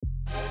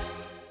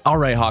All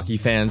right, hockey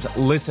fans,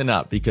 listen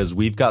up because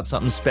we've got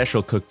something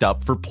special cooked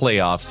up for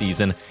playoff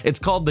season. It's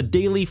called the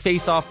Daily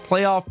Face-Off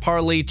Playoff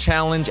Parlay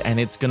Challenge, and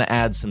it's going to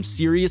add some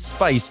serious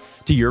spice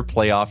to your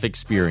playoff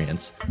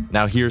experience.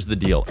 Now, here's the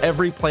deal.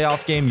 Every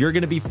playoff game, you're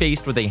going to be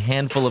faced with a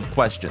handful of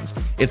questions.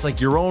 It's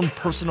like your own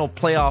personal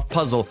playoff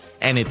puzzle,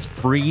 and it's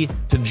free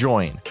to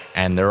join.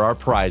 And there are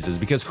prizes,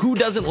 because who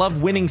doesn't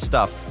love winning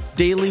stuff?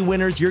 Daily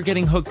winners, you're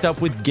getting hooked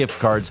up with gift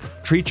cards.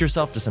 Treat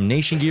yourself to some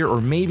Nation gear or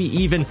maybe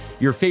even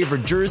your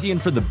favorite jersey.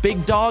 And for the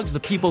big dogs, the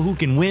people who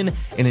can win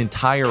an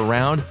entire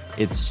round,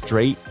 it's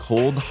straight,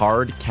 cold,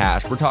 hard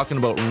cash. We're talking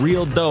about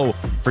real dough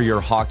for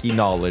your hockey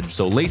knowledge.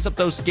 So lace up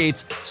those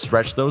skates,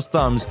 stretch those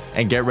thumbs,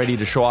 and get ready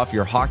to show off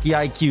your hockey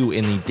IQ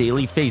in the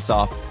Daily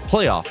Face-Off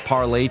Playoff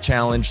Parlay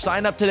Challenge.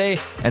 Sign up today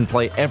and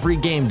play every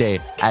game day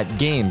at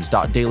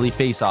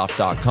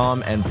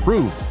games.dailyfaceoff.com and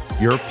prove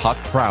your puck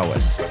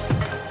prowess.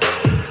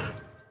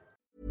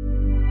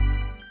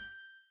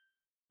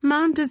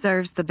 Mom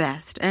deserves the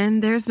best,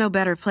 and there's no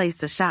better place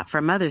to shop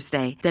for Mother's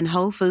Day than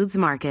Whole Foods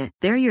Market.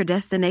 They're your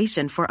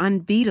destination for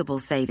unbeatable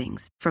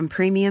savings, from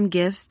premium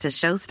gifts to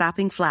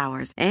show-stopping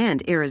flowers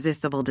and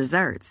irresistible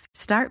desserts.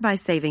 Start by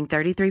saving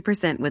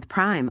 33% with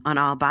Prime on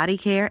all body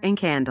care and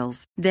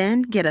candles.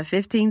 Then get a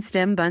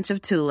 15-stem bunch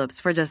of tulips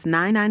for just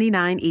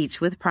 $9.99 each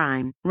with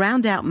Prime.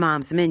 Round out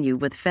Mom's menu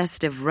with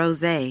festive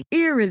rosé,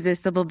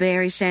 irresistible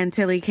berry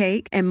chantilly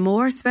cake, and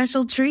more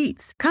special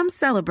treats. Come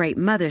celebrate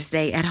Mother's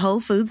Day at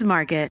Whole Foods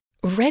Market.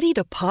 Ready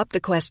to pop the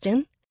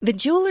question? The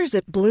jewelers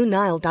at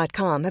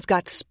BlueNile.com have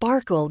got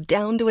sparkle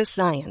down to a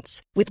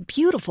science with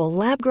beautiful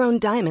lab-grown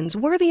diamonds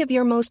worthy of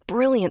your most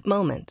brilliant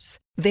moments.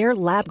 Their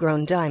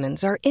lab-grown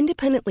diamonds are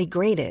independently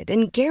graded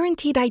and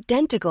guaranteed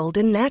identical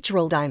to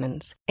natural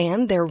diamonds,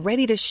 and they're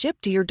ready to ship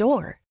to your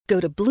door. Go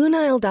to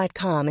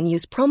BlueNile.com and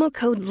use promo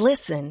code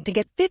LISTEN to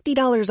get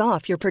 $50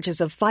 off your purchase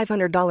of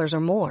 $500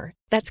 or more.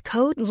 That's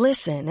code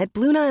LISTEN at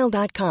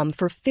BlueNile.com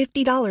for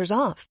 $50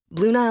 off.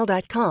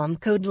 BlueNile.com,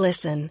 code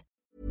LISTEN.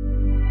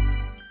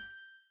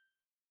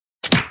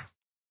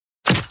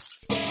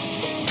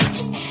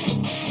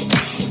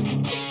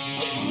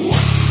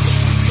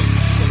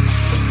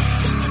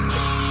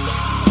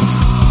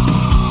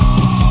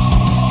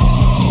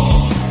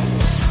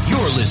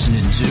 You're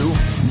listening to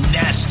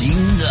Nasty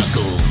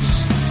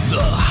Knuckles, the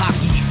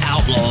Hockey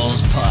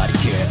Outlaws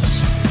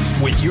podcast,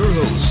 with your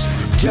hosts,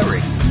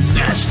 Derek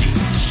Nasty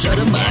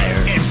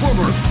Sotomayor and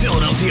former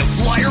Philadelphia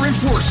Flyer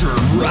enforcer,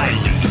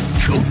 Riley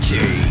Cote,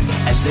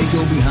 as they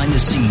go behind the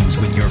scenes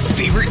with your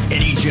favorite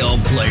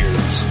NHL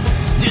players.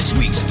 This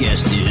week's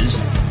guest is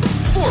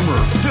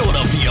former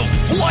Philadelphia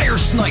Flyer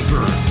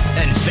sniper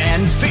and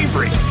fan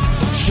favorite,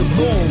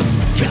 Shimon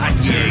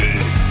Gagne.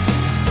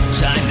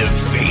 Time to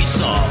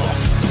face off.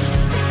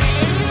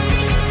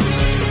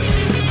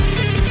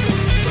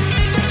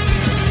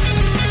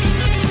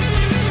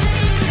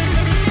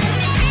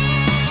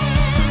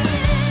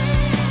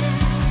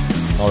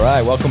 All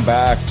right, welcome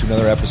back to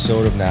another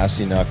episode of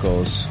Nasty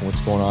Knuckles. What's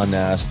going on,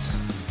 Nast?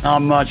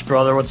 Not much,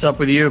 brother. What's up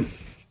with you?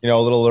 You know,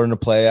 a little learn to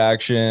play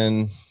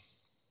action,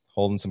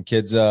 holding some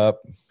kids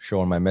up,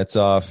 showing my mitts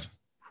off.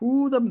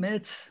 Who the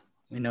mitts?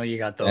 We know you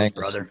got those,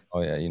 Dangles. brother.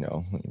 Oh, yeah, you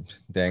know,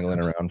 dangling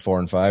around 4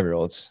 and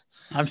 5-year-olds.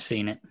 I've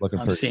seen it. Looking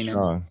I've pretty seen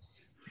strong.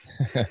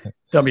 it.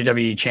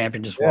 WWE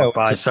champion just walked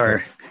by.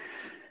 Sorry.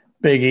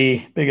 Big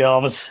E, Big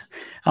Elvis.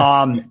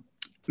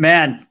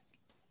 Man,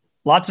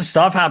 lots of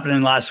stuff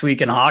happening last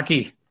week in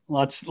hockey.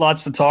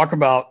 Lots to talk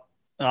about.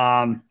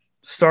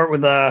 Start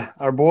with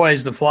our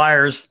boys, the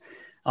Flyers.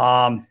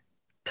 Tough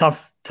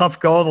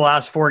go the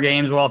last 4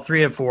 games. Well,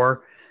 3 of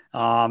 4.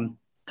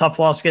 Tough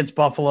loss against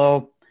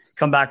Buffalo.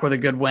 Come back with a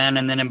good win,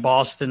 and then in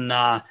Boston,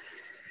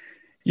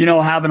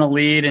 having a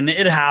lead, and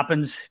it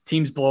happens.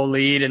 Teams blow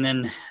lead, and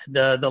then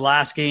the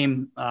last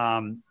game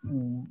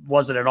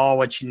wasn't at all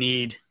what you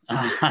need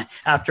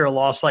after a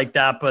loss like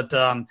that. But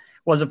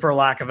wasn't for a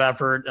lack of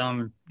effort.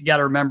 You got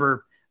to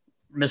remember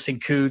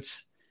missing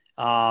Coots.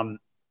 Morgan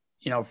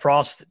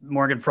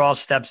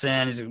Frost steps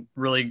in. He's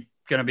really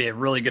going to be a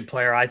really good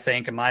player, I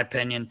think, in my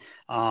opinion.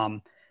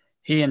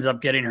 He ends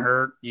up getting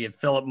hurt.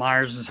 Philip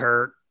Myers is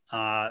hurt.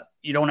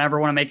 You don't ever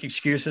want to make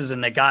excuses,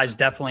 and the guys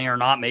definitely are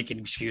not making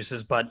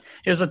excuses. But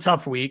it was a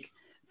tough week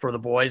for the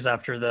boys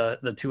after the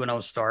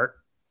 2-0 start.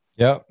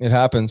 Yeah, it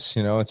happens.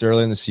 It's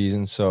early in the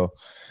season, so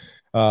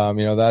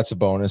that's a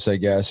bonus, I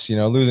guess.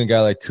 Losing a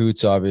guy like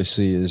Coots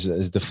obviously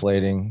is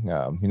deflating.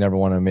 You never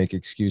want to make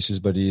excuses,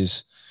 but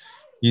he's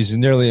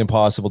nearly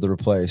impossible to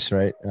replace,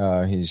 right?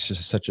 He's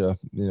just such a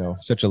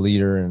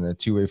leader and a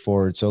two-way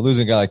forward. So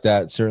losing a guy like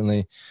that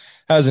certainly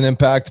has an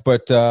impact,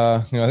 but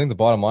I think the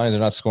bottom line is they're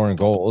not scoring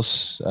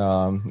goals,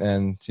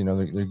 and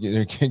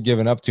they're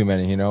giving up too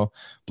many.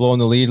 Blowing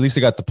the lead. At least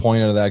they got the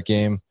point out of that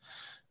game.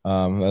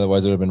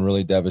 Otherwise, it would have been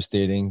really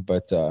devastating.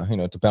 But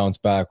to bounce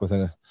back with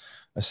a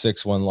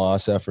 6-1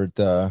 loss effort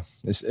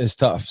is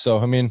tough. So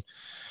I think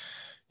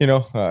we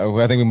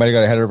might have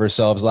got ahead of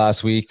ourselves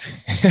last week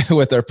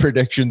with our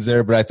predictions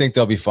there, but I think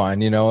they'll be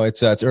fine.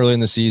 It's early in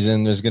the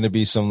season. There's going to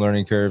be some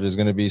learning curve. There's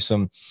going to be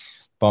some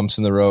bumps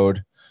in the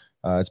road.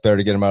 it's better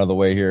to get them out of the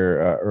way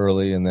here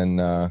early and then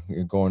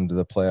go into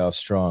the playoffs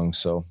strong.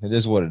 So it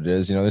is what it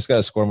is. They just got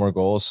to score more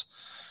goals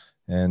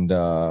and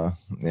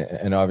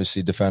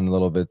obviously defend a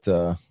little bit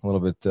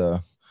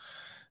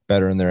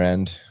better in their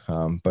end.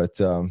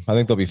 But I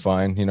think they'll be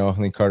fine. I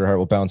think Carter Hart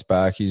will bounce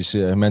back. He's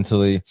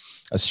mentally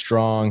a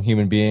strong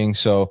human being.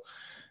 So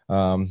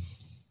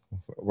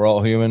we're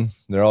all human.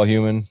 They're all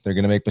human. They're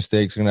going to make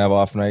mistakes. They're going to have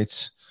off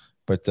nights.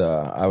 But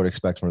I would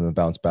expect them to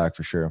bounce back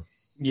for sure.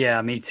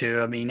 Yeah, me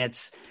too. I mean,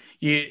 it's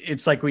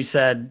like we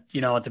said,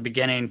 at the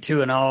beginning,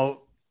 2-0,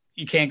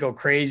 you can't go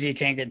crazy. You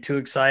can't get too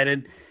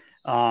excited.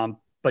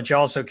 But you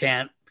also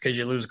can't because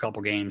you lose a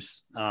couple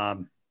games.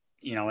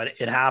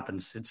 It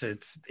happens.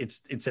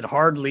 It's a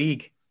hard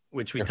league,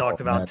 which we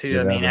talked about too.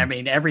 I mean,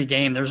 every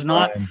game there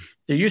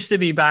used to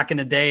be back in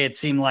the day, it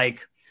seemed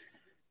like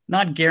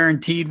not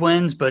guaranteed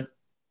wins, but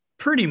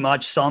pretty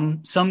much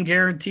some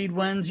guaranteed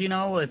wins,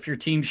 if your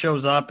team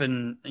shows up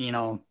and,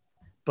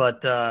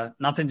 but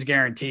nothing's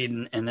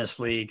guaranteed in this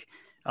league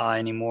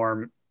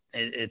anymore.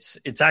 It's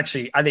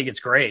actually, I think it's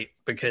great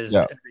because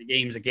every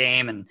game's a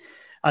game, and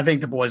I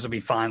think the boys will be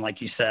fine.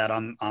 Like you said,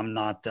 I'm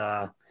not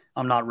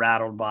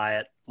rattled by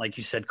it. Like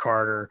you said,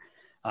 Carter,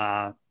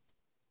 that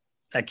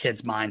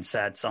kid's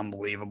mindset's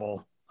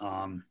unbelievable.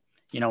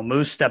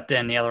 Moose stepped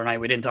in the other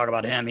night. We didn't talk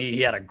about him. He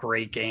had a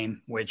great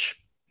game,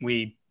 which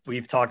we've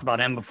talked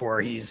about him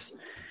before. He's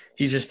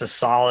just a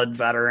solid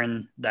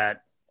veteran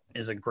that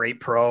is a great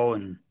pro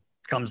and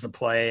comes to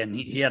play. And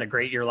he had a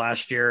great year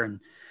last year, and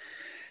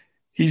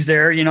he's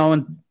there,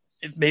 and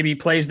maybe he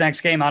plays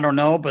next game. I don't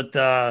know, but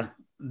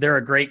they're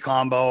a great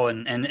combo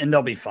and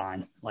they'll be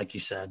fine. Like you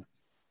said.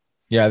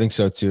 Yeah, I think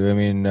so too. I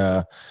mean,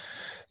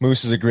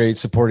 Moose is a great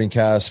supporting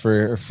cast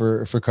for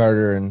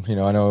Carter, and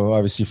I know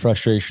obviously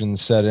frustration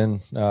set in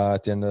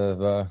at the end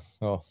of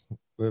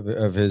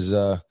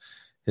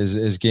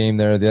his game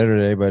there the other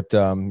day, but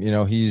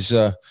he's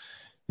like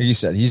you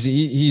said,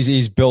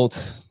 he's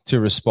built to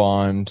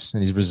respond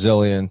and he's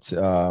resilient.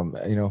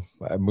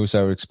 Moose,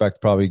 I would expect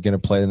probably going to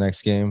play the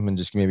next game and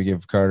just maybe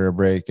give Carter a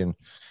break and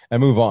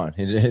move on.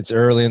 It's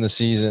early in the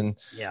season.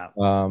 Yeah.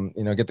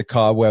 Get the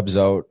cobwebs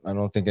out. I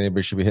don't think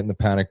anybody should be hitting the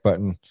panic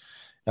button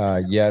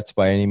yet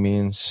by any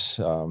means.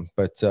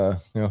 But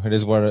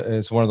it's one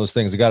of those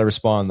things. You got to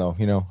respond though.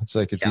 It's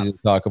like it's easy to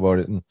talk about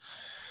it and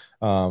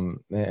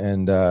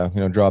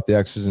drop the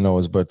X's and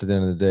O's. But at the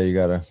end of the day, you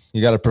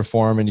gotta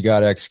perform and you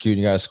gotta execute.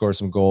 And you gotta score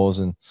some goals,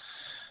 and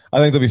I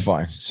think they'll be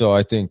fine. So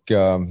I think,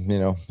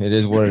 it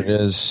is what it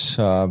is.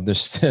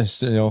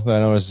 There's, I know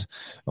there's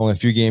only a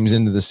few games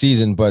into the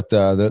season, but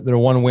they're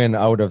one win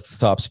out of the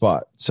top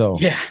spot. So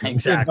yeah,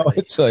 exactly.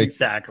 It's like,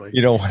 exactly.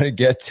 You don't want to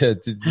get too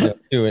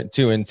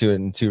into it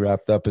and too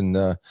wrapped up in,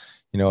 a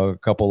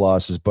couple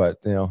losses, but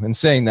in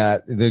saying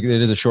that, it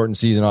is a shortened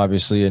season,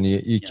 obviously. And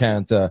you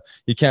can't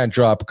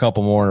drop a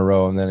couple more in a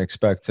row and then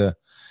expect to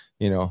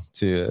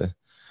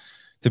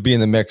be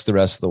in the mix the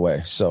rest of the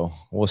way. So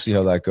we'll see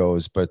how that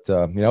goes. But,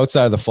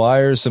 outside of the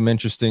Flyers, some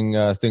interesting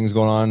things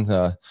going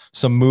on,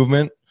 some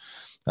movement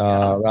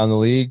around the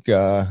league,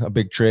 a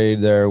big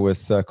trade there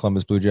with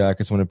Columbus Blue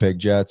Jackets, Winnipeg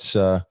Jets.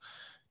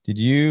 Did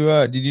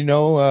you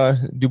know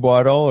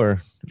Dubois at all?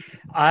 Or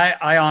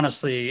I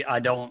honestly,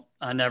 I don't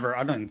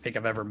even think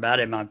I've ever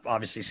met him. I've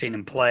obviously seen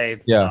him play.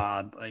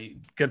 Yeah. A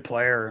good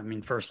player. I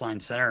mean, first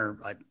line center.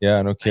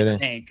 No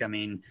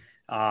kidding.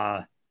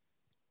 I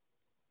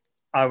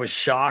was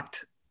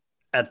shocked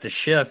at the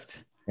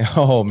shift.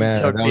 Oh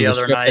man, took the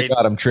other night.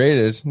 Got him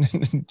traded.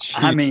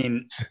 I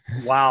mean,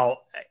 wow.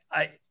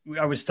 I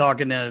was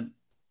talking to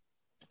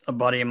a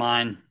buddy of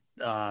mine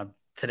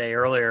today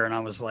earlier, and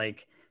I was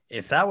like,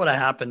 if that would have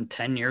happened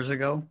 10 years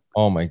ago,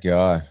 oh my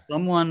God,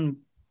 someone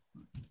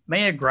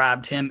may have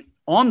grabbed him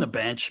on the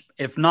bench,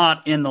 if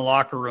not in the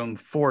locker room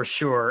for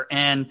sure.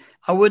 And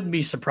I wouldn't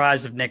be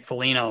surprised if Nick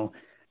Foligno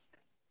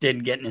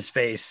didn't get in his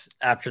face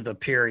after the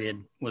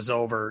period was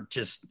over.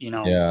 Just,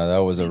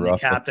 that was a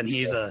rough captain.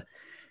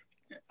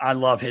 I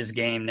love his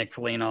game. Nick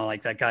Foligno,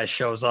 like that guy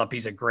shows up.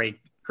 He's a great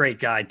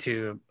guy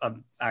too. I've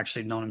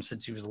actually known him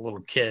since he was a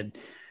little kid.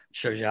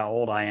 Shows you how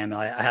old I am.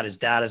 I had his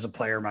dad as a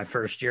player my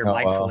first year,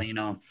 Mike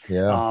Foligno.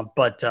 Yeah.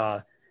 But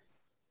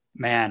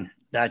man,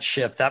 that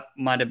shift, that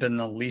might've been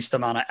the least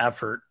amount of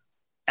effort.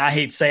 I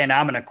hate saying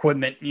I'm an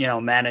equipment,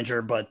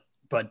 manager, but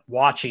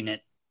watching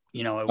it,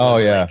 it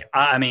was like,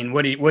 I mean,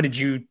 what did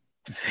you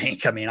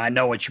think? I mean, I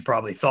know what you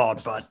probably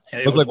thought, but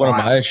it looked like wild. One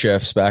of my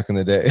shifts back in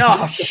the day.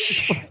 Oh,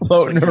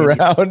 floating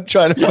around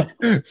trying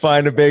to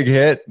find a big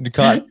hit,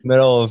 caught in the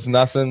middle of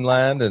nothing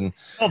land, and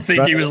I don't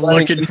think he was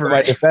looking for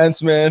my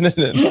defenseman.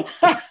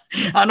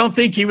 I don't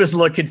think he was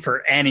looking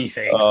for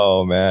anything.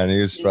 Oh man, he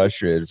was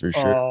frustrated for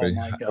sure. Oh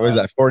my God. It was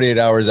that 48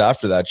 hours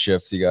after that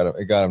shift, it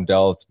got him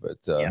dealt, but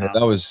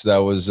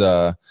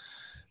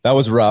that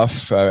was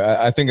rough.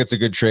 I think it's a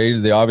good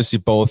trade. They obviously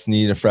both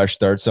need a fresh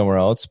start somewhere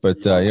else,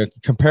 but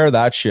compare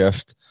that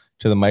shift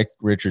to the Mike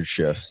Richards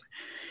shift.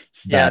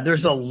 Yeah,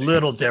 there's a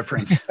little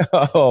difference.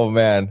 Oh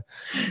man,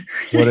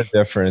 what a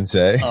difference,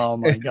 eh? Oh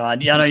my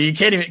God. Yeah, no, you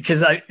can't even,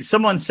 because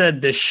someone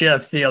said the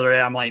shift the other day.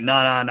 I'm like,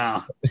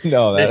 no.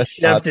 No, this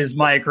shift is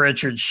Mike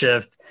Richards'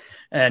 shift.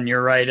 And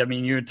you're right. I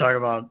mean, you would talk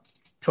about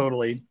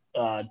totally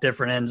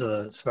different ends of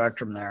the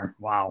spectrum there.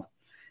 Wow.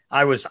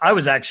 I was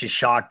actually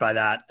shocked by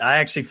that. I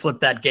actually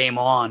flipped that game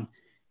on,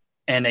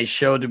 and they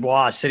showed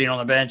Dubois sitting on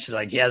the bench.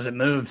 Like, he hasn't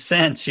moved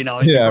since, he's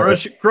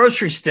a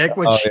grocery stick,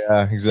 which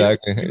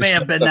exactly. He may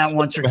have been that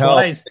once or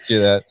twice.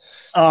 That.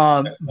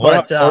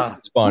 But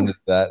responded to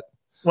that.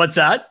 What's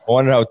that? I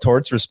wonder how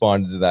Torts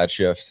responded to that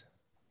shift.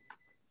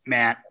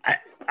 Man,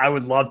 I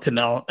would love to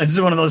know. This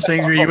is one of those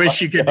things where you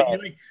wish you could.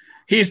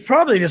 He's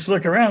probably just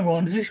looking around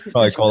going,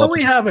 "Do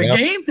we have a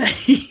game?"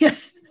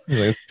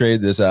 Let's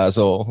trade this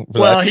asshole.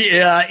 Well,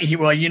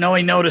 he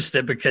noticed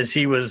it because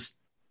he was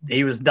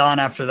done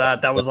after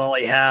that. That was all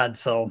he had.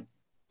 So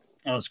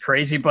it was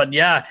crazy. But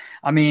yeah,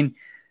 I mean,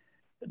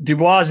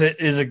 Dubois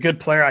is a good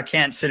player. I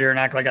can't sit here and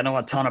act like I know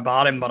a ton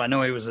about him, but I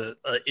know he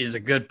is a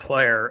good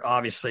player,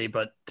 obviously.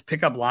 But to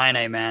pick up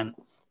Laine, man,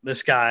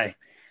 this guy.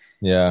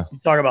 Yeah. You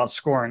talk about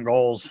scoring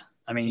goals.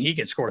 I mean, he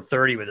could score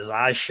 30 with his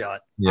eyes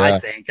shut. Yeah. I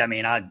think. I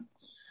mean,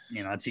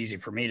 it's easy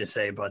for me to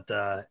say, but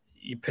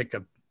you pick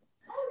up.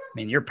 I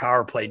mean, your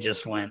power play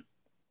just went.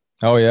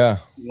 Oh yeah,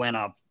 went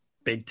up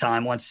big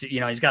time. Once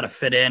he's got to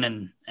fit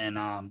in, and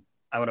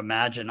I would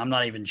imagine. I'm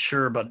not even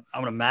sure, but I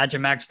would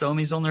imagine Max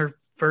Domi's on their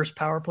first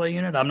power play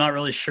unit. I'm not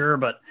really sure,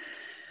 but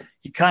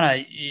you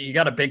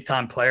got a big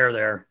time player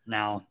there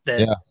now.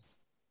 That,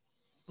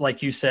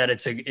 like you said,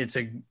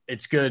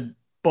 it's good.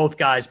 Both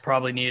guys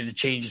probably needed a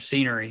change of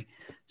scenery,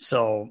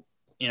 so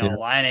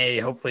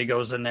Laine hopefully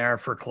goes in there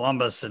for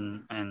Columbus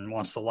and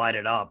wants to light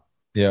it up.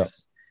 Yeah,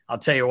 I'll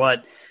tell you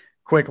what.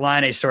 Quick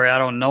Laine story. I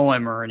don't know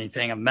him or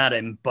anything. I've met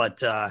him,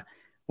 but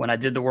when I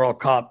did the World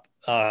Cup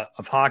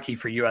of hockey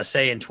for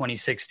USA in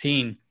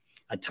 2016,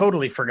 I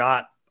totally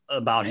forgot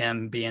about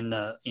him being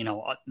the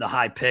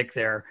high pick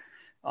there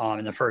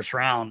in the first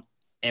round.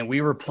 And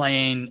we were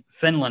playing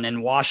Finland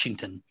in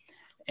Washington,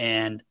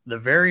 and the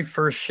very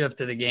first shift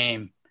of the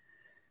game,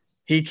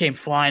 he came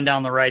flying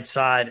down the right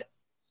side.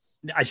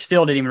 I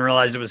still didn't even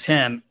realize it was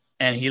him,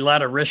 and he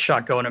let a wrist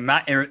shot go, and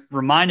it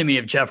reminded me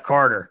of Jeff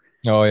Carter.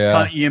 Oh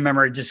yeah, you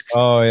remember just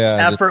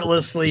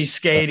effortlessly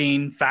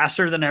skating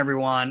faster than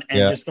everyone, and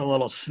just a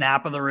little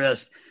snap of the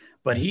wrist.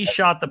 But he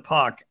shot the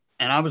puck,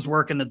 and I was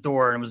working the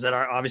door, and it was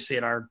obviously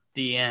at our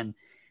DN,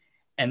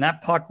 and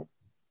that puck,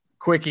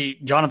 Quickie,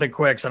 Jonathan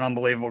Quick's an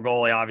unbelievable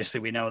goalie. Obviously,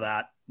 we know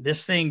that.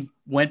 This thing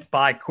went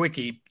by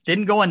Quickie,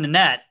 didn't go in the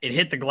net. It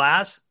hit the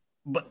glass,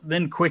 but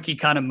then Quickie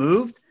kind of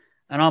moved,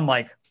 and I'm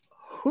like,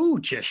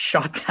 who just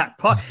shot that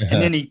puck? And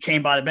then he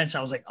came by the bench. And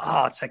I was like,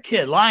 oh, it's a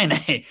kid,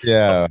 Laine.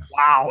 Yeah.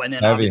 Wow. And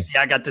then obviously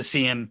I got to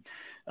see him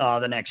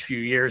the next few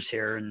years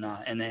here in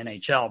the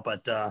NHL.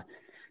 But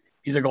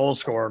he's a goal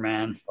scorer,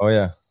 man. Oh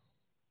yeah,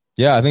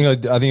 yeah. I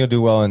think he'll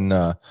do well in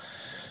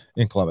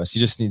Columbus. He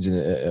just needs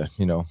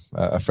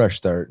a fresh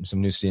start and some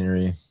new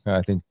scenery.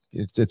 I think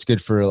it's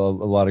good for a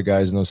lot of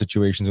guys in those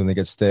situations when they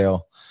get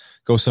stale.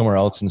 Go somewhere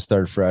else and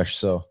start fresh.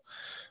 So,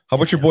 how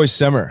about your boy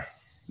Simmer?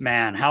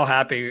 Man, how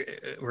happy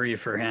were you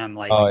for him?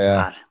 Like, oh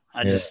yeah,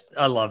 God,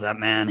 I love that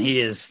man.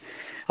 I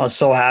was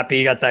so happy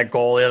he got that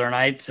goal the other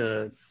night.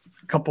 A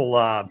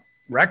couple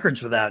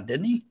records with that,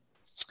 didn't he?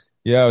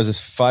 Yeah, it was his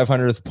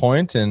 500th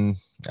point and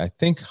I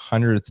think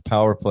 100th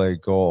power play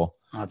goal.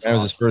 That's awesome, it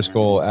was his first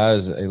goal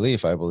as a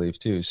Leaf, I believe,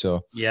 too.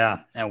 So yeah,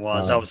 it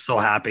was. I was so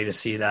happy to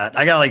see that.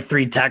 I got like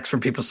 3 texts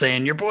from people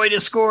saying, "Your boy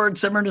just scored,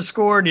 Simmer just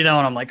scored," and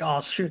I'm like,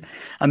 "Oh shoot,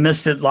 I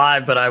missed it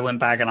live," but I went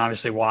back and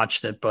obviously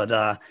watched it.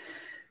 But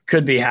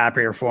could be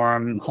happier for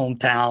him,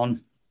 hometown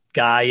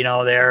guy,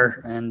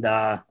 there, and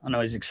I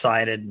know he's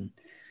excited.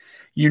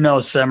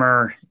 And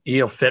Simmer,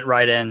 he'll fit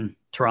right in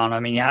Toronto.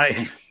 I mean, how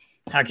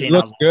can you? He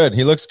looks good.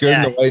 He looks good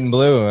in the white and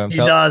blue. He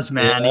does,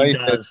 man. He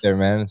does. There,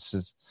 man. It's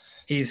just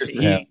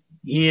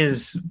he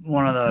is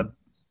one of the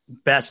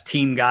best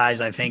team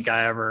guys I think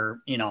I ever.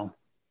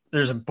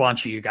 There's a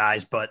bunch of you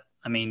guys, but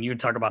I mean, you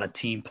talk about a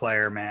team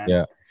player, man.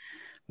 Yeah.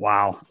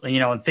 Wow.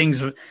 And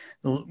things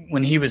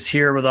when he was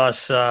here with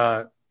us.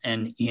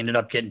 And he ended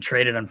up getting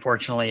traded,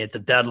 unfortunately, at the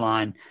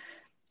deadline.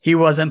 He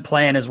wasn't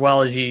playing as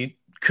well as he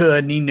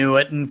could, and he knew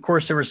it. And, of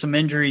course, there were some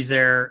injuries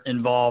there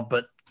involved,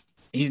 but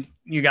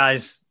you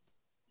guys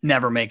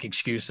never make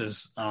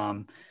excuses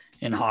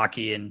in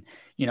hockey. And,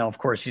 of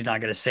course, he's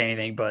not going to say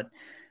anything, but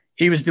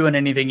he was doing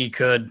anything he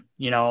could.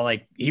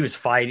 Like he was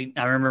fighting.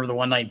 I remember the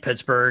one night in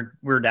Pittsburgh,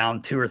 we were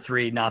down 2 or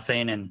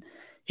 3-0, and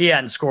he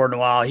hadn't scored in a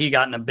while. He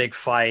got in a big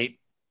fight,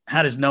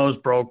 had his nose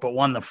broke, but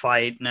won the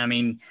fight. And, I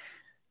mean –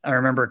 I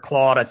remember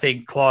Claude. I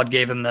think Claude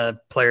gave him the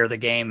player of the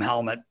game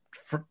helmet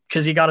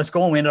because he got his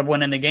goal. We ended up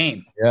winning the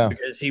game. Yeah,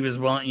 because he was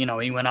willing.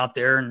 He went out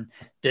there and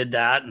did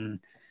that, and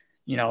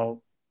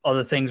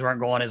other things weren't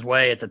going his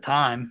way at the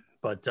time.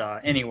 But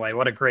anyway,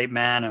 what a great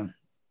man!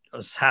 I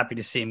was happy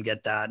to see him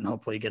get that, and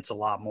hopefully he gets a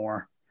lot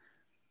more.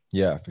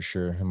 Yeah, for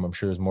sure. I'm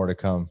sure there's more to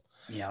come.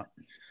 Yeah,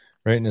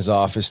 right in his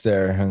office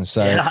there on the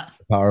side of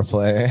the power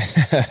play.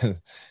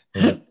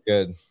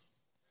 Good.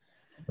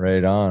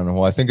 Right on.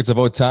 Well, I think it's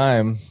about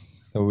time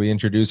that we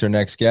introduce our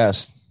next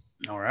guest.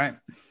 All right,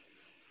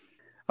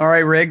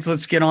 Riggs,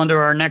 let's get on to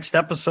our next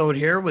episode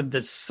here with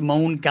the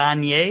Simone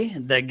Gagne,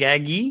 the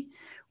Gaggy,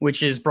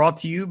 which is brought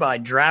to you by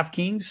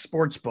DraftKings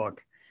Sportsbook.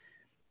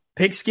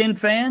 Pigskin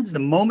fans, the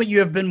moment you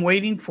have been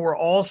waiting for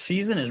all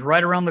season is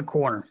right around the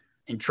corner.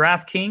 And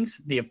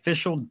DraftKings, the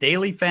official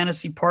daily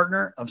fantasy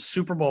partner of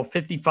Super Bowl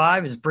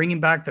 55, is bringing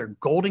back their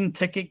golden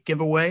ticket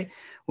giveaway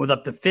with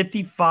up to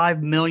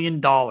 $55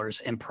 million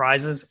in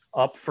prizes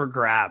up for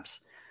grabs.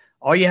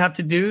 All you have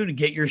to do to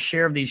get your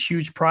share of these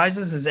huge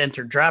prizes is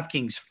enter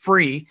DraftKings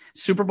free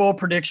Super Bowl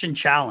prediction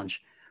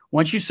challenge.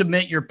 Once you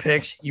submit your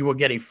picks, you will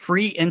get a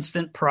free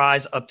instant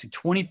prize up to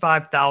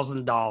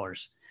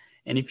 $25,000.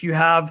 And if you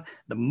have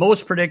the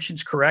most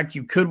predictions correct,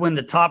 you could win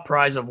the top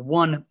prize of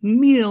 $1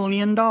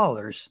 million.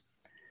 Download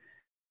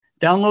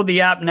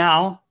the app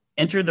now,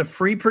 enter the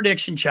free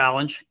prediction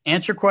challenge,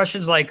 answer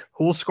questions like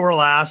who will score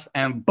last,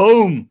 and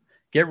boom,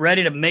 get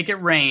ready to make it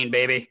rain,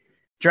 baby.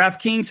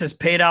 DraftKings has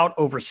paid out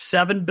over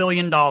 $7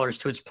 billion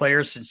to its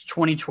players since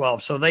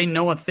 2012, so they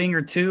know a thing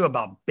or two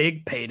about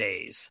big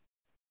paydays.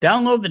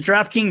 Download the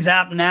DraftKings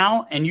app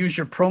now and use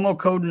your promo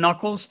code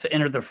Knuckles to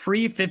enter the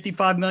free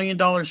 $55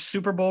 million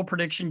Super Bowl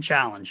prediction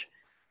challenge.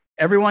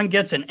 Everyone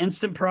gets an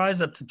instant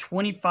prize up to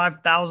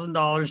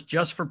 $25,000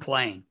 just for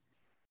playing.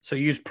 So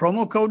use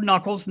promo code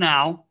Knuckles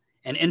now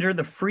and enter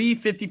the free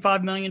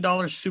 $55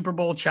 million Super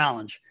Bowl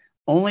challenge.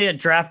 Only at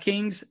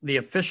DraftKings, the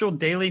official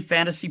daily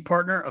fantasy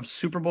partner of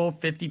Super Bowl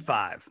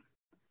 55.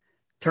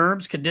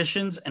 Terms,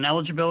 conditions, and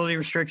eligibility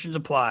restrictions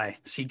apply.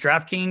 See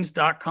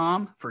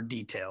DraftKings.com for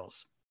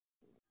details.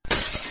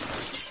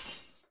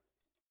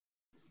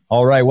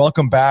 All right,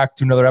 welcome back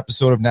to another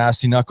episode of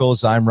Nasty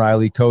Knuckles. I'm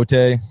Riley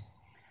Cote.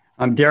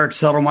 I'm Derek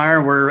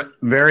Settlemyer. We're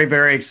very,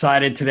 very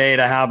excited today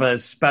to have a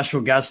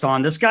special guest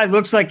on. This guy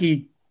looks like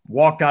he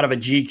walked out of a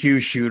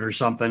GQ shoot or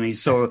something.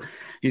 He's so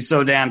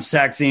damn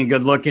sexy and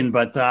good looking,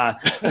 but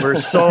we're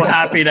so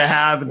happy to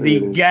have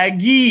the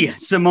Gaggy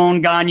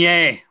Simone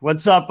Gagne.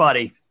 What's up,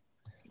 buddy?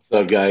 What's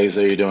up, guys?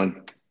 How you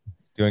doing?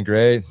 Doing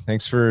great.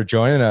 Thanks for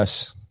joining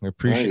us. We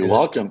appreciate it. You're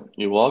welcome.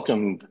 You're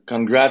welcome.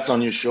 Congrats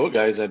on your show,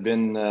 guys. I've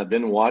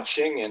been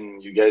watching,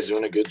 and you guys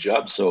doing a good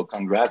job. So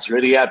congrats.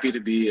 Really happy to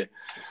be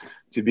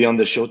on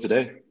the show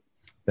today.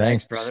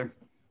 Thanks, brother.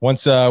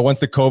 Once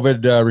the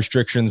COVID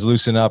restrictions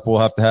loosen up, we'll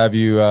have to have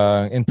you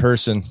in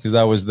person because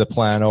that was the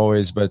plan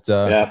always. But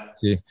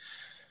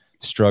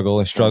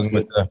struggling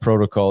with the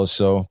protocols.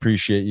 So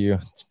appreciate you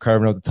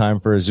carving out the time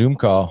for a Zoom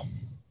call.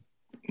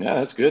 Yeah,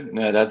 that's good.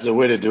 That's the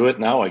way to do it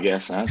now, I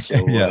guess. Huh?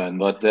 So, yeah.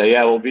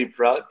 It will be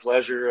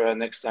pleasure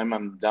next time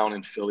I'm down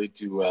in Philly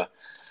to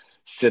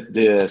sit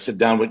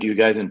down with you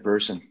guys in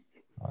person.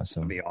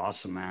 Awesome. That'd be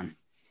awesome, man.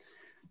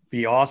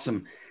 Be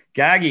awesome.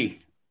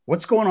 Gaggy,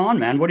 what's going on,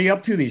 man? What are you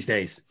up to these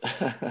days?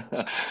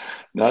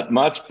 Not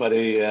much, but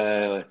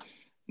no,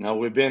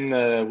 we've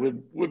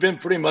been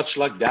pretty much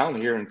locked down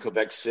here in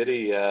Quebec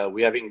City.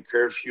 We're having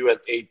curfew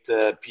at 8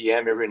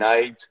 p.m. every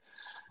night.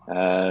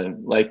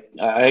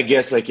 I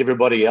guess like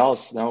everybody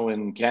else now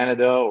in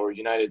Canada or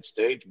United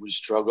States, we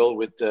struggle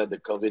with the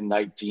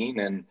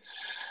COVID-19 and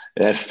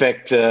it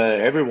affect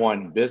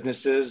everyone,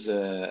 businesses,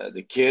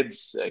 the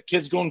kids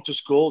going to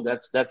school.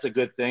 That's a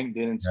good thing.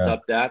 They didn't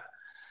stop that.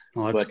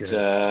 Oh, that's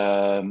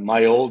good.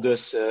 My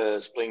oldest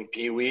is playing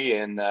Pee-wee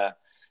and the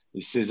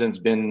season's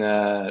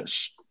been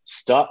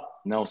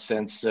stopped now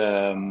since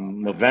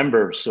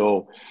November.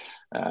 So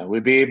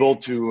we'll be able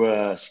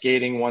to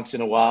skating once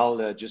in a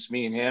while, just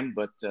me and him,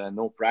 but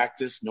no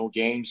practice, no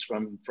games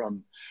from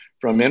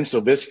him.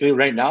 So basically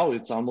right now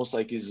it's almost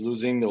like he's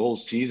losing the whole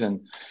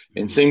season.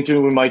 And same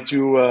thing with my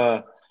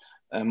two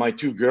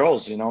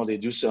girls, they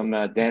do some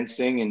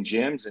dancing in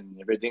gyms and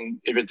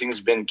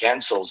everything's been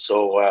canceled.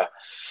 So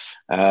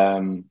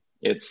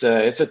it's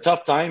a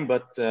tough time,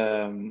 but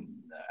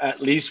at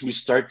least we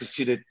start to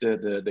see that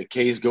the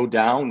case go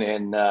down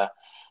and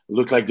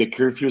look like the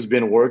curfew has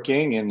been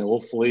working, and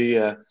hopefully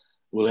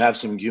we'll have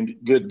some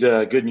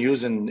good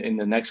news in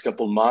the next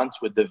couple of months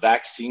with the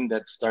vaccine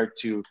that start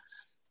to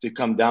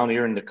come down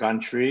here in the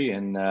country,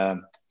 and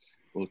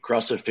we'll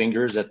cross our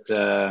fingers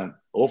that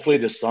hopefully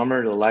this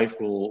summer the life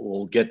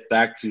will get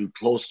back to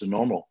close to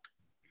normal.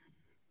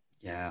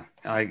 Yeah,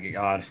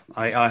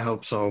 I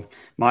hope so.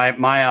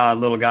 My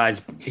little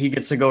guy's, he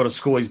gets to go to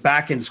school. He's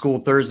back in school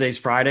Thursdays,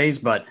 Fridays,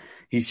 but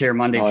he's here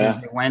Monday,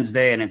 Tuesday,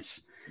 Wednesday, and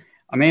it's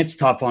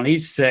tough on.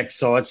 He's 6,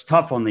 so it's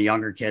tough on the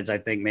younger kids, I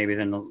think, maybe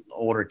than the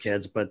older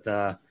kids. But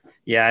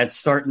it's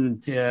starting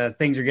to,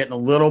 things are getting a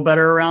little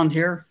better around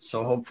here.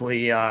 So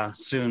hopefully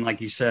soon, like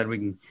you said, we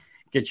can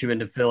get you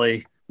into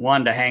Philly.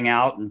 1, to hang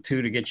out, and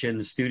 2, to get you in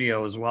the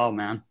studio as well,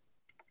 man.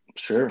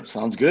 Sure,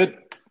 sounds good.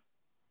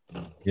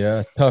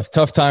 Yeah,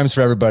 tough times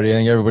for everybody. I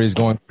think everybody's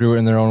going through it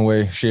in their own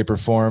way, shape, or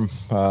form.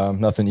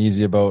 Nothing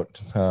easy about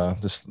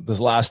this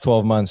last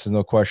 12 months. There's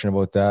no question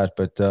about that.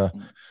 But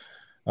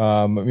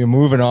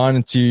moving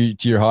on to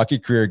your hockey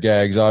career,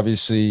 Gags.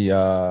 Obviously,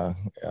 had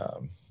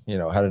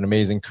an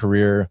amazing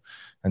career.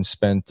 and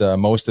spent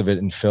most of it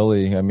in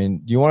Philly. I mean,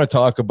 do you want to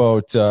talk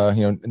about,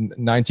 in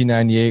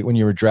 1998 when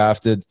you were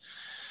drafted,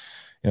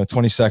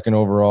 22nd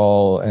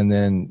overall, and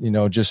then,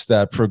 just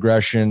that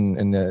progression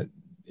and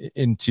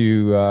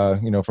into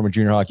from a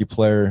junior hockey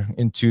player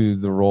into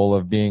the role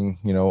of being,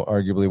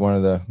 arguably one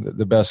of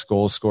the best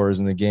goal scorers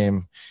in the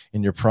game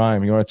in your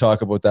prime. You want to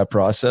talk about that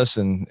process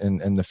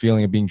and the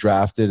feeling of being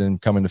drafted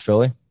and coming to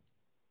Philly?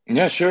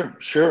 Yeah, sure.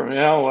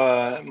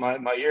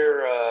 My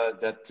year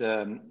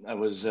that I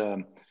was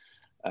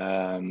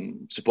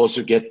supposed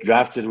to get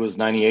drafted was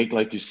 98,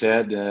 like you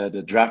said.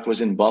 The draft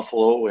was in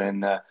Buffalo,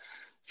 and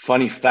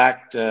funny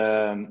fact,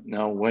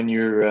 when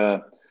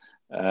you're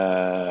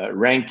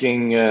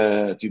ranking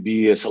to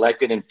be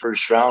selected in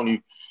first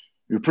round,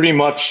 you're pretty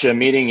much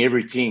meeting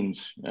every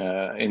teams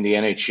in the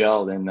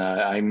NHL, and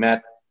I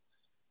met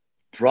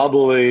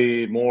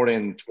probably more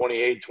than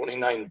 28,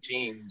 29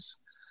 teams.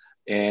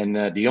 And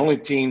the only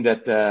team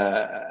that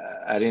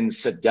I didn't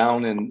sit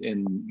down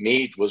and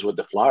meet was with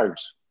the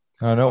Flyers.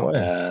 Oh, no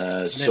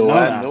way. So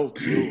I had no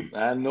clue.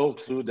 I had no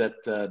clue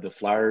that the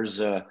Flyers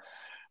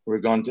were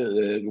going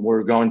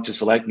to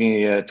select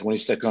me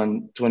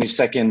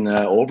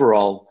 22nd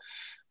overall.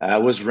 I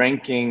was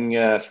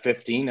ranking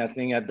 15, I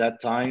think, at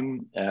that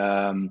time.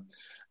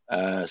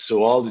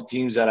 So all the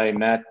teams that I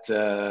met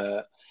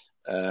the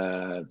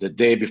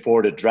day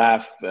before the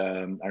draft,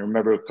 I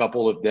remember a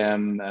couple of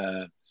them.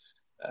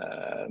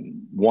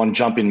 One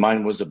jump in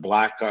mind was the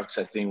Blackhawks.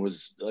 I think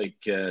was like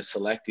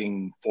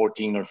selecting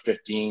 14 or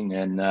 15,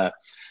 and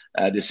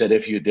they said,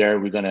 if you're there,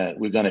 we're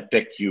gonna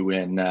pick you.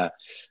 And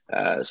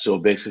so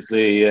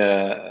basically,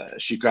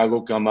 Chicago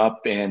come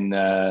up and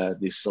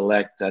they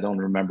select. I don't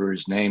remember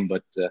his name,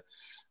 but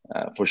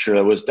for sure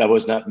that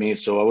was not me.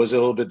 So I was a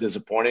little bit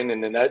disappointed.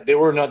 And then they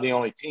were not the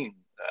only team.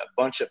 A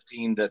bunch of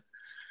teams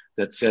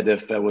that said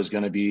if I was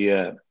going to be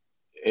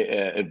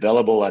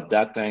available at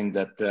that time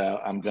that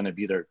I'm going to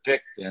be their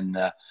pick. And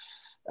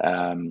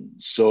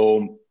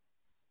so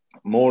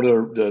more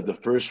the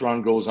first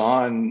round goes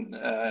on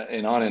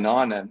and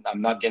on, and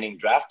I'm not getting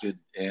drafted.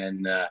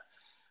 And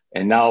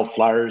now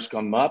Flyers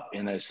come up,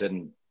 and I said,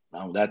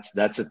 no,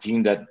 that's a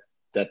team that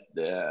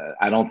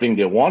I don't think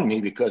they want me,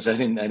 because I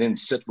didn't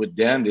sit with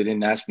them. They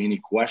didn't ask me any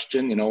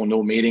question,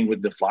 no meeting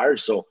with the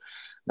Flyers. So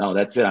no,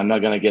 that's it. I'm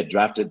not going to get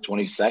drafted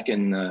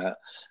 22nd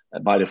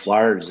by the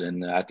Flyers.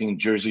 And I think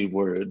Jersey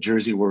were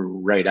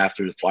right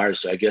after the Flyers.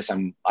 So I guess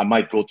I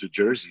might go to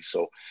Jersey.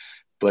 So,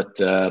 but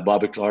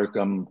Bobby Clarke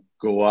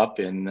go up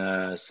and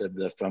said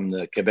from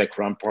the Quebec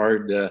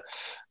Rempart,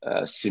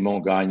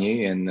 Simon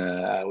Gagné. And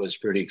I was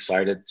pretty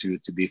excited to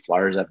be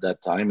Flyers at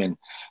that time. And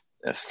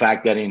the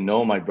fact that I didn't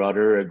know, my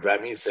brother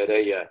grabbed me and said,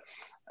 hey,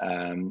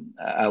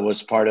 I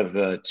was part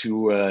of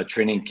 2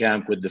 training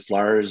camp with the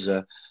Flyers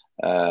a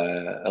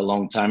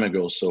long time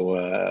ago. So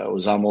I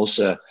was almost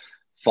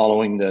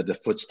following the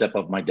footstep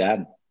of my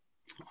dad.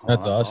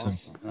 That's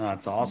awesome.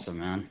 That's awesome,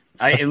 man.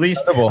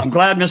 I'm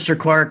glad Mr.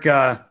 Clarke,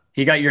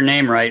 he got your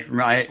name right.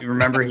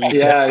 Remember, he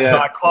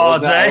got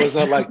Claude's. I was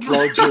not like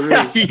Claude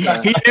Giroux.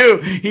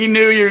 he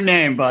knew your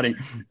name, buddy.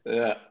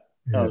 Yeah,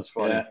 that was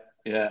funny.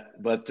 Yeah.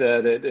 But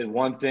the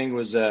one thing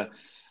was after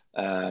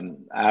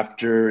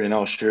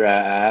sure, I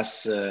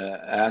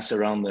asked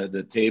around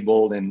the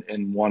table,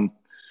 and one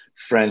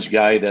French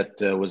guy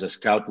that was a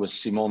scout was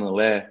Simon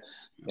Allais.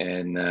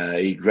 And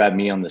he grabbed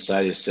me on the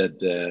side. He said,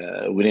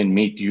 we didn't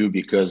meet you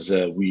because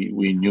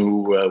we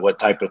knew what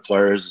type of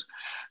players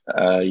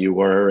you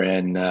were,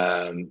 and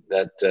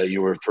that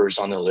you were first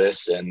on the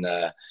list. And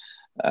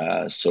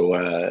so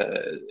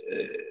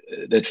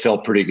it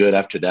felt pretty good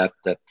after that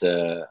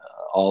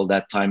all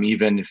that time,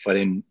 even if I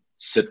didn't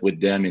sit with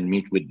them and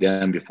meet with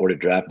them before the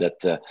draft,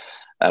 that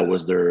I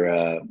was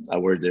their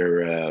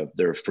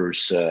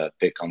first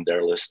pick on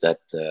their list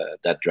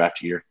that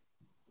draft year.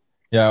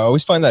 Yeah, I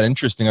always find that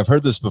interesting. I've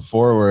heard this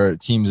before, where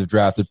teams have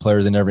drafted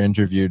players they never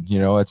interviewed.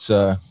 It's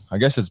I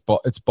guess it's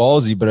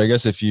ballsy, but I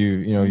guess if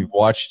you've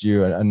watched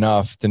you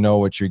enough to know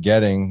what you're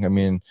getting, I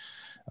mean,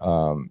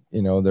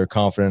 they're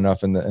confident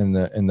enough in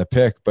the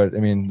pick. But I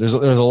mean, there's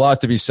a lot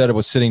to be said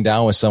about sitting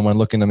down with someone,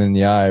 looking them in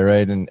the eye,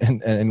 right,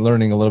 and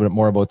learning a little bit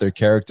more about their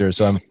character.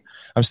 So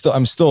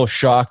I'm still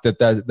shocked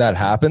that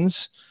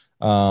happens.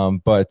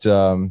 But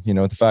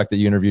the fact that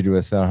you interviewed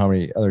with how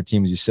many other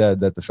teams you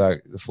said that the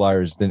fact the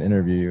Flyers didn't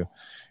interview you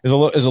is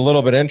a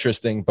little bit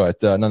interesting,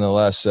 but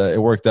nonetheless, it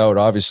worked out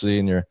obviously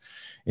in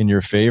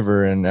your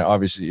favor, and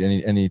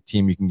obviously any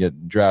team you can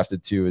get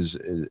drafted to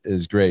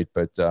is great.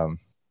 But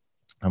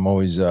I'm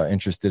always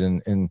interested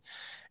in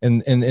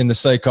the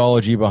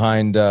psychology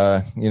behind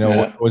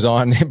what goes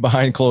on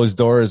behind closed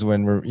doors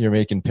when you're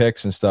making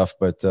picks and stuff.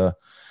 But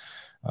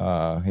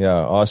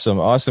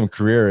awesome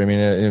career. I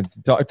mean,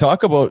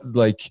 talk about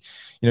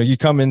you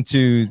come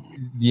into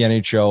the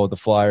NHL with the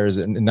Flyers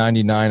in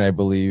 99, I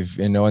believe,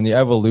 and the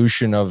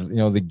evolution of,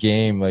 the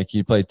game. Like,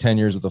 you played 10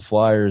 years with the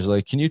Flyers.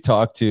 Like, can you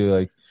talk to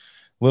a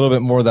little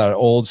bit more of that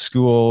old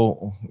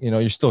school,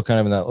 you're still kind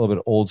of in that little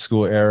bit old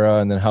school era,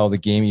 and then how the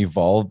game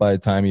evolved by the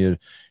time you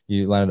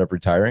landed up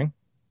retiring?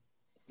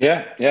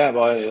 Yeah.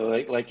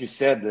 Well, like you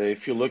said,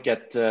 if you look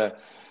at the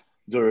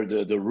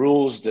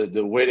rules,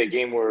 the way the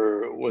game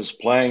was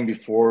playing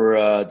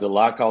before the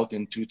lockout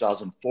in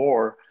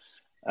 2004.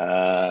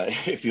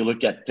 If you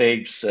look at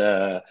tapes,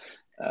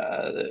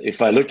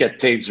 if I look at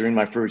tapes during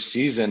my first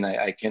season,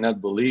 I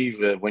cannot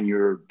believe when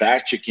you're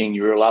back checking,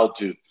 you're allowed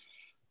to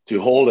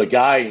hold a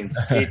guy and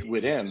skate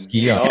with him.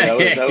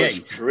 That was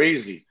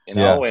crazy,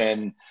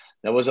 and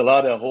there was a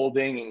lot of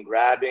holding and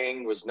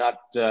grabbing. Was not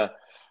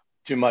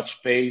too much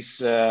space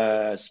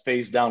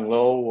down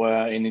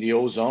low in the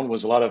O zone.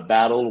 Was a lot of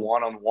battle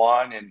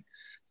one-on-one and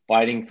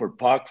fighting for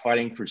puck,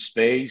 fighting for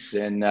space,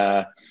 and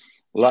a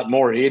lot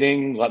more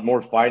hitting, a lot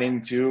more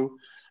fighting too.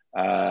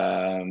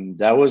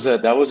 That was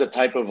a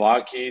type of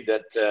hockey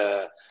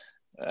that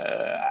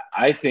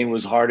I think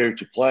was harder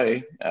to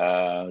play.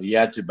 You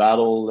had to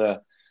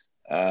battle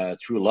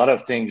through a lot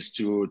of things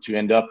to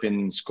end up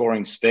in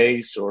scoring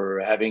space or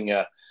having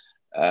a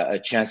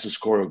chance to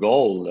score a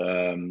goal.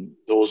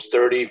 Those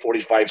 30,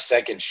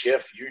 45-second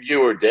shift,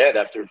 you were dead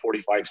after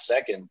 45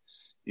 seconds.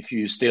 If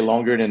you stay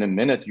longer than a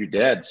minute, you're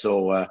dead.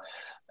 So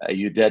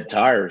you're dead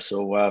tired.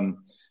 So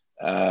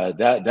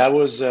that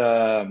was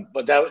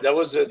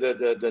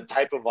the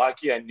type of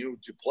hockey I knew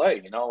to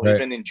play. Right.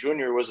 Even in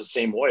junior, it was the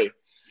same way.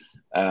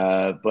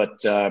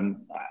 But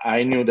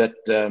I knew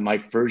that my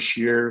first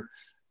year,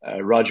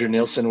 Roger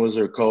Nilsson was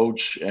their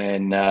coach,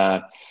 and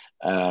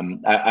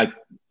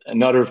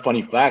another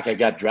funny fact: I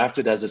got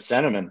drafted as a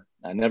centerman.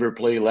 I never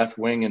played left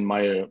wing in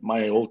my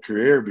whole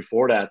career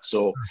before that.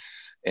 So,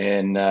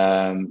 and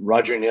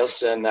Roger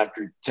Nilsson,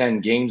 after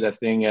 10 games, I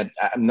think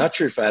I'm not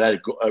sure if I had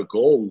a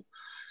goal.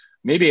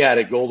 Maybe I had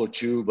a goal or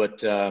two,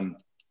 but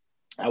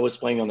I was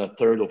playing on the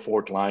third or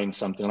fourth line,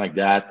 something like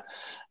that.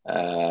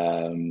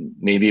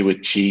 Maybe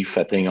with Chief,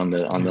 I think on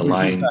the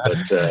line,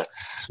 but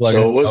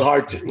so it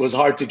was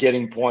hard to get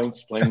in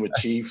points playing with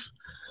Chief.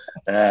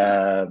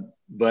 And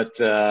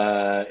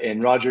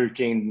Roger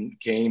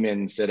came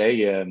and said, "Hey,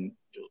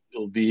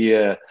 you'll be,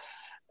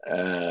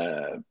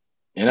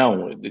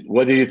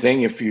 what do you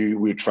think if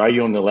we try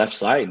you on the left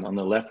side, on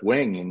the left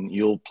wing, and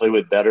you'll play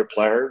with better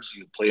players?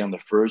 You'll play on the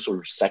first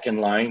or second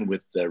line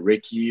with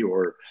Ricky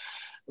or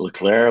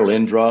Leclerc,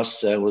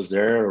 Lindros was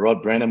there,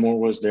 Rod Brandamore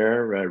was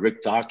there,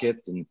 Rick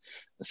Tocchet," and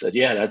I said,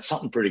 "Yeah, that's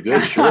something pretty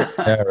good, sure."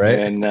 Yeah, right.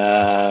 And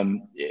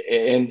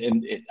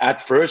at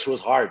first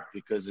was hard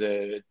because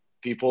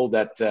people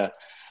that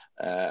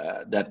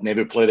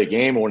never played a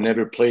game or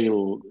never played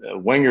a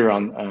winger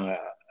on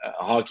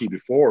hockey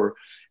before,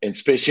 and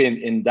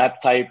especially in that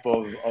type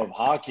of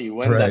hockey,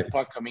 when that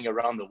puck coming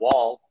around the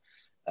wall,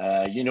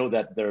 that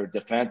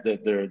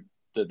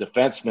the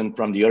defenseman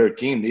from the other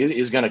team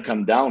is going to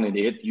come down and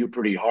hit you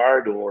pretty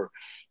hard, or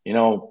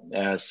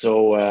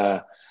so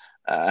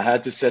I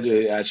had to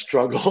say I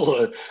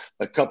struggled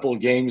a couple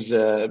of games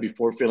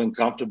before feeling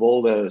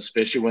comfortable,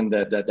 especially when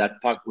that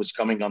puck was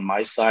coming on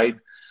my side.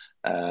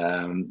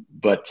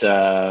 But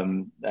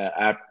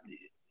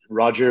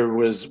Roger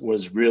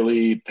was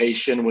really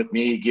patient with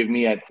me. He gave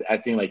me, I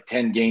think, like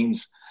 10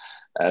 games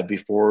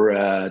before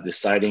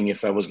deciding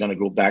if I was going to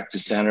go back to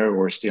center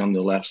or stay on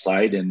the left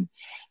side. And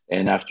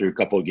after a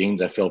couple of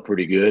games, I felt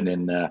pretty good.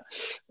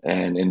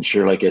 And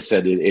sure, like I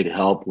said, it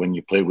helped when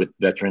you play with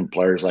veteran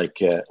players like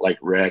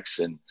Rex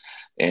and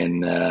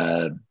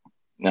Eric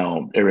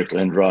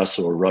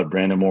Lindros or Rod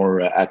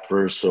Brandamore at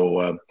first.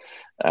 So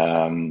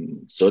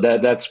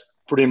that's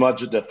pretty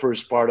much the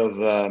first part of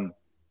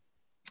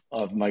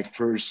my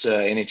first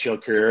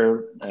NHL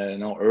career,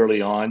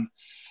 early on.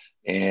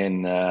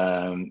 And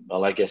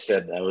like I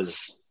said, I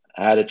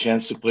had a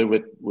chance to play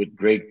with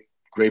great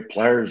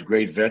players,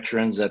 great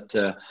veterans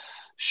that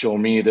show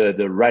me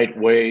the right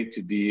way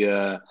to be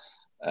a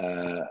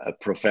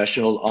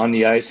professional on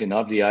the ice and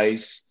off the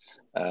ice.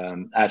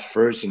 At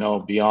first,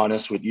 be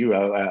honest with you,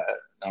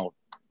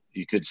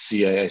 you could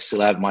see I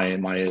still have my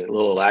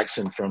little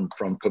accent from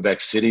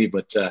Quebec City,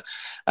 but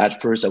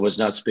at first I was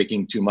not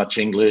speaking too much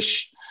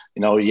English.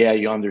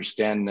 You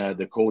understand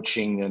the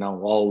coaching,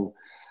 all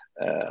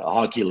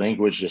hockey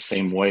language the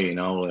same way,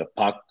 a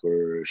puck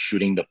or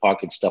shooting the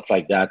puck and stuff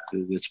like that.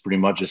 It's pretty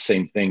much the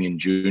same thing in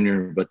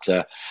junior. But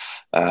so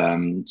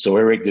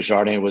Eric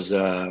Desjardins was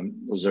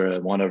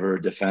one of our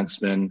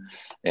defensemen,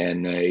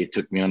 and he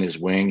took me on his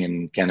wing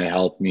and kind of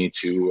helped me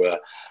to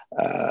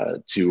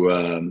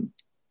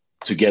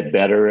get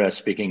better at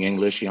speaking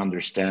English. He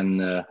understand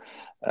the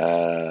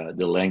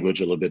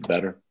language a little bit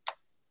better.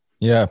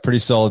 Yeah, pretty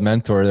solid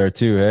mentor there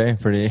too, hey?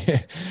 Pretty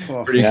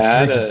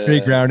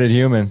grounded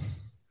human.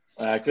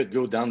 I could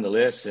go down the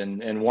list,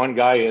 and one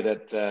guy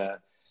that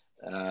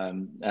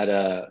had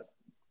a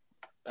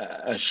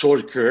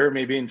short career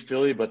maybe in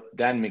Philly, but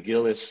Dan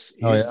McGillis,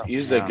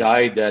 he's the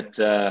guy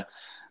that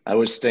I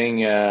was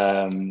staying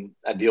at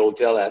the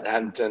hotel at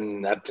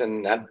Hampton Inn, I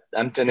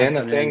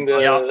think,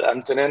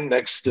 Hampton Inn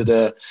next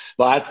to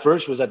at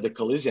first was at the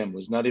Coliseum,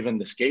 was not even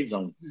the skate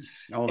zone.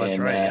 Oh, that's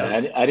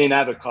right. I didn't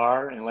have a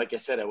car, and like I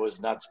said, I was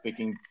not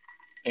speaking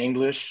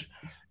English.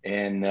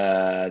 And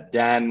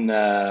Dan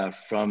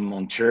from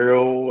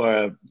Ontario,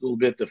 a little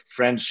bit of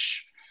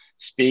French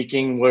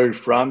speaking where he's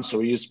from. So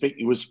he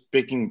was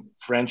speaking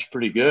French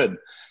pretty good.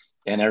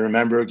 And I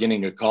remember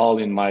getting a call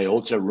in my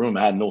hotel room.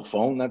 I had no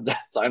phone at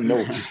that time,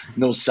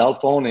 no cell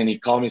phone. And he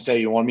called me and said,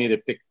 "You want me to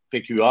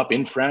pick you up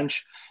in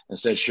French?" I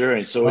said, "Sure."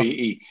 And so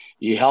he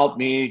helped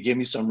me, give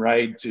me some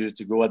ride to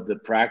go at the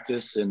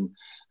practice and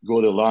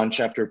go to lunch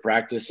after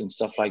practice and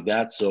stuff like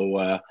that.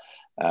 So,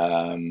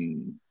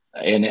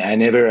 and I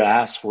never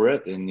asked for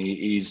it. And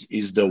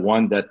he's the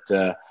one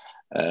that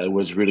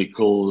was really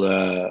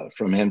cool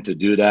from him to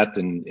do that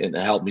and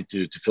help me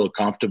to feel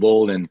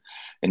comfortable and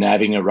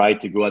having a right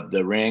to go at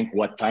the rink,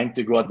 what time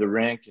to go at the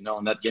rink,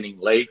 not getting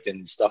late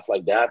and stuff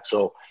like that.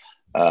 So,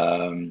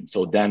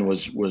 so Dan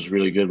was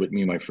really good with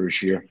me my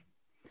first year.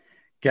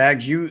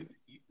 Gags,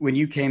 when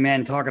you came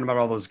in talking about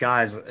all those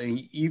guys,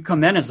 you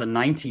come in as a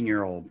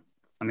 19-year-old.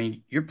 I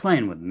mean, you're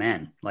playing with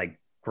men, like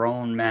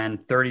grown men,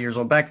 30 years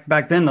old.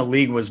 Back then, the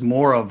league was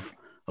more of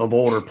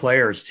older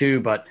players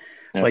too. But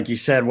like you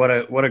said, what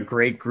a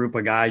great group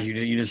of guys.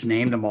 You just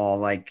named them all,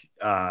 like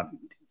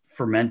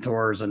for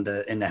mentors and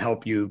to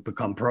help you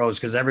become pros,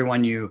 because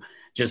everyone you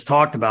just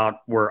talked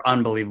about were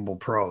unbelievable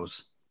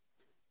pros.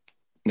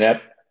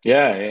 Yep.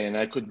 Yeah, and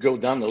I could go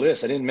down the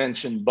list. I didn't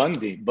mention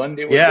Bundy.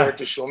 Bundy was there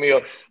to show me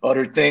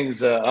other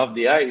things off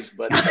the ice,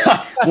 but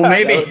well,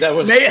 maybe that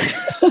was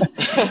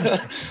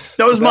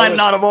those might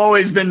not have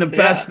always been the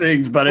best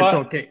things, but it's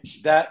okay.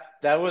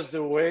 That was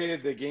the way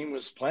the game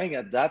was playing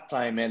at that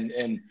time,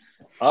 and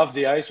off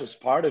the ice was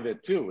part of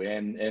it too.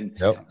 And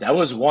that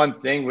was one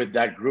thing with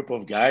that group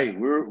of guys.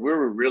 We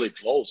were really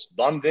close.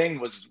 Bonding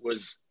was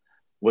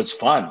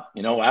fun.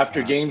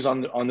 After games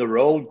on the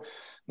road.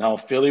 Now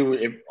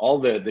Philly, all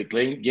the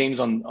games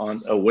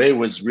on away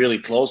was really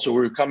close, so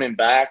we were coming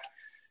back,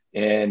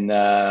 and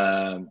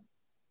a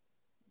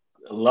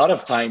lot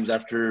of times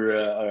after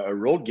a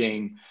road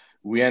game,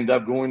 we end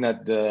up going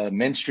at the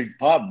Main Street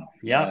Pub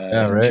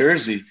in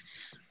Jersey.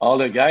 All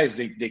the guys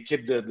they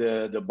kept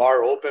the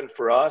bar open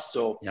for us,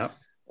 so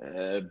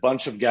a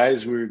bunch of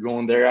guys we were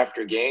going there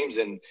after games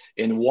and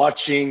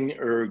watching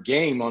our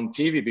game on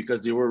TV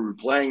because they were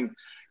replaying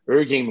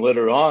her game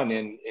later on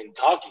and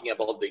talking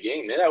about the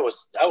game. And that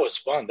was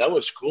fun. That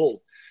was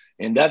cool.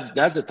 And that's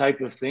the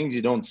type of things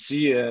you don't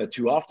see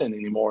too often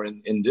anymore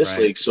in this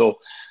league. So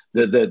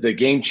the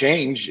game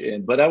changed,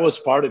 but that was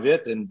part of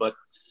it. But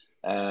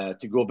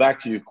to go back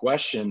to your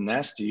question,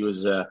 Nasty,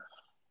 was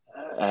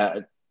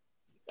I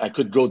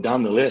could go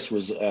down the list.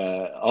 Was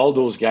all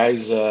those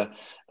guys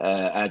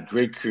had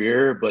great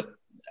career, but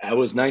I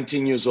was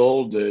 19 years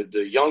old.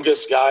 The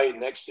youngest guy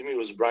next to me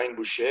was Brian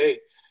Boucher.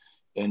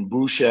 And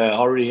Bush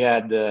already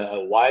had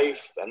a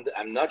wife.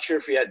 I'm not sure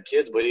if he had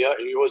kids, but he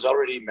was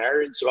already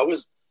married. So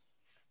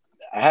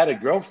I had a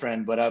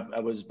girlfriend, but I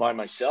was by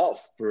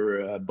myself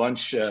for a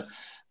bunch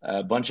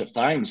of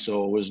times.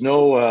 So it was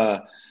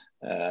no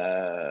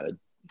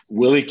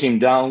Willie came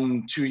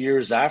down 2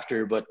 years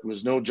after, but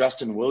was no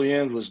Justin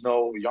Williams, was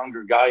no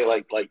younger guy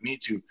like me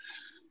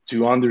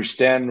to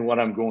understand what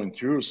I'm going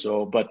through.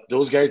 So, but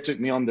those guys took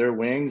me on their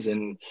wings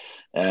and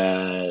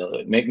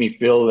make me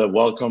feel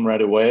welcome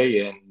right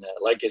away. And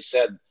like I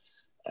said,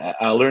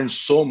 I learned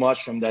so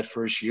much from that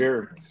first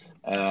year.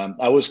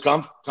 I was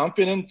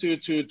confident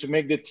to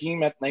make the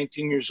team at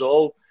 19 years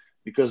old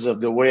because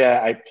of the way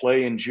I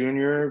play in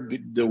junior,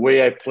 the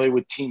way I play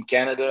with Team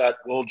Canada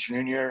at World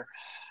Junior.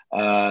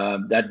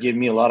 That gave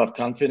me a lot of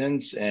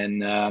confidence.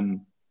 And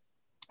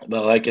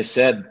but like I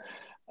said,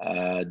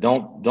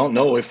 don't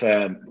know if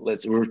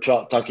we're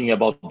talking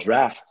about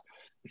draft.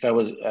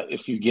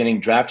 If you're getting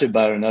drafted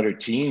by another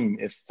team,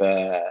 if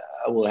I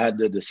will have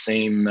the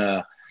same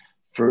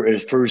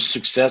first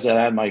success that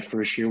I had my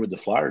first year with the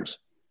Flyers.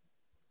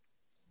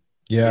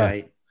 Yeah.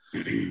 Right.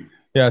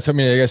 Yeah. So, I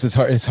mean, I guess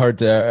it's hard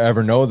to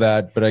ever know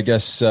that, but I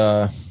guess,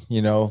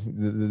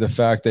 the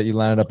fact that you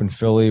landed up in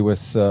Philly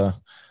with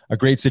a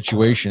great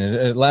situation,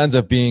 it lands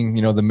up being,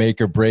 the make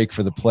or break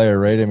for the player,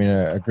 right? I mean,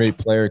 a great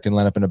player can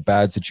land up in a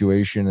bad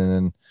situation and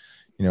then,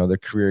 their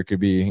career could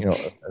be,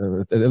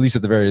 at least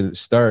at the very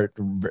start,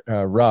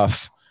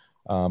 rough.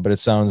 But it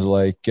sounds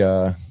like,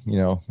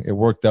 it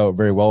worked out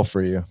very well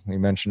for you. You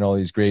mentioned all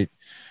these great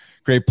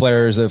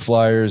players that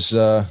Flyers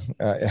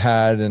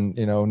had, and,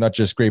 not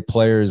just great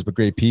players, but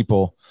great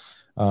people,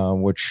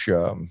 which,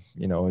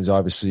 is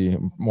obviously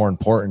more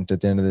important at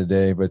the end of the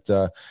day. But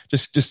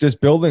just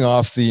building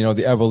off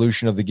the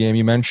evolution of the game,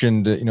 you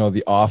mentioned,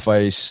 the off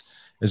ice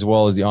as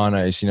well as the on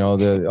ice,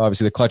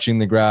 obviously the clutching,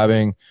 the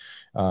grabbing,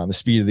 the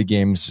speed of the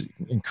game's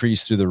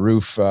increased through the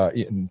roof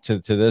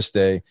to this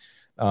day.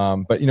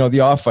 But, the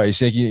off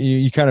ice, like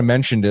you kind of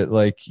mentioned it,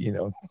 like,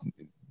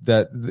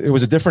 that it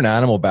was a different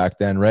animal back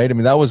then, right? I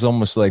mean, that was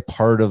almost like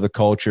part of the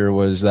culture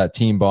was that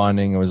team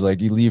bonding. It was like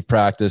you leave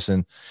practice,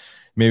 and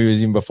maybe it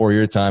was even before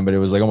your time, but it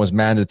was like almost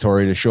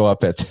mandatory to show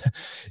up at,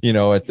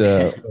 at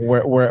the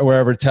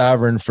wherever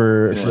tavern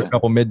for a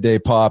couple midday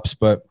pops.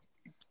 But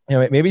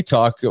maybe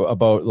talk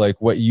about like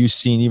what you've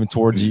seen even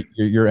towards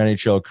your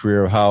NHL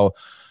career, of how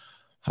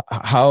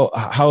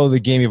how the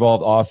game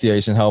evolved off the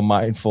ice and how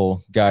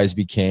mindful guys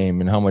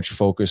became and how much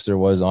focus there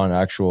was on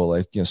actual,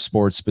 like,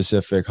 sports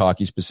specific,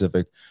 hockey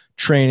specific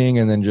training,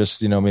 and then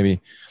just,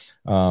 maybe,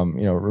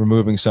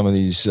 removing some of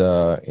these,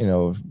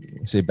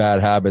 say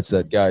bad habits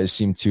that guys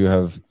seem to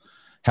have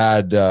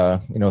had,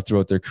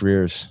 throughout their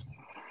careers.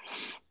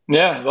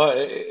 Yeah,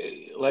 but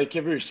like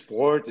every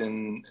sport,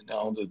 and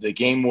the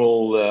game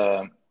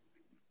will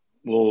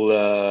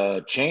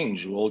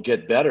change, will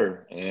get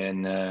better.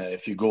 And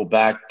if you go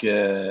back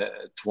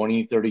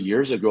 20, 30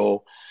 years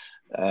ago,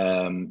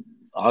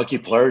 hockey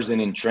players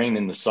didn't train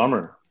in the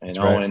summer,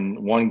 right.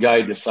 And one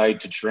guy decided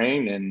to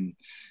train, and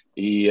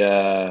he,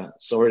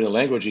 sorry the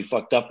language, he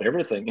fucked up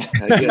everything,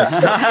 I guess.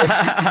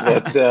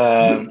 But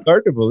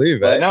hard to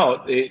believe, but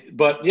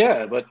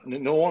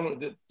no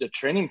one, the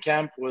training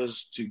camp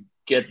was to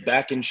get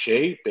back in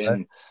shape and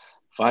right.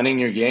 Finding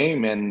your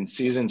game, and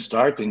season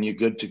start and you're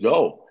good to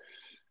go.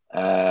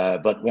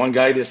 But one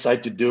guy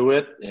decided to do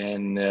it,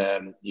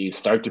 and he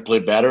started to play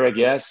better, I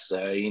guess.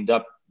 He ended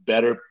up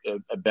a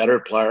better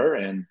player,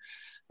 and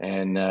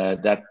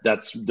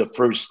that's the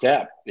first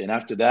step. And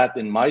after that,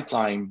 in my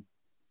time,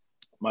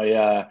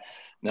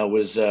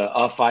 was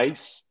off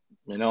ice.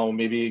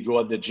 Maybe go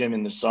at the gym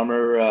in the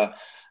summer,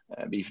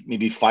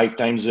 maybe five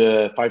times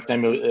a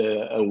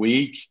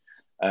week.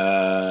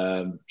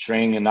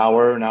 Train an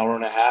hour and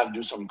a half,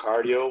 do some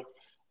cardio.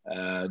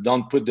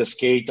 Don't put the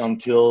skate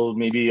until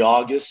maybe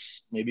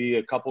August, maybe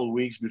a couple of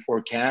weeks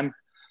before camp.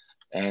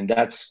 And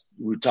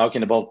we're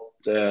talking about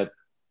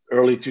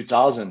early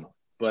 2000.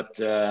 But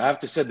I have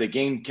to say the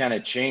game kind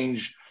of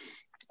changed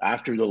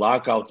after the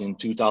lockout in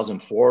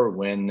 2004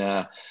 when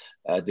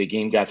the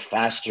game got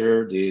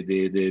faster.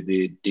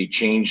 They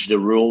changed the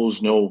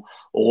rules. No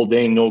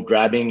holding, no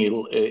grabbing.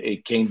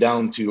 It came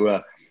down to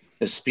a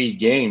speed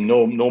game.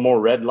 No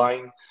more red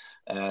line.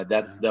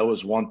 That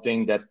was one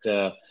thing that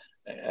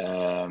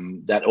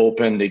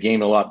opened the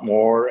game a lot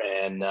more,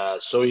 and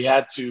so you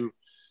had to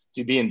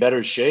be in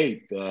better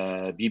shape,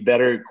 be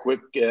better, quick,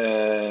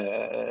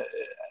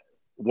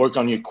 work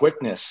on your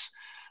quickness.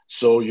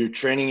 So your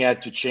training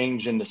had to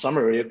change in the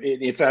summer.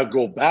 If I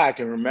go back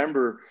and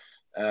remember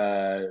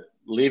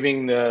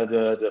leaving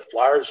the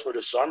Flyers for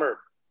the summer,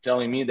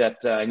 telling me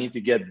that I need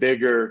to get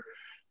bigger,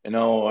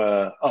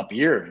 up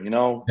here, you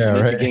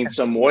need to gain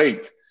some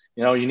weight,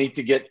 you need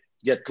to get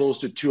close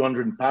to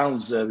 200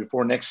 pounds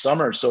before next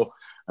summer. So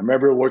I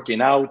remember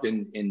working out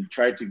and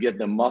tried to get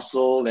the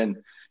muscle and,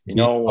 having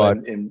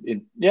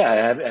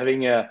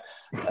a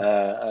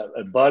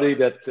body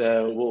that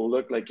will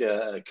look like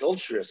a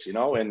culturist,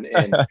 and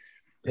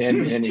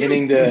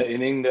hitting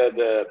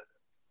the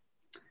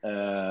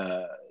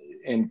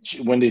and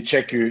when they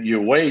check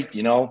your weight,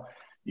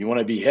 you want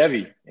to be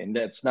heavy, and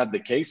that's not the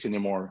case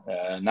anymore.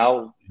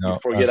 Now you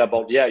forget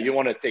about, you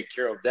want to take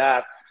care of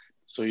that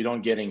so you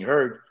don't getting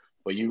hurt,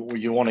 but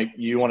you want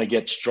to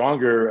get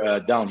stronger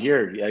down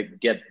here,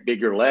 get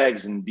bigger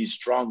legs and be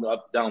strong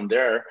up down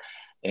there,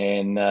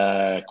 and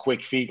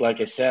quick feet,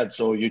 like I said.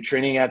 So your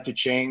training had to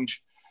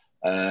change.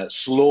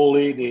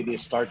 Slowly they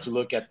start to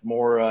look at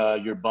more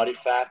your body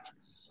fat.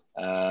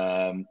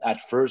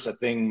 At first, I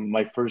think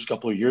my first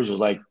couple of years was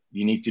like,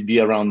 you need to be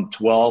around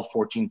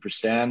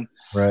 12-14%.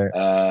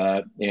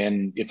 Right.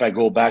 And if I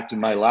go back to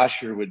my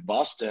last year with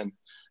Boston,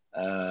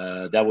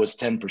 that was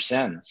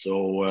 10%.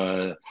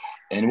 So,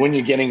 and when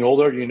you're getting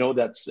older,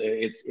 that's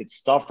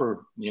it's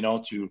tougher,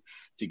 to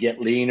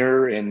get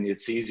leaner, and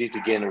it's easy to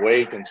gain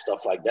weight and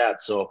stuff like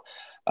that. So,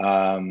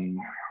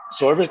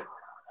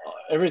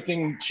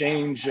 everything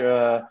changed,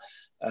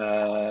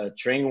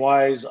 train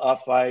wise,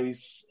 off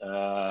ice,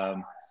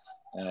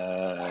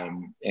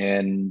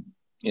 and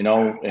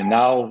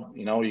now,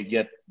 you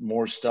get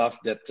more stuff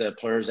that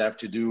players have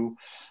to do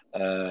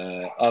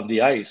off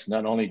the ice,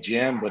 not only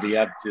gym, but you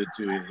have to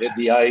hit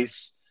the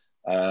ice,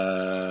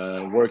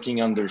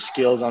 working on their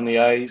skills on the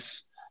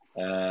ice,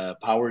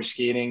 power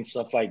skating,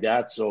 stuff like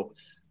that. So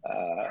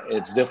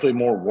it's definitely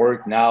more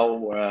work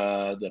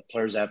now that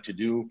players have to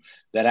do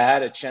that I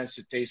had a chance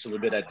to taste a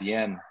little bit at the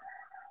end.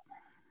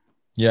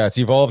 Yeah, it's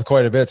evolved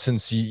quite a bit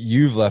since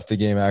you've left the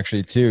game,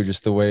 actually, too,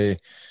 just the way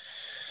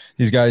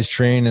these guys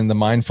train and the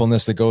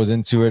mindfulness that goes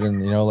into it.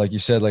 And, like you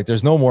said, like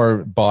there's no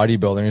more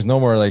bodybuilding. There's no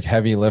more like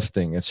heavy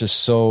lifting. It's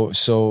just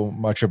so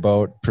much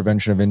about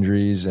prevention of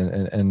injuries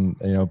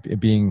and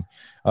being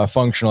a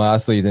functional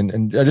athlete.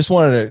 And I just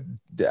wanted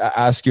to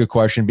ask you a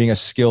question, being a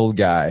skilled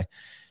guy.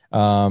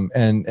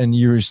 And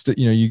you were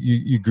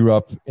you grew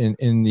up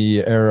in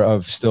the era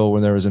of still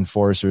when there was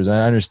enforcers. And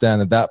I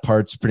understand that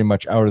part's pretty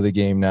much out of the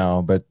game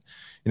now, but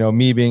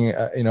me being,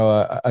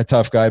 a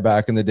tough guy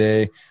back in the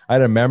day, I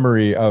had a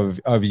memory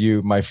of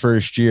you my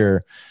first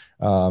year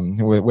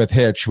with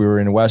Hitch. We were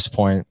in West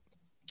Point.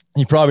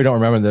 You probably don't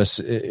remember this.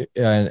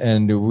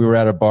 And we were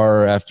at a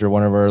bar after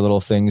one of our little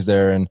things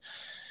there. And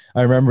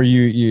I remember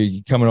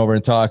you coming over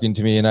and talking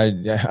to me. And I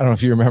don't know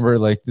if you remember,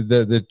 like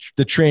the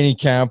training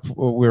camp,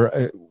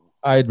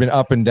 I had been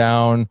up and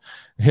down.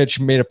 Hitch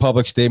made a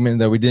public statement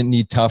that we didn't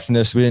need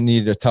toughness. We didn't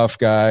need a tough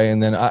guy.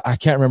 And then I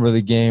can't remember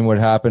the game, what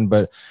happened,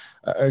 but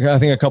I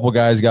think a couple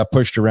guys got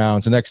pushed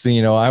around. So next thing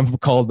you know, I'm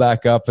called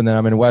back up, and then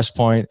I'm in West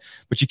Point.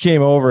 But you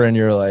came over and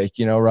you're like,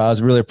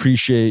 Roz, really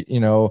appreciate,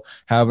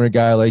 having a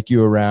guy like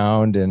you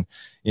around, and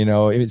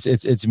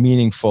it's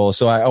meaningful.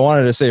 So I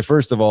wanted to say,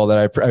 first of all,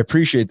 that I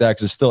appreciate that,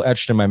 because it's still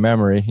etched in my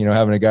memory,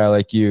 having a guy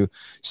like you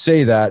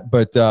say that.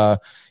 But I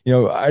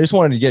just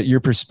wanted to get your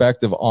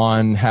perspective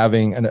on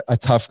having a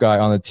tough guy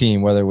on the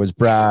team, whether it was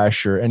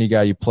Brash or any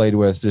guy you played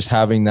with, just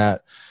having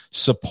that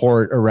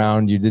support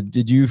around you.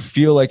 Did you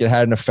feel like it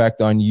had an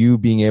effect on you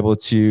being able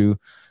to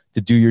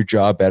do your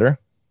job better?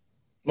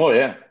 Oh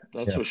yeah,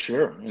 that's for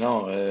sure.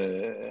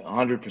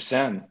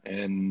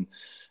 100%.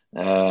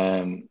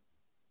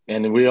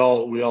 And we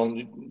all,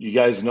 you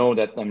guys know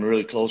that I'm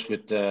really close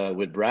with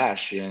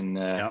Brash, and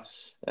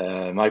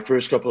my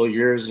first couple of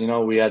years,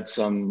 we had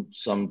some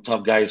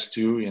tough guys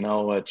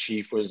too.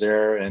 Chief was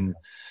there, and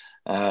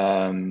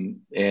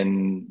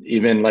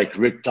even like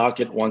Rick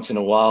Tocchet once in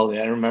a while.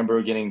 I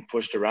remember getting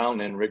pushed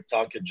around, and Rick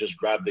Tocchet just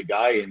grabbed the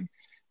guy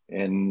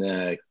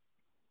and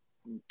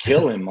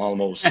kill him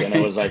almost. And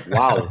I was like,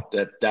 wow,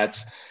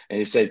 that's. And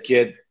he said,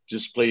 "Kid,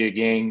 just play your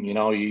game.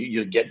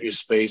 You get your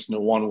space. No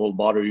one will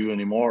bother you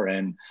anymore."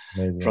 And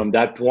from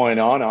that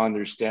point on, I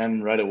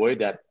understand right away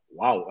that,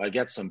 wow, I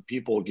get some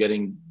people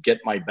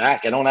get my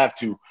back. I don't have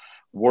to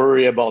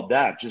worry about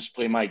that. Just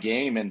play my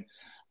game, and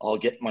I'll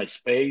get my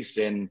space.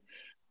 And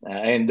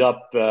end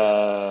up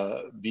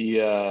be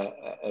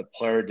a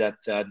player that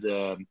had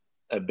a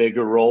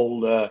bigger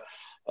role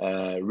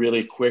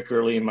really quick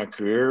early in my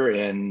career.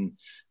 And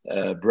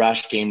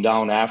Brash came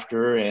down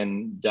after,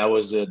 and that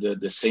was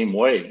the same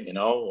way.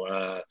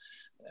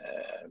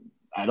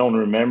 I don't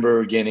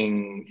remember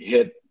getting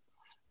hit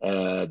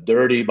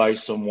dirty by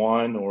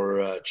someone or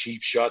a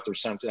cheap shot or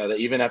something like that.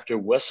 Even after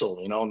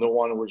whistle, no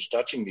one was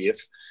touching me.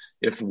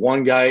 If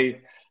one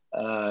guy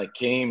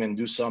came and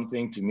do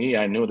something to me,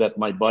 I knew that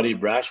my buddy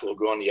Brash will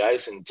go on the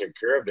ice and take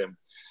care of him.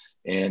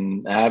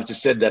 And I have to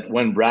say that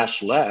when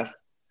Brash left,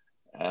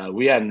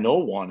 we had no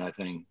one, I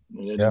think.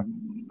 Yeah.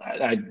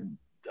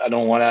 I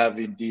don't want to have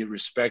the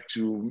respect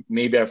to,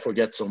 maybe I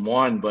forget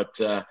someone, but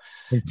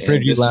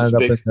Friggy landed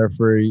up in there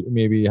for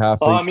maybe half.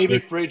 Maybe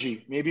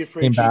Friggy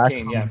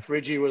came. Yeah,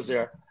 Friggy was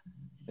there.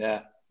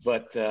 Yeah,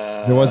 but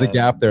there was a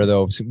gap there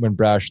though when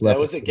Brash left. There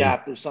was a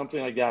gap or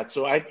something like that.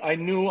 So I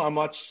knew how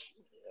much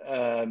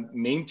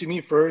mean to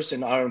me first,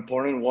 and how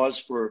important it was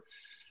for a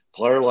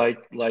player like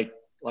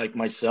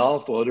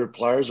myself or other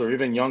players, or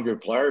even younger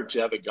player,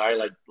 to have a guy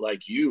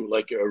like you,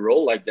 like a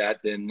role like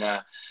that. And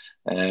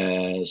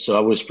so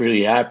I was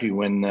pretty happy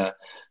when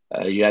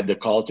you had the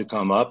call to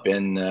come up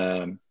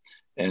and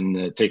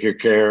take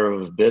care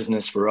of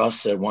business for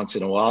us once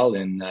in a while.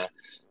 And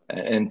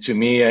to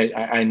me,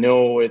 I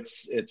know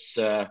it's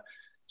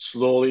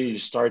slowly you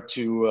start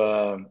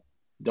to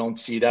don't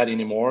see that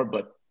anymore,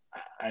 but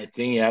I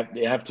think you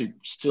have to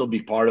still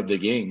be part of the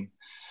game.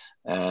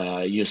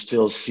 You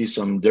still see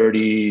some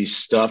dirty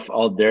stuff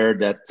out there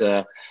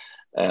that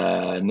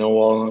no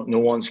one,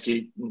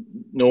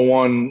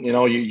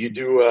 you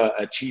do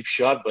a cheap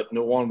shot, but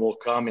no one will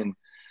come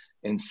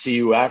and see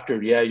you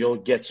after. Yeah, you'll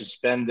get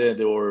suspended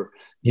or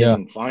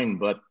get fined,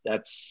 but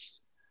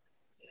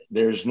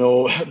there's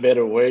no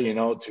better way,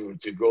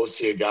 to go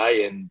see a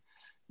guy and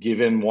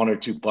give him one or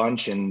two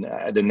punch, and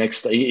the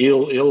next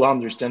he'll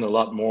understand a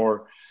lot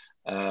more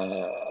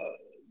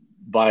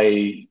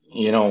by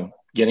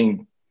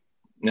getting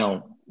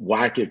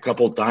whacked a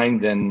couple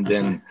times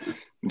than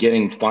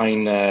getting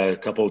fined a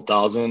couple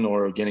thousand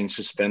or getting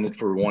suspended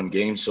for one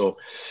game. So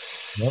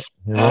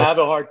I have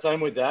a hard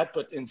time with that,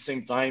 but in the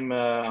same time,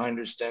 I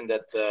understand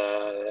that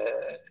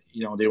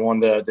they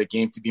want the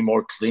game to be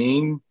more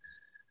clean.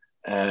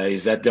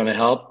 Is that going to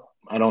help?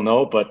 I don't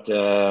know, but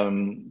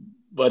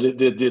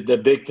the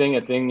big thing,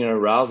 I think,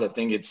 Rouse, I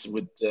think it's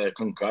with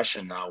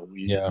concussion now.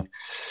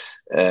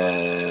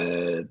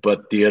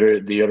 But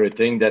the other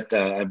thing that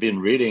I've been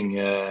reading,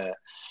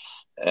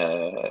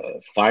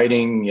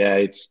 fighting,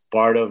 it's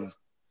part of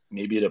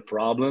maybe the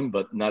problem,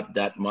 but not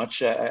that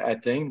much, I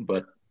think.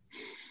 But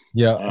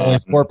only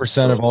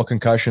 4% of all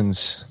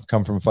concussions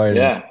come from fighting.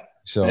 Yeah.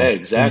 So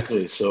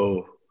exactly.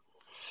 So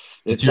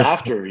it's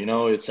after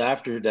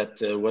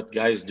that what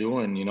guys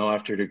doing,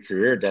 after their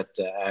career, that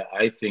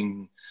I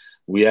think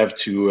we have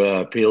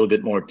to pay a little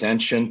bit more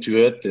attention to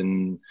it.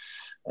 And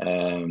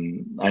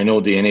I know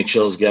the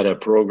NHL's got a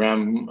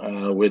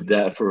program with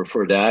that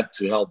for that,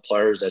 to help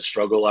players that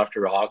struggle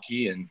after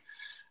hockey. And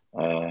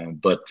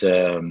that's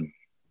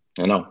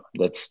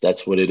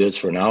what it is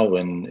for now.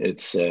 And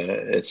it's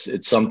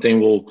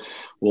something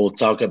we'll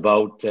talk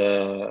about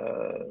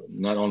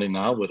not only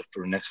now, but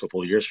for the next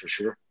couple of years for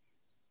sure.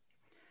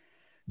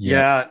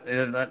 Yeah,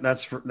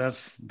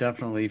 that's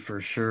definitely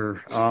for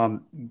sure.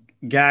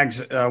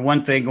 Gags,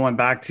 one thing, going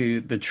back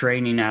to the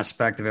training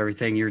aspect of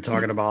everything you were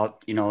talking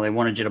about, they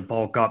wanted you to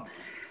bulk up.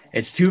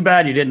 It's too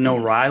bad you didn't know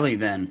Riley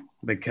then,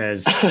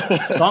 because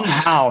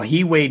somehow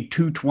he weighed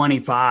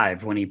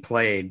 225 when he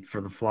played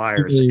for the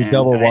Flyers.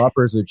 Double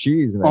whoppers with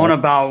cheese, man. On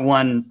about a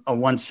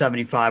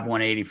 175,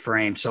 180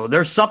 frame. So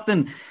there's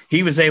something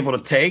he was able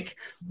to take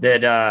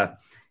that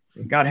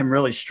got him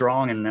really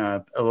strong and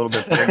a little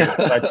bit bigger.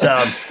 But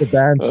the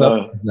band's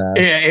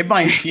yeah, it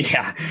might.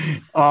 Yeah,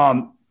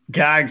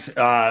 Gags.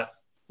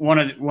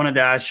 Wanted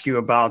to ask you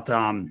about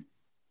the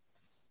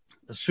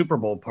Super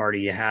Bowl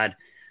party you had,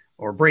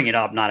 or bring it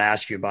up, not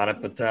ask you about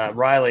it. But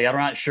Riley, I'm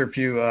not sure if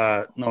you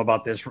know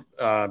about this.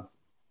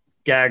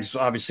 Gags,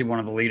 obviously one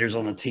of the leaders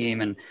on the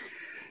team, and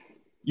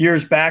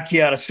years back he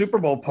had a Super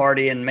Bowl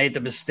party and made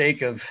the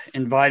mistake of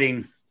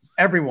inviting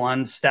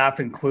everyone, staff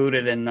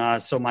included,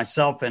 and so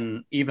myself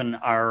and even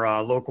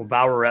our local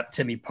Bauer rep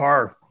Timmy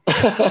Parr,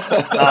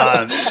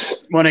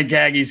 one of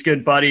Gaggy's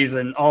good buddies,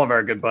 and all of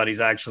our good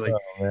buddies actually.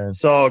 Oh,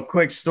 so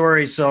quick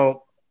story.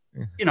 So,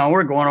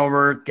 we're going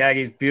over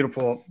Gaggy's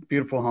beautiful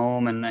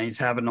home, and he's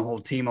having the whole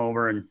team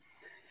over, and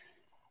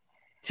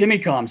Timmy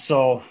comes.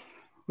 So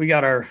we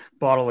got our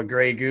bottle of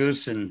Grey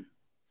Goose, and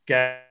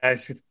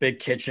Gags, big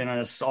kitchen,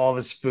 and all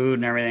this food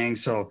and everything.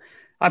 So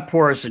I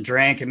pour us a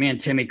drink, and me and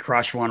Timmy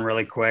crush one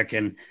really quick.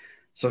 And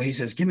so he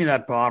says, "Give me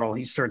that bottle."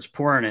 He starts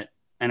pouring it.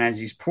 And as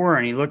he's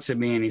pouring, he looks at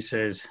me and he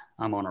says,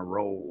 "I'm on a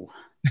roll."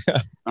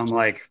 I'm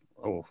like,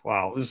 "Oh,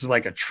 wow. This is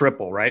like a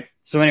triple," right?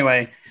 So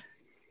anyway,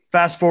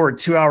 fast forward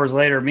 2 hours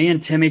later, me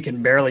and Timmy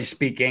can barely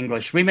speak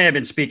English. We may have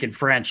been speaking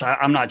French.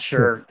 I'm not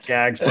sure,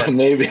 Gags, but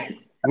maybe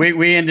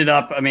we ended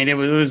up, I mean, it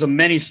was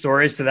many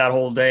stories to that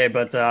whole day,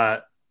 but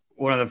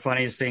one of the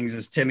funniest things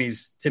is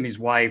Timmy's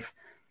wife.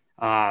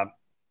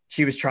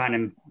 She was trying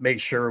to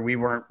make sure we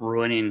weren't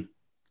ruining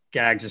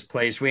Gags'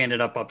 place. We ended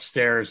up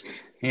upstairs.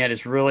 He had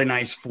this really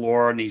nice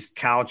floor and these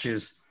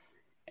couches,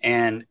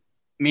 and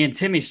me and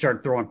Timmy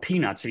started throwing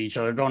peanuts at each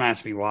other. Don't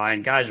ask me why.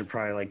 And guys are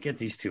probably like, "Get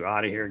these two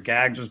out of here."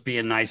 Gags was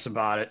being nice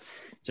about it,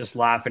 just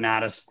laughing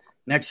at us.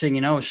 Next thing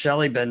you know,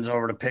 Shelly bends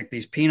over to pick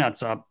these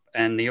peanuts up,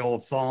 and the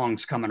old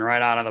thong's coming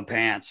right out of the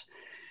pants.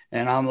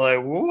 And I'm like,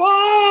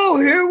 "Whoa,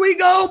 here we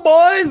go,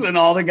 boys." And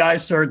all the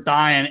guys start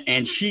dying.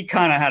 And she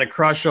kind of had a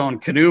crush on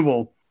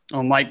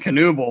Mike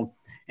Knuble.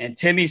 And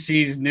Timmy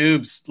sees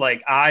Noob's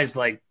like eyes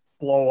like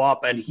blow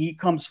up, and he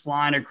comes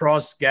flying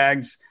across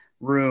Gags'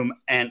 room,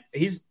 and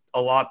he's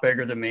a lot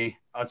bigger than me.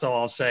 That's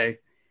all I'll say.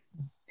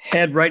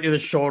 Head right to the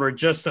shoulder,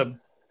 just a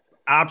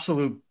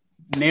absolute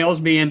nails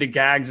me into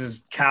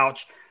Gags'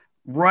 couch,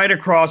 right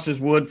across his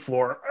wood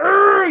floor.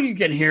 You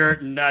can hear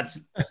it, and that's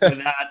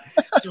that.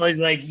 So he's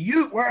like,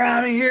 "We're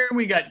out of here."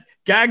 We got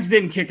Gags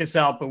didn't kick us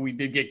out, but we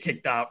did get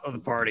kicked out of the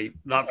party,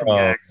 not from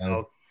Gags,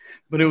 though.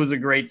 But it was a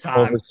great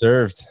time.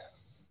 Overserved.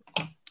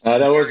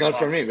 That was not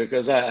for me,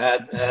 because I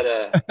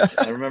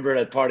remember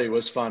that party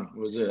was fun. It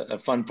was a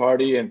fun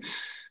party, and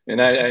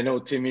I know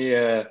Timmy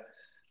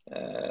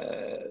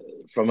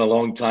from a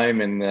long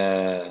time, and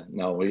I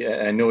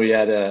know he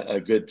had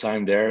a good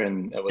time there,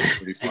 and that was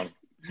pretty fun.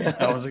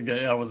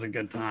 That was a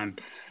good time.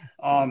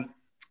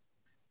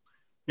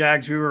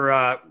 Gags, we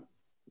were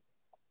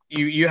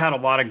you had a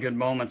lot of good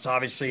moments,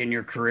 obviously, in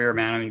your career,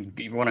 man. I mean,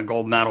 you won a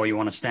gold medal, you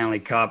won a Stanley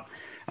Cup.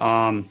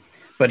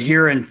 But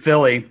here in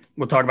Philly,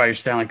 we'll talk about your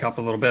Stanley Cup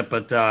a little bit,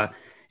 but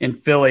in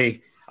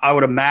Philly, I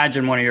would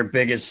imagine one of your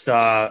biggest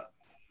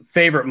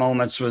favorite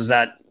moments was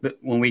that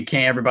when we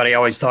came, everybody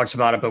always talks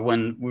about it, but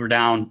when we were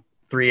down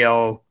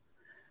 3-0,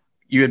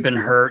 you had been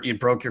hurt, you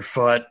broke your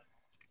foot,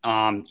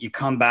 you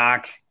come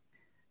back,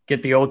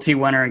 get the OT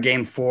winner in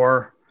Game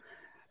 4.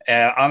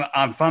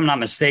 If I'm not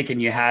mistaken,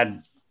 you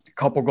had a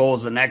couple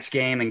goals the next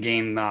game in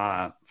Game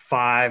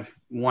 5,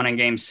 one in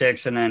Game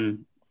 6, and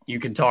then you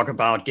can talk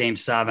about Game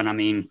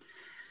 7.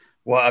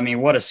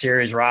 What a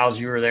series, Riles.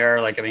 You were there.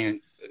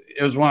 It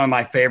was one of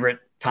my favorite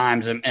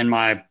times in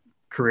my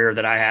career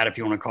that I had, if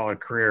you want to call it a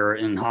career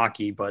in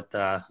hockey. But you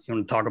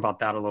want to talk about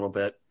that a little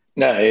bit?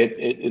 No,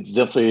 it's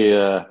definitely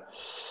I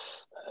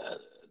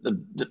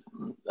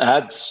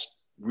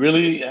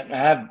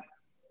had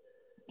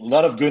a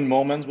lot of good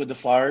moments with the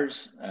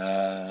Flyers.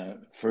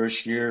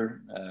 First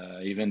year,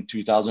 even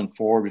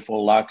 2004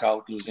 before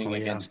lockout, losing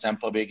against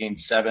Tampa Bay Game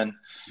 7.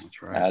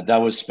 That's right.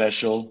 That was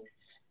special.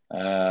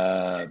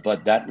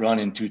 But that run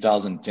in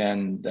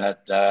 2010,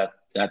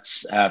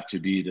 that's have to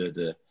be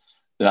the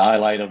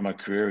highlight of my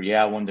career.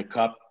 Yeah, I won the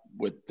cup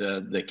with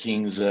the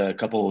Kings a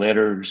couple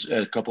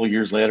of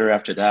years later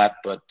after that.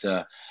 But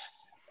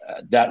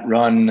that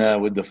run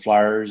with the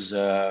Flyers,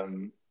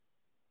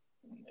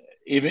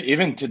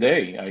 even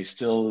today, I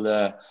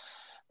still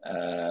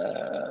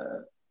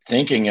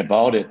thinking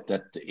about it.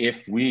 That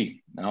if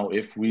we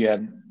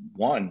had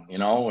won,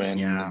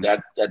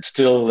 that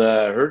still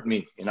hurt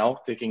me,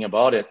 thinking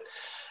about it.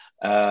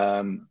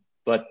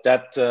 But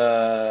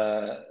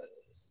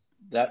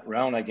that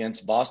round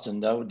against Boston,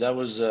 that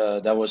was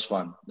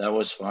fun. That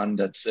was fun.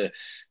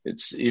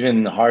 It's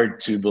even hard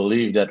to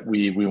believe that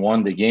we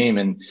won the game,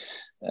 and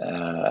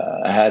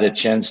I had a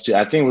chance to.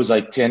 I think it was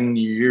like 10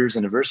 years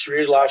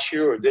anniversary last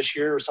year or this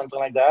year or something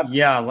like that.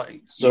 Yeah, it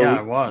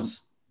was.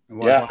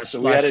 So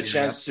we had a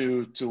chance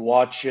to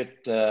watch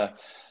it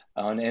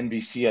on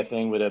NBC, I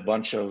think, with a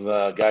bunch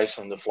of guys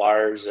from the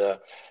Flyers.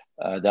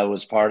 That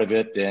was part of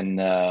it, and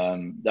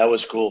that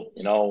was cool.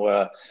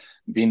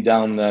 Being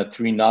down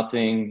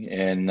 3-0,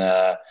 and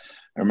I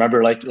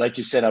remember, like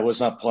you said, I was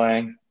not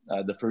playing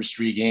the first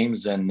 3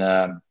 games, and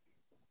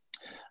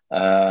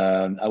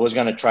I was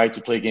going to try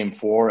to play game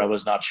 4. I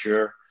was not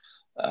sure.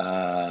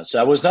 So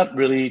I was not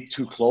really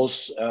too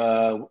close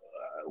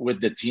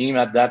with the team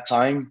at that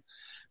time.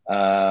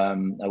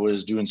 I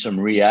was doing some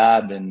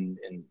rehab and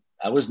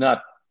I was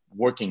not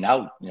working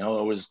out. You know,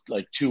 it was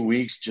like 2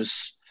 weeks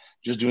just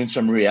doing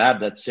some rehab.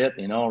 That's it,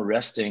 you know,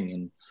 resting.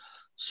 And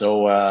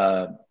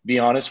so be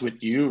honest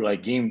with you,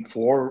 like game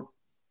 4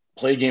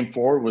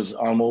 was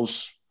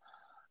almost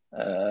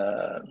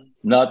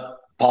not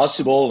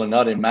possible and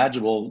not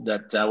imaginable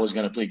that I was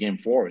going to play game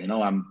 4. You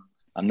know,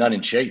 I'm not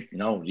in shape, you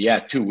know,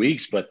 2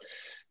 weeks, but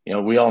you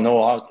know, we all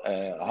know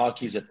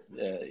hockey's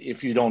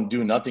if you don't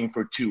do nothing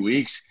for 2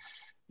 weeks,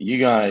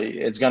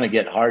 it's gonna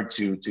get hard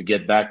to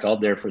get back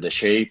out there for the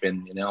shape,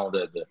 and you know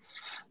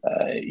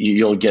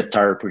you'll get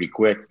tired pretty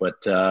quick.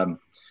 But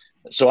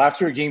so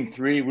after game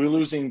 3, we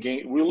lose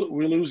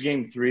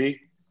game 3.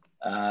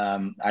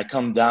 I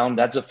come down.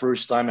 That's the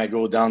first time I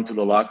go down to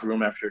the locker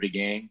room after the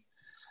game,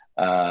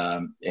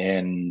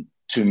 and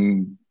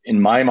in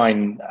my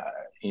mind,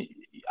 it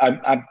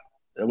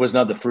was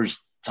not the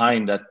first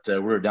time that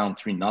we're down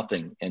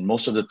 3-0. And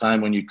most of the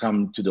time when you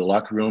come to the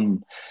locker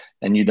room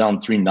and you're down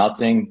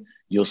 3-0,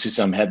 you'll see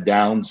some head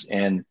downs,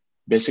 and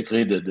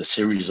basically the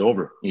series is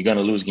over. You're going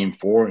to lose game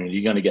 4 and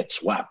you're going to get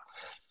swept.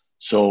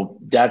 So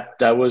that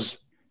was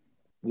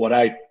what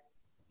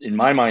in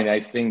my mind, I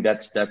think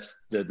that's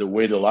the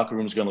way the locker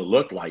room is going to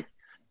look like.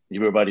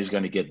 Everybody's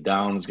going to get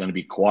down. It's going to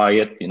be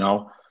quiet, you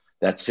know,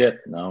 that's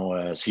it.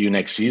 Now, see you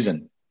next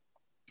season.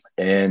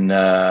 And,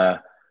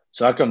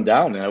 so I come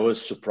down and I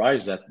was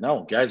surprised that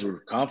guys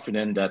were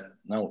confident that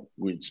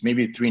it's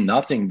maybe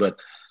 3-0, but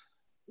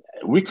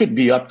we could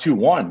be up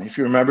 2-1. If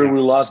you remember, we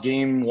lost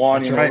game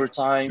 1 in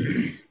overtime,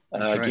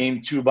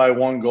 game 2 by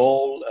 1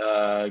 goal,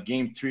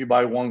 game 3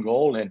 by 1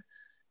 goal. And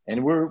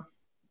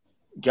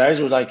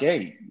guys were like,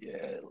 hey,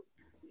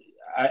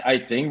 I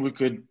think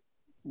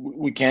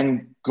we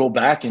can go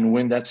back and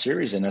win that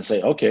series. And I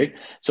say, okay.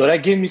 So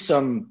that gave me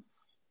some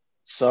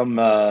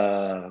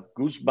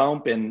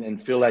goosebump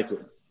and feel like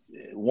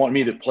want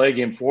me to play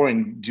game 4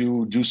 and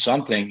do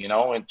something, you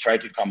know, and try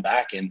to come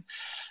back. And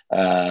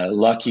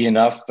lucky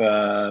enough,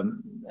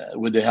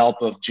 with the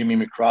help of Jimmy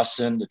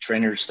McCrossan, the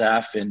training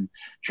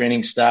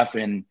staff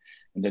and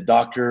the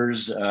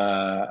doctors,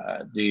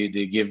 they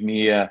give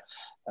me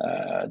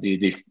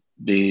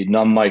they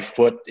numb my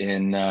foot,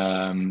 and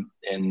I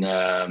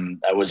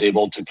was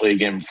able to play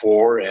game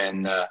 4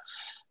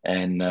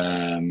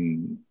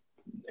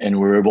 and we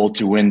were able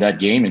to win that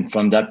game. And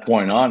from that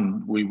point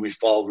on, we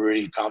felt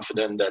really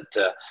confident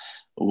that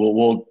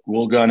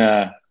we're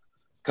gonna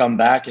come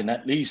back and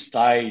at least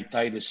tie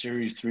the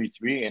series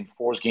 3-3 and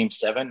force game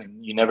 7.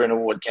 And you never know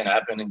what can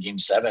happen in game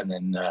 7.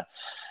 And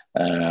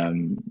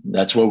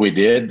that's what we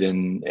did.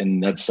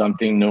 And that's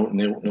something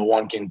no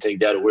one can take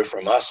that away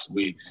from us.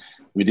 We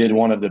did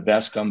one of the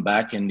best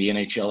comeback in the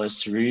NHL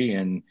history.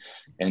 And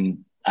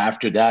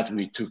after that,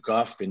 we took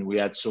off and we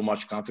had so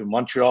much confidence.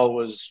 Montreal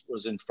was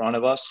in front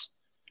of us.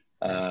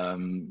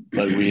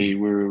 But we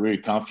were really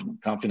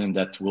confident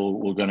that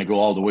we're going to go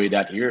all the way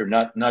that year,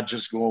 not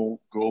just go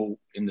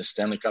in the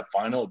Stanley Cup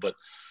final, but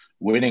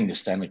winning the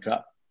Stanley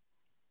Cup.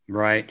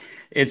 Right.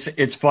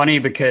 It's funny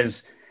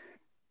because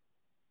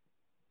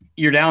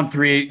you're down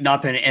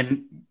 3-0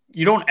 and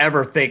you don't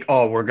ever think,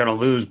 oh, we're going to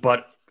lose.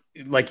 But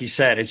like you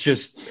said,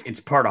 it's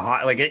part of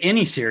like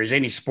any series,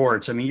 any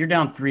sports. I mean, you're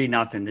down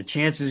 3-0. The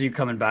chances of you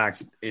coming back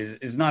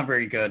is not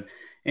very good.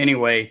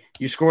 Anyway,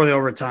 you score the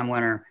overtime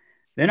winner.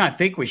 Then I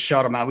think we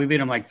shut them out. We beat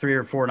them like 3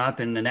 or 4-0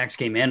 the next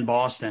game in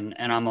Boston.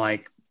 And I'm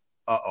like,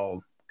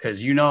 uh-oh,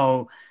 because you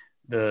know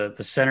the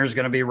center's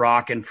going to be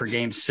rocking for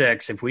game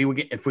 6. If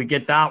we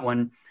get that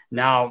one,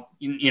 now,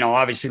 you know,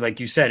 obviously, like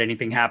you said,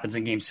 anything happens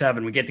in game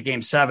 7. We get to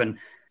game 7,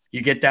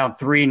 you get down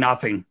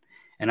 3-0.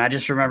 And I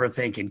just remember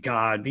thinking,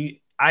 God,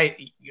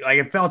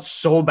 it felt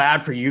so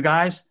bad for you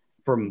guys.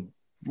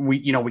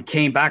 We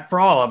came back for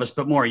all of us,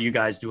 but more you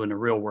guys doing the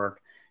real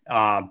work.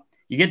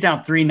 You get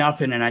down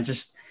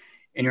 3-0,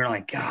 and you're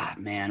like, God,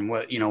 man,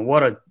 what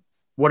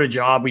a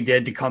job we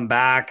did to come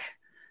back.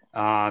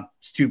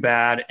 It's too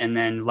bad. And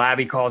then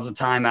Labby calls a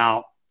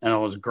timeout, and it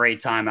was a great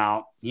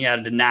timeout. He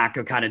had the knack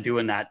of kind of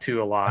doing that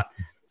too a lot.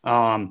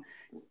 I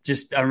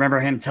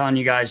remember him telling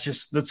you guys,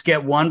 just let's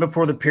get one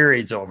before the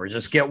period's over.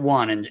 Just get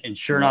one. And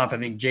sure enough, I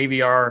think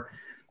JVR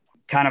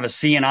kind of a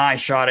CNI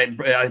shot it.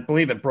 I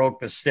believe it broke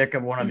the stick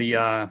of one of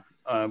their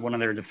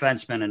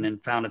defensemen and then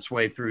found its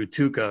way through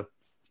Tuukka.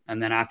 And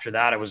then after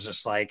that, it was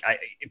just like,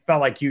 it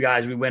felt like you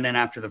guys, we went in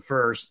after the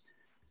first.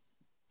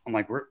 I'm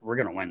like, we're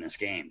going to win this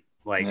game.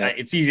 Like, yeah.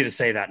 It's easy to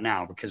say that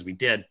now because we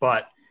did,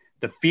 but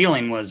the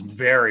feeling was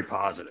very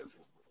positive.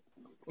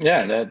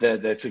 Yeah,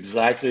 that's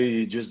exactly,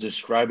 you just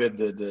described it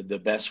the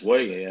best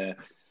way.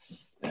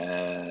 We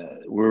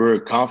were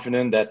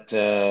confident that,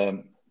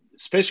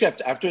 especially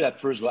after that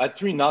first goal, at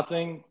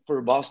 3-0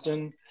 for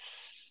Boston,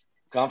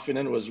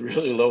 confidence was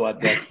really low at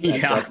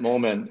that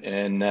moment.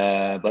 And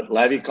but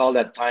Labby called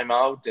that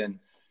timeout,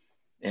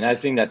 and I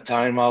think that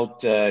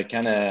timeout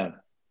kind of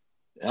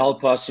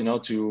helped us, you know,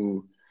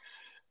 to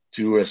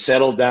to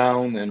settle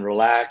down and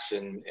relax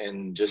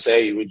and just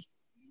say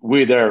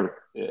we're there.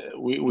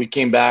 We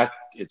came back.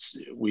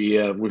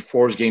 We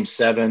forced game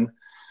 7.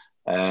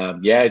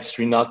 It's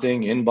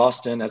 3-0 in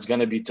Boston. That's going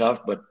to be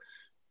tough, but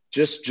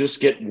just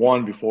get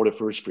one before the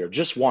first period.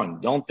 Just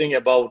one. Don't think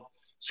about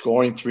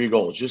scoring 3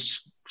 goals.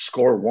 Just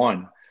score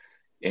one.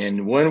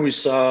 And when we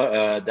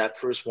saw that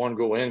first one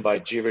go in by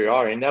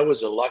JVR, and that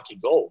was a lucky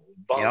goal.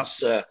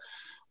 Bumps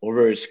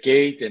over his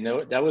skate, and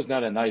that was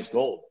not a nice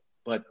goal.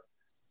 But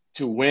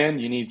to win,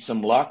 you need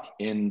some luck,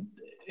 and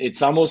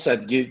it's almost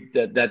that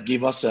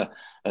give us a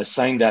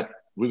sign that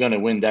we're going to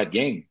win that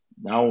game.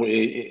 Now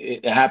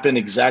it happened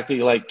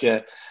exactly like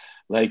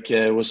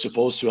it was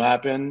supposed to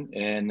happen,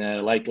 and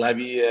like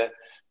Lavi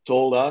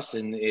told us,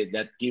 and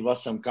that gave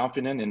us some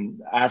confidence.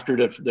 And after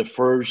the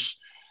first,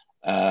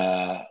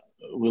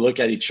 we look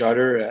at each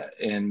other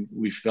and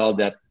we felt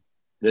that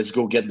let's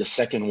go get the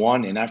second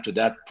one, and after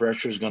that,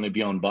 pressure is going to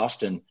be on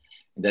Boston.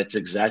 That's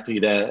exactly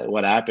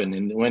what happened.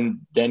 And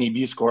when Danny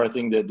B scored, I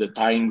think the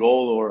tying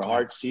goal or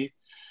Hartsey,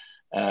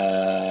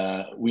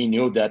 we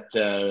knew that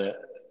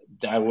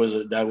that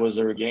was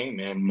our game,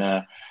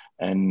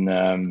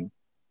 and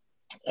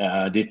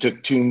they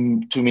took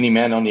too many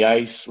men on the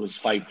ice. It was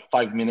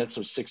 5 minutes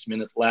or 6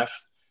 minutes left,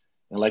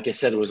 and like I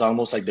said, it was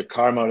almost like the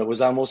karma. It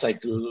was almost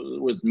like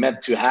it was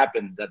meant to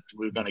happen that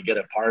we were going to get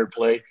a power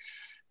play,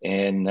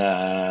 and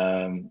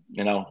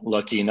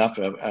lucky enough,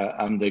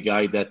 I'm the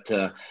guy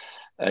that.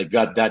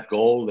 Got that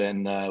goal,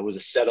 and it was a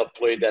setup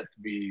play that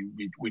we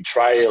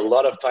try a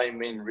lot of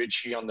time in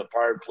Richie on the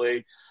power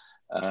play.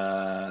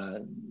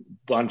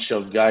 Bunch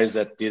of guys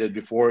that did it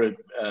before.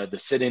 The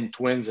sit-in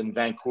twins in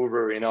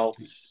Vancouver,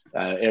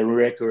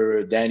 Eric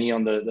or Danny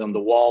on the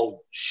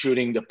wall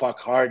shooting the puck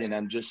hard, and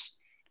I'm just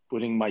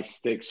putting my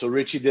stick. So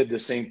Richie did the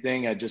same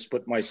thing. I just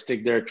put my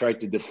stick there, tried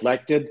to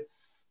deflect it,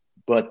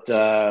 but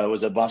it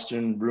was a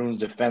Boston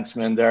Bruins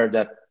defenseman there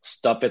that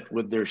stopped it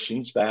with his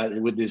shin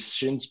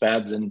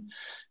pads, and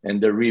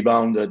the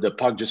rebound, the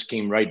puck just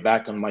came right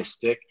back on my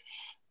stick.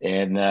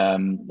 And I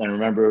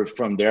remember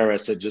from there, I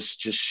said, just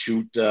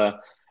shoot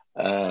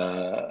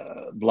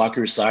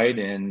blocker side.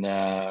 And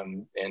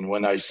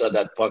when I saw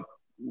that puck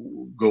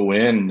go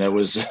in, that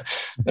was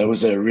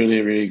a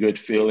really, really good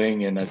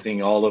feeling. And I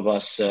think all of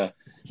us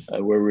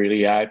were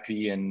really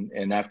happy.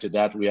 And after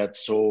that, we had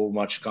so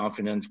much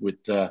confidence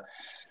with a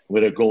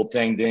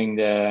goaltending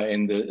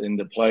in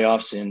the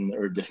playoffs, and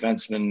our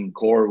defenseman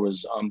core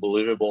was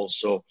unbelievable.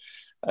 So,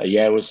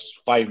 it was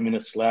 5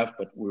 minutes left,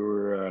 but we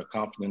were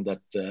confident that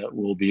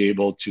we'll be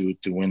able to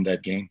win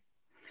that game.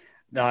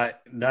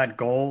 That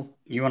goal,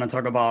 you want to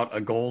talk about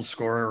a goal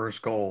scorer's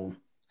goal,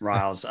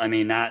 Riles? I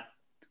mean, that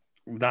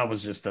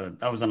was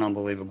an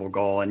unbelievable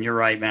goal. And you're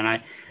right,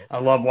 man. I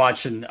love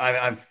watching.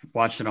 I've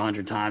watched it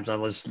 100 times. I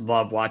just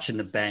love watching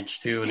the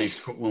bench too.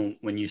 And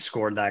when you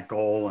scored that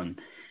goal, and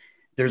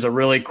there's a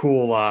really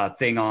cool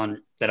thing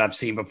on that I've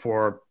seen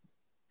before.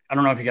 I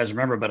don't know if you guys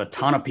remember, but a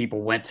ton of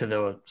people went to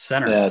the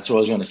center. Yeah, that's what I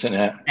was going to say.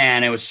 Yeah.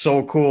 And it was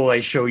so cool.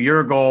 They show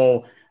your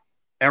goal,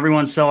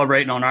 everyone's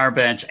celebrating on our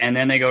bench, and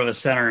then they go to the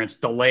center, and it's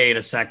delayed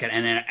a second,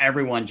 and then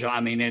everyone.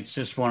 I mean, it's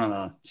just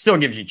still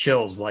gives you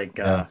chills,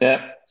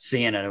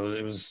 seeing it.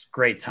 It was a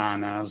great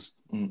time. It was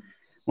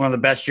one of the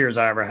best years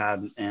I ever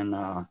had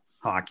in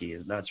hockey.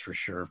 That's for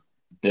sure.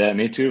 Yeah,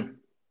 me too.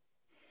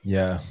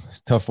 Yeah, it's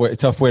a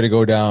tough way to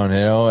go down.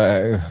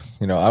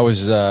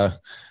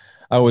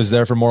 I was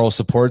there for moral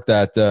support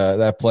that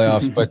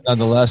playoff, but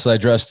nonetheless, I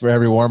dressed for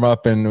every warm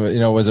up and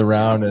was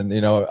around, and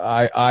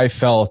I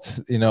felt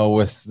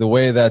with the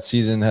way that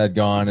season had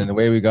gone and the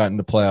way we got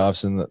into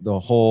playoffs and the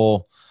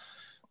whole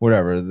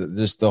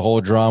just the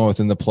whole drama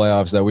within the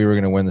playoffs that we were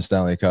going to win the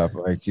Stanley Cup.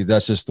 Like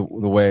that's just the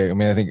way. I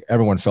mean, I think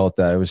everyone felt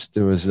that.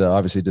 It was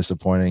obviously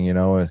disappointing,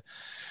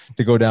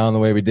 to go down the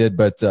way we did,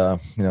 but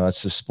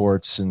that's just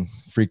sports and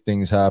freak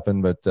things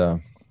happen, but.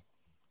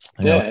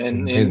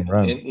 Exactly,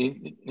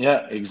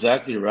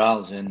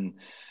 Riles, and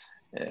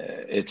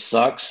it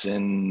sucks,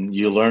 and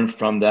you learn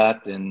from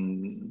that.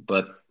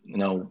 But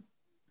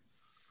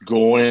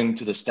going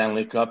to the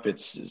Stanley Cup,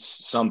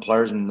 it's some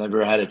players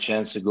never had a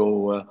chance to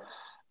go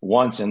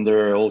once in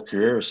their whole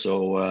career,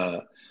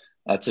 so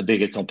that's a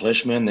big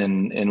accomplishment.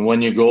 And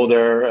when you go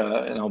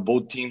there,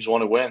 both teams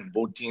want to win.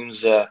 Both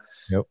teams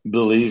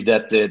believe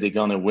that they're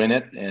going to win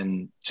it.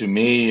 And to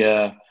me,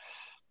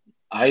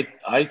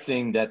 I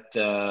think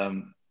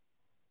that.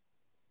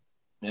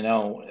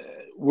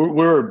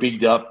 We're a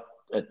bigged up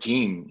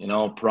team.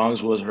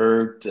 Prongs was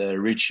hurt,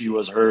 Richie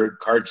was hurt,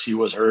 Kartsy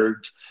was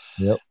hurt.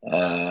 Yep.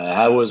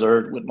 I was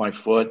hurt with my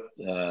foot.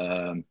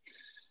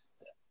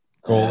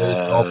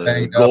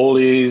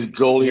 Goalie was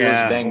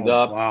banged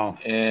up. Wow.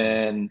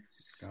 And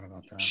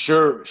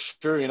sure,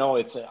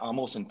 it's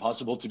almost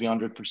impossible to be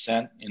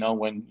 100%.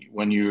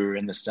 When you're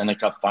in the Stanley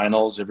Cup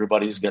Finals,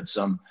 everybody's got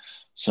some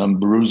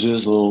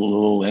bruises,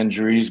 little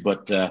injuries,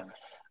 but.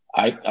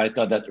 I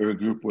thought that our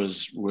group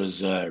was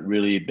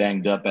really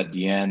banged up at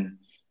the end.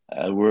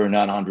 We're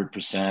not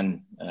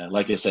 100%.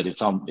 Like I said,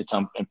 it's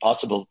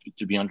impossible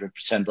to be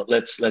 100%, but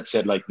let's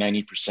say like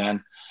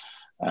 90%.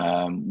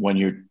 when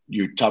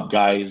your top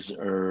guys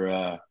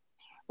are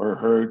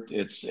hurt,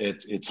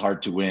 it's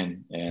hard to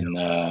win.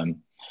 And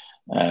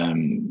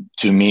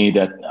to me,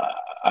 that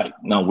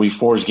we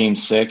forced Game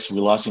 6, we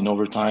lost in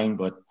overtime,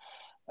 but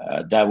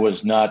that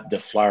was not the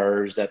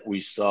Flyers that we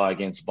saw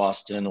against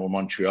Boston or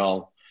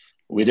Montreal.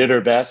 We did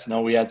our best.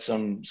 No, we had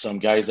some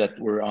guys that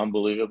were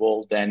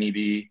unbelievable. Danny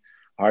B,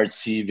 Hard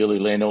C, Ville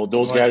Leno.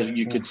 Those guys,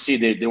 you could see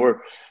they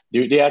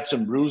had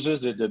some bruises.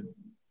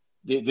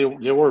 They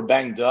were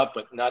banged up,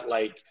 but not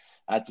like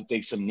had to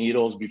take some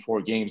needles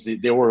before games.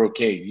 They were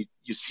okay.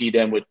 You see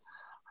them with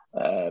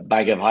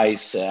bag of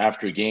ice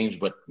after games,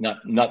 but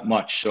not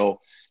much.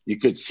 So you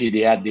could see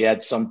they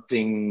had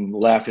something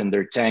left in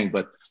their tank.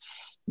 But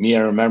me,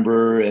 I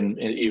remember, and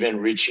even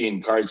Richie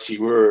and Cardsy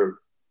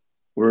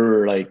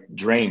were like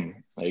drained.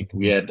 Like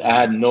I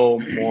had no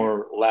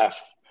more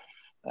left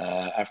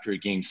after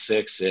Game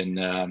 6, and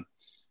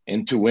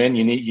to win,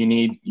 you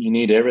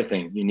need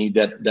everything. You need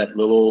that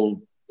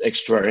little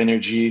extra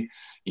energy.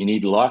 You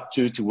need luck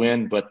to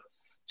win. But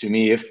to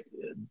me, if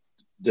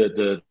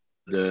the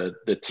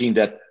team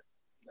that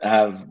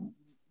have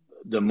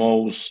the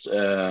most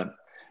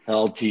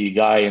healthy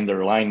guy in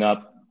their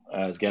lineup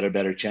has got a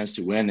better chance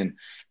to win. And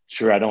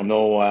sure, I don't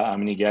know how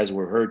many guys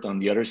were hurt on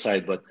the other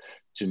side, but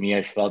to me,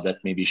 I felt that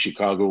maybe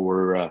Chicago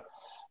were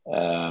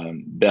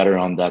better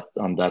on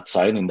that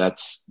side, and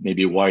that's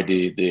maybe why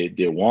they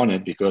won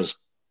it, because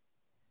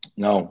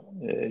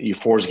you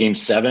force Game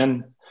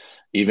 7,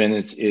 even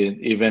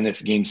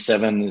if Game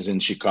 7 is in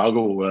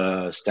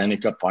Chicago, Stanley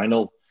Cup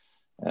final,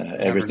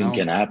 everything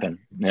can happen.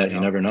 Yeah, you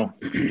never know.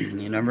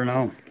 You never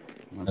know.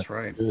 That's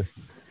right.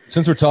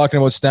 Since we're talking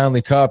about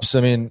Stanley Cups,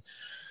 I mean,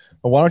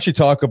 why don't you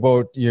talk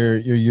about your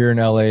year in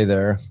LA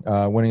there,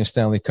 winning a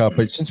Stanley Cup?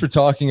 But since we're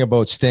talking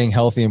about staying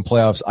healthy in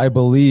playoffs, I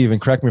believe, and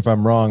correct me if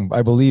I'm wrong,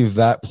 I believe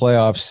that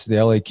playoffs,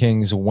 the LA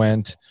Kings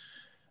went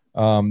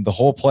the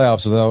whole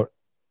playoffs without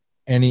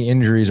any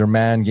injuries or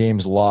man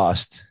games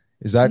lost.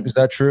 Is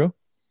that true?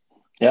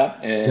 Yeah,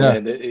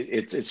 and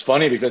it's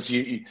funny because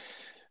you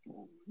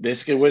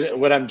basically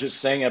what I'm just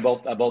saying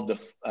about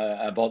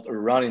a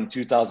run in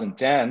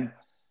 2010.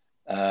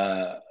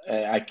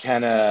 I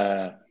kind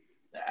of.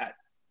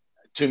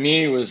 To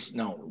me, it was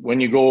when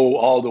you go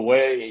all the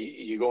way,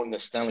 you go in the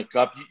Stanley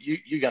Cup,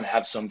 you're going to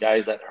have some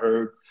guys that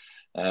hurt,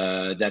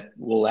 that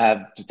will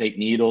have to take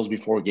needles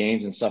before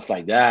games and stuff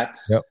like that.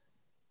 Yep.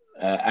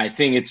 I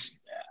think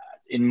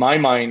in my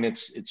mind,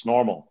 it's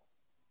normal.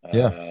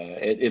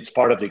 It's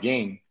part of the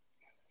game.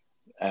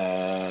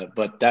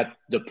 But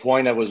the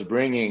point I was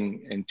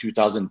bringing in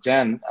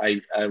 2010,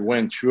 I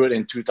went through it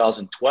in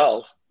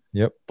 2012.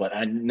 Yep. But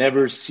I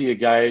never see a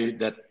guy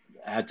that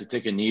had to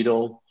take a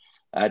needle,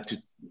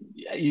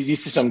 you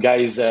see some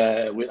guys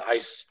with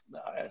ice,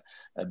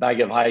 a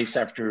bag of ice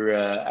after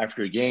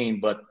a game,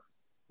 but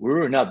we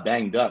were not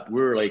banged up.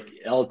 We were like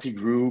healthy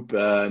group,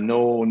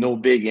 no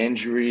big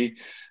injury.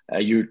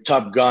 Your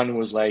top gun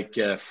was like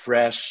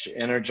fresh,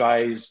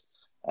 energized,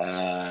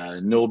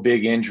 no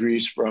big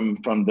injuries from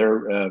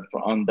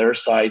on their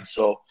side.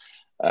 So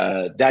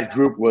that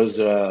group was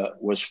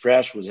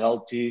fresh, was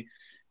healthy,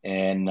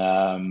 and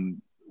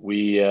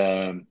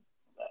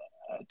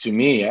to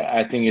me,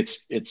 I think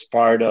it's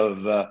part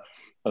of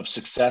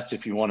success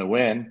if you want to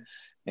win.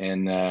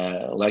 And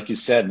like you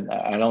said,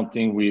 I don't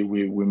think we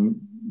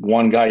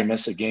one guy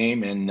missed a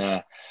game. And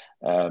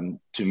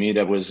to me,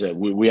 that was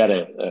we had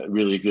a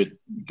really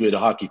good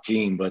hockey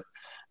team. But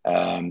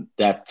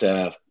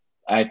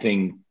I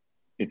think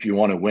if you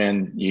want to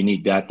win, you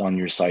need that on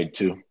your side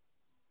too.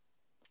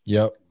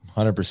 Yep,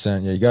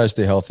 100%. Yeah, you got to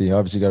stay healthy.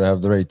 Obviously, you got to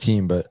have the right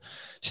team, but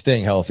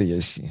staying healthy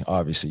is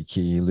obviously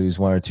key. You lose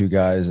one or two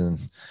guys, and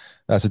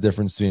that's the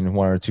difference between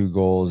one or two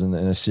goals in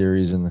a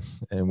series and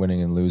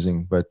winning and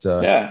losing. But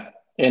yeah,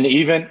 and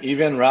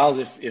even Rouse,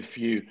 if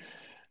you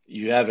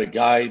have a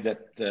guy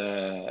that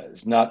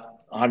is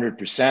not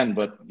 100%,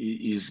 but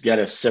he's got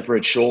a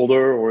separate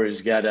shoulder or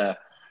he's got a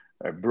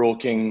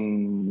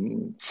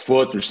broken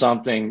foot or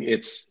something,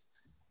 he's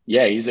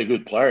a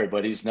good player,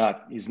 but he's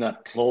not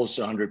close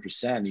to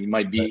 100%. He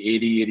might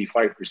be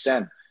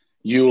 80-85%.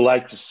 You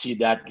like to see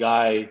that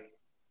guy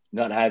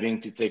not having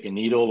to take a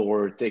needle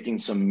or taking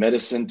some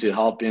medicine to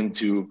help him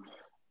to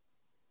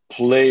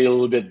play a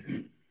little bit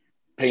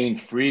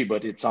pain-free,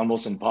 but it's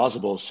almost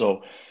impossible.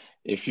 So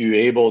if you're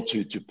able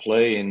to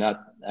play and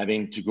not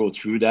having to go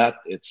through that,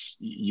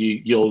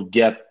 you'll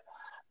get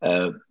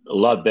a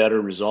lot better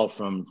result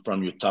from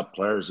your top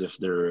players if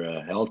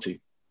they're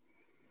healthy.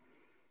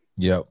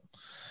 Yep,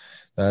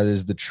 that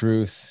is the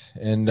truth.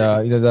 And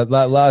that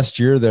last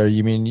year there,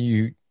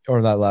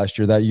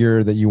 that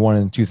year that you won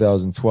in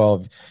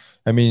 2012.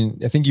 I mean,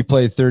 I think you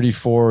played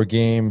 34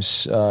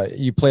 games.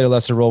 You played a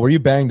lesser role. Were you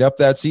banged up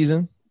that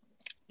season?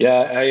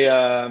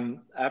 Yeah,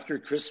 after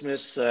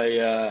Christmas,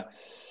 I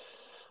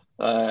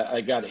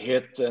got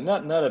hit.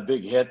 Not a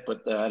big hit,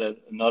 but I had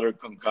another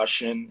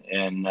concussion.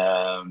 And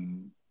I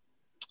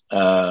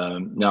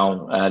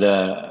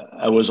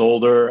was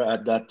older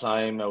at that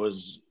time. I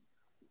was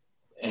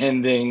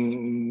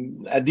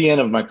ending at the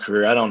end of my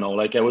career. I don't know,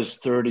 like I was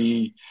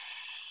 30.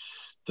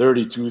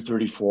 32,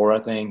 34, I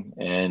think.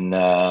 And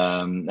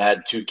I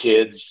had 2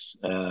 kids.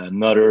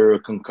 Another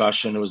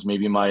concussion was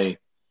maybe my,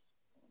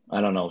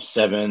 I don't know,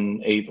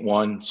 7, 8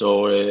 one.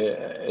 So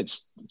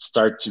it's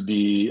start to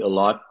be a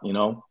lot, you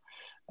know.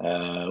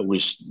 That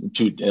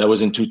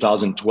was in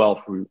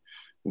 2012.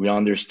 We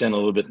understand a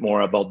little bit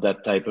more about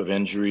that type of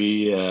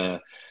injury.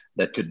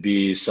 That could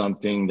be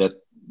something that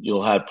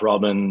you'll have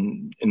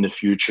problem in the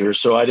future.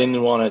 So I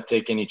didn't want to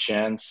take any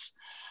chance.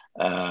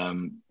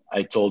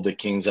 I told the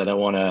Kings that I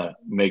want to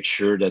make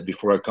sure that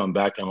before I come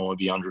back, I want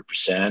to be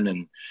 100%.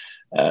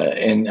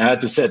 And I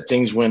had to say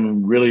things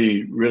went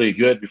really, really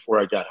good before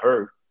I got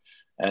hurt.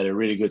 I had a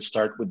really good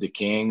start with the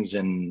Kings,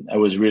 and I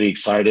was really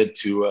excited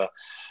to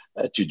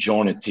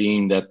join a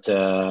team that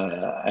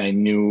I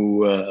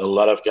knew a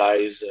lot of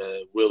guys.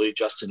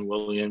 Justin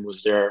Williams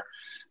was there.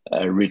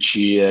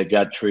 Richie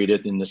got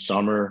traded in the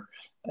summer.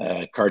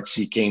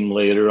 Cartsy came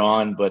later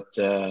on, but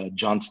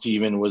John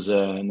Stephen was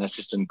an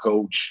assistant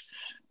coach.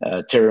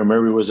 Terry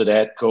Murray was a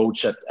head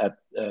coach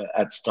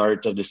at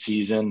start of the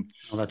season.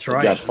 Oh, that's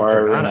right. Got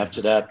fired, and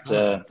after that,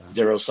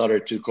 Daryl Sutter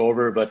took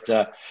over. But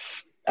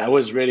I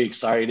was really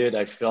excited.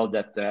 I felt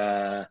that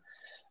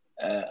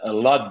a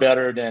lot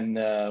better than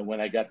when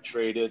I got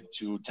traded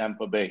to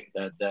Tampa Bay.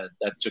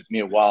 That took me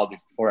a while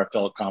before I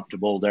felt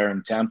comfortable there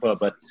in Tampa.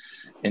 But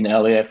in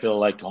LA, I feel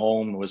like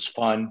home was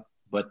fun.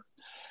 But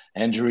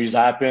injuries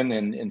happen,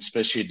 and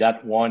especially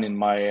that one in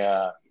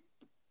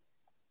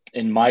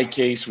my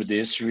case with the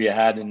history I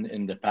had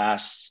in the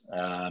past.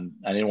 I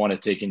didn't want to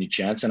take any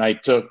chance, and I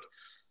took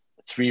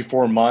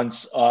 3-4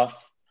 months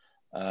off.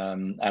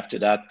 After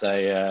that,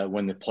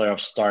 when the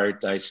playoffs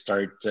start, I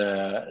start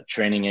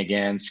training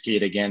again,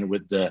 skate again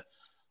with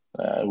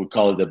we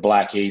call it the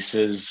Black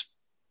Aces.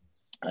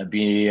 I'd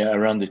be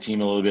around the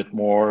team a little bit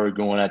more,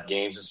 going at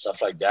games and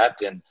stuff like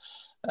that. And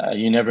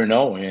you never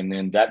know.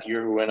 And that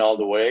year we went all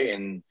the way,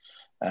 and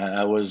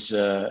I was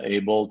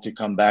able to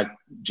come back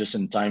just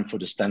in time for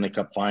the Stanley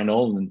Cup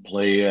final and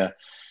play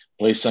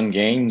some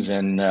games,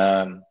 and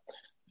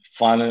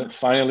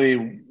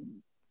finally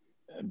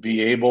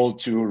be able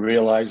to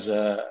realize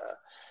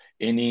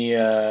any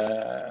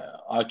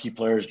hockey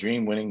player's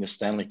dream, winning the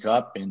Stanley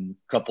Cup. And a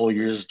couple of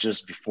years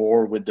just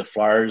before with the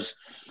Flyers,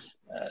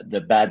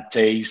 the bad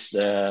taste,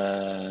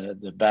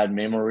 the bad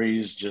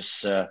memories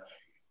just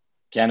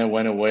kind of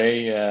went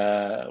away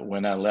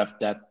when I left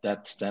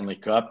that Stanley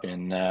Cup.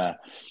 And it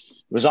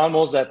was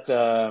almost that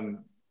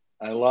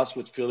I lost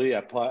with Philly.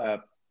 I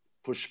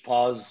pushed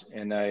pause,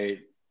 and I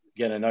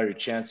get another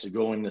chance to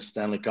go in the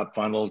Stanley Cup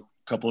final a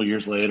couple of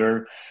years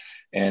later.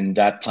 And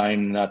that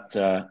time, not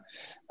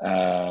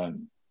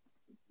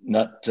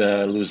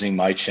losing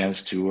my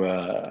chance to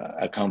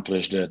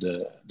accomplish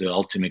the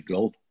ultimate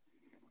goal.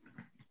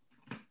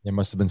 It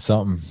must have been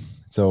something.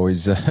 It's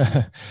always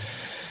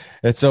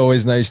it's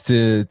always nice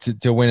to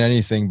win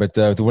anything, but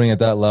to winning at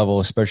that level,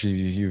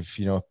 especially if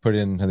you've put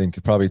in, I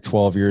think, probably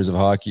 12 years of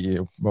hockey,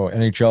 well,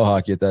 NHL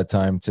hockey at that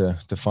time, to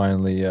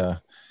finally to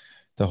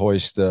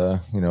hoist the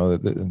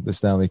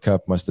Stanley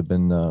Cup must have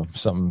been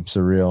something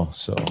surreal.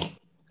 So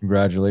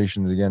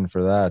congratulations again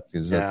for that.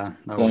 That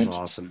was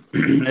awesome.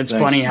 It's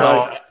funny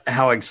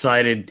how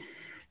excited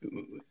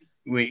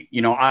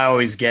I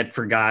always get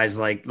for guys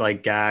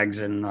like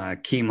Gags and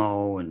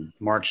Chemo and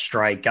Mark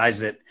Strike, guys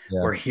that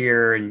were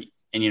here and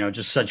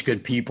just such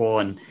good people,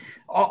 and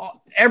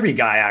every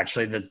guy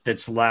actually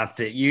that's left.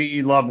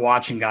 You love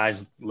watching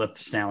guys lift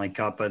the Stanley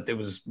Cup, but it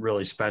was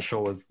really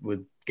special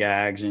with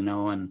Gags,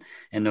 and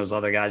those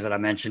other guys that I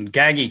mentioned.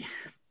 Gaggy,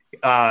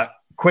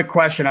 quick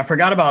question. I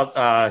forgot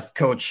about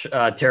Coach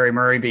Terry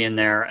Murray being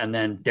there, and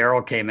then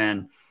Daryl came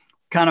in.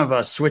 Kind of a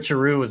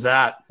switcheroo was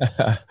that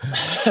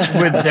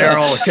with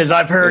Daryl? Because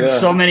I've heard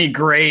so many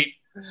great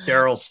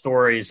Daryl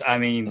stories. I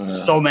mean,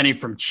 so many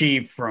from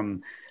Chief,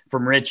 from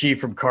Richie,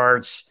 from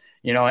Karts,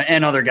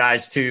 and other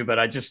guys too. But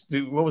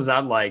what was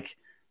that like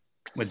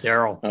with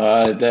Daryl?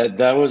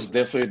 That was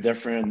definitely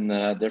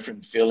a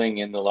different feeling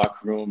in the locker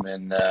room,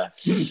 and a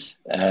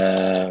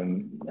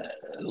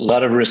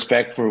lot of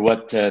respect for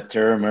what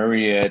Terry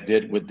Murray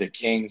did with the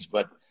Kings.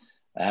 But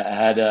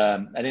I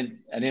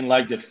didn't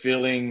like the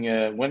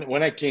feeling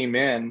when I came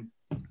in.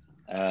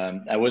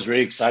 I was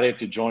really excited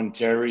to join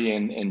Terry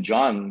and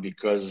John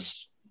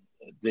because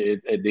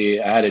I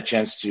had a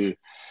chance to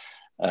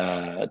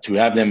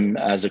have them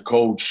as a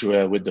coach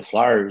with the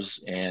Flyers,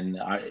 and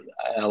I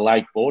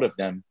like both of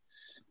them.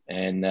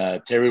 And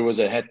Terry was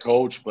a head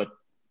coach, but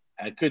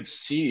I could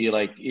see,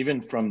 like,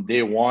 even from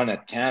day one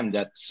at camp,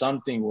 that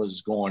something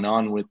was going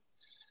on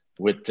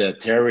with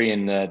Terry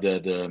and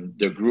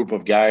the group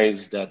of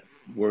guys that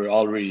were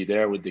already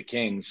there with the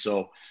Kings.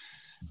 So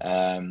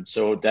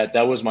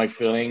that was my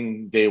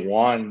feeling day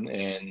one,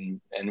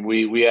 and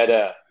we had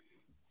a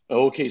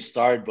okay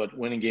start, but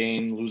win a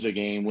game, lose a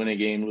game, win a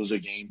game, lose a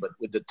game. But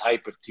with the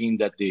type of team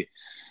that they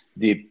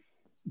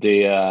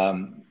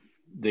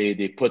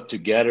put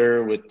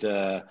together with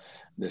the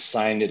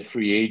signed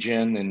free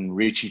agent and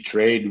Richie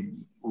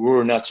trade, we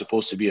were not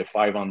supposed to be a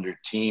 500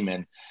 team.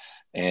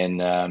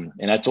 And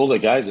I told the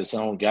guys, I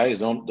said, guys,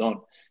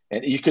 don't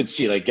and you could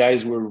see like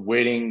guys were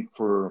waiting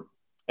for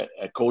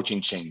a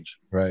coaching change.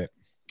 Right.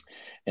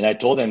 And I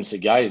told them, I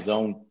said, guys,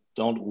 don't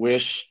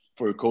wish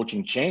for a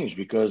coaching change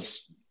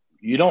because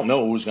you don't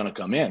know who's going to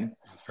come in.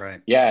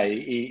 Right. Yeah,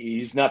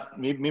 he's not.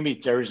 Maybe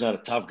Terry's not a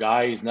tough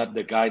guy. He's not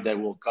the guy that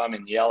will come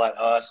and yell at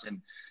us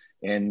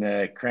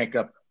and crank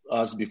up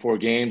us before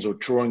games or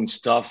throwing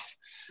stuff,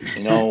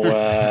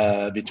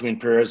 between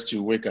periods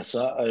to wake us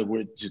up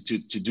to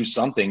do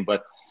something.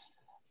 But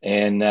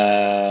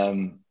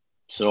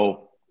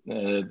so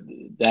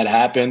that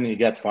happened. He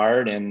got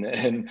fired,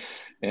 and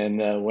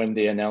when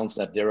they announced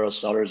that Daryl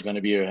Sutter is going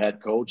to be your head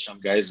coach,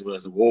 some guys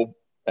was whoa.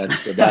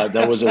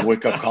 That was a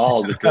wake up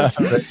call because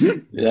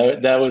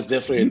that was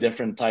definitely a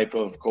different type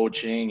of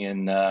coaching,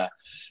 and but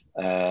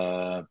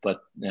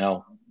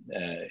that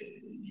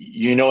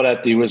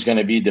he was going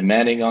to be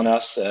demanding on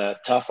us,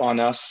 tough on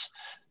us,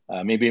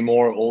 maybe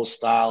more old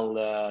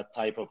style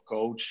type of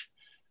coach,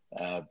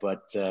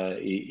 but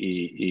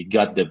he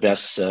got the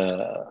best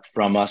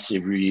from us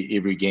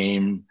every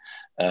game,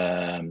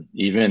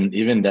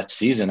 even that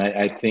season.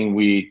 I think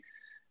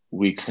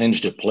we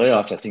clinched the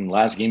playoffs. I think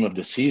last game of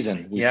the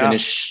season we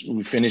finished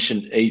in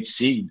 8th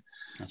seed.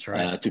 That's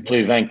right. To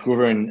play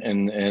Vancouver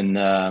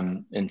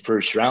in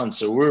first round.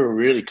 So we were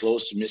really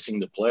close to missing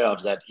the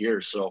playoffs that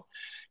year. So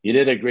he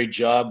did a great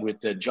job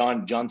with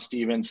John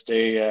Stevens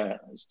stayed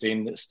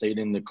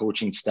in the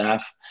coaching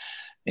staff.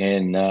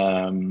 And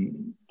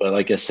but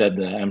like I said,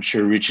 I'm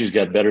sure Richie's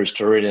got better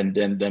story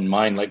than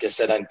mine. Like I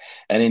said, I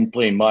didn't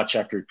play much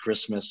after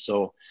Christmas.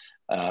 So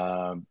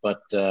a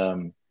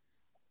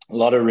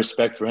lot of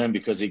respect for him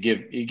because he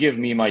gave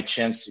me my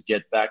chance to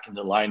get back in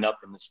the lineup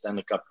in the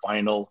Stanley Cup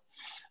final.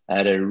 I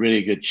had a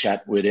really good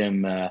chat with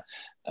him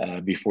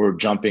before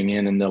jumping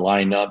in the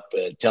lineup,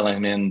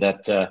 telling him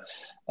that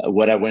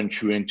what I went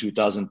through in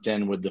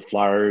 2010 with the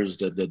Flyers,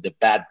 the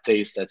bad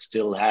taste that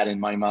still had in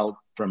my mouth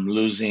from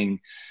losing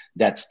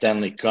that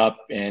Stanley Cup,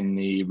 and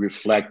he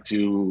reflect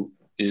to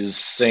his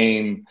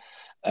same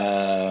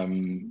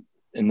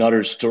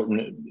another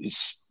story.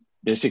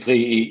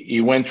 Basically, he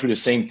went through the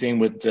same thing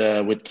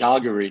with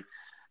Calgary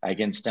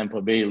against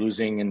Tampa Bay,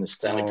 losing in the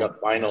Stanley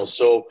Cup final.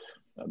 So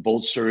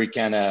both story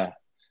kind of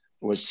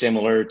was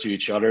similar to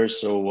each other.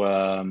 So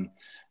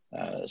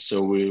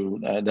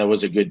that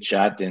was a good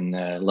chat and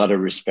a lot of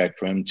respect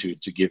for him to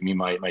give me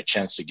my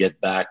chance to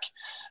get back.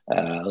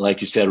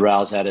 Like you said,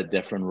 Rouse had a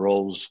different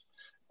roles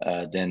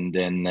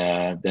than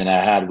I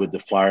had with the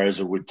Flyers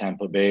or with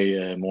Tampa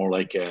Bay, more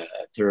like a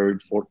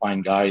third, fourth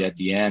line guy at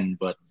the end.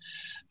 But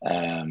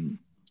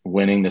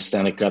winning the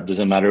Stanley Cup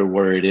doesn't matter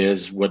where it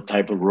is, what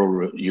type of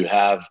role you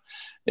have.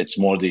 It's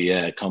more the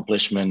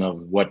accomplishment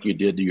of what you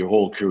did your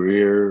whole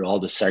career, all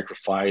the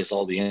sacrifice,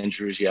 all the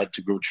injuries you had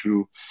to go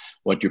through,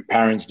 what your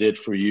parents did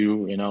for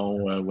you,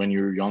 when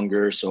you were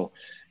younger. So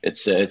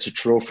it's a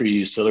trophy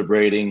you're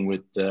celebrating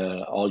with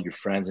all your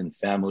friends and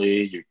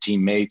family, your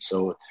teammates.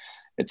 So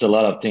it's a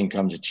lot of things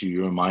comes into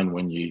your mind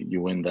when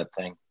you win that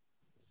thing.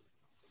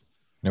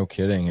 No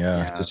kidding.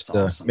 Yeah. Just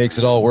awesome, makes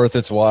it all worth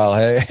its while.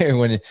 Hey,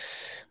 when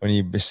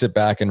you sit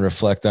back and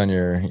reflect on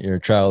your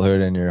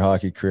childhood and your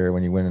hockey career,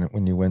 when you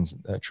win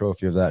a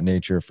trophy of that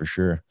nature, for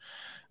sure.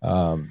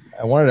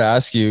 I wanted to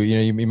ask you,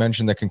 you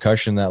mentioned the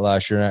concussion that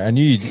last year, and I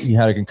knew you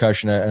had a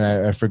concussion,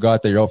 and I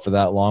forgot that you're out for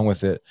that long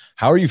with it.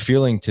 How are you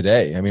feeling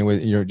today? I mean,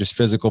 with your just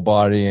physical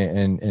body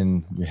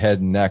and your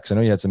head and neck. I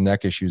know you had some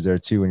neck issues there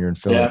too when you're in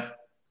Philly.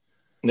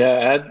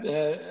 Yeah,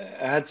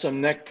 I had some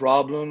neck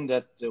problem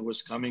that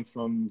was coming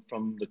from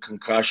the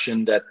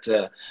concussion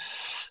that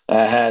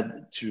I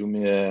had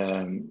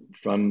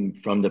from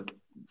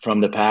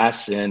the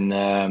past, and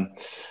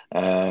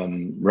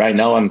right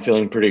now I'm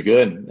feeling pretty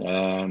good.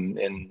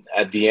 And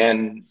at the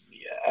end,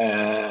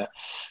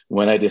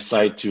 when I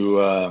decide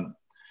to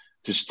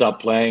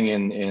stop playing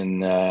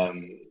and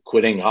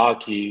quitting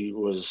hockey,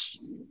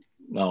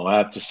 I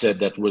have to say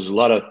that was a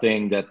lot of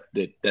things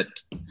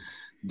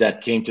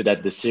that came to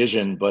that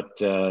decision. But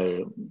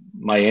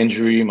my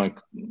injury,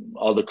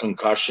 all the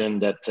concussion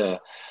that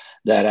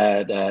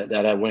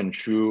I went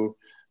through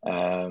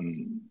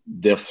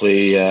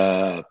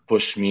definitely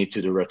pushed me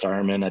to the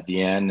retirement at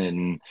the end,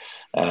 and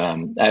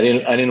I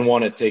didn't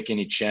want to take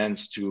any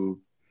chance to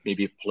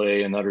maybe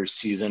play another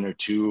season or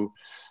two.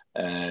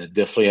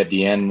 Definitely at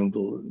the end,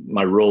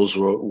 my roles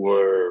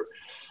were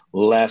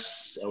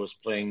less. I was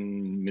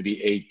playing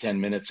maybe 8-10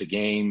 minutes a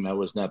game. I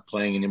was not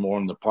playing anymore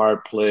on the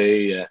power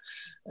play.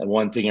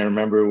 One thing I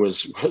remember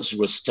was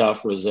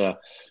tough was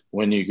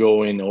when you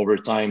go in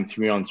overtime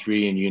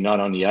 3-on-3 and you're not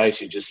on the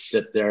ice, you just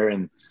sit there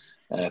and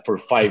for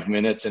 5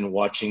 minutes and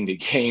watching the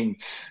game,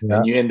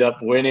 and you end up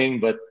winning,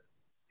 but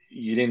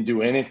you didn't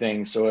do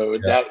anything. So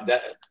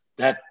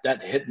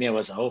that hit me. I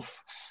was,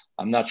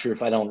 I'm not sure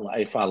if I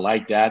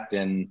like that.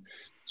 And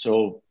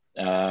so,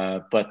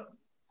 but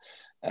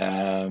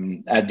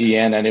at the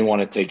end, I didn't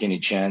want to take any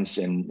chance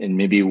and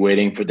maybe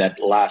waiting for that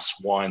last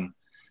one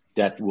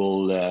that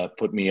will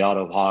put me out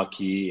of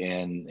hockey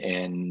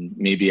and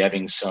maybe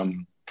having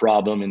some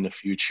problem in the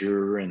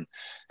future. And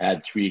I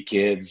had 3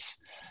 kids.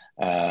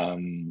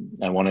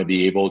 I want to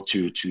be able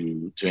to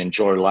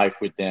enjoy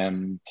life with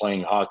them,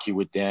 playing hockey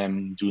with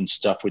them, doing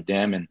stuff with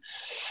them. And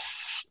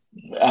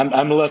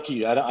I'm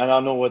lucky. I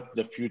don't know what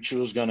the future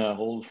is going to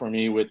hold for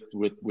me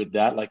with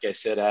that. Like I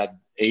said, I had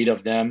 8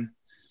 of them.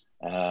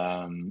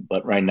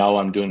 But right now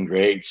I'm doing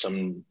great.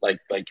 Some, like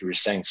you were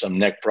saying, some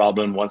neck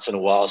problem once in a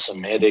while,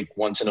 some headache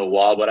once in a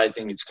while, but I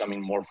think it's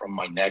coming more from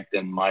my neck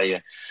than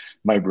my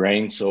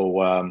brain.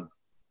 So,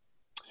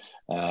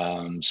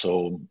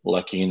 so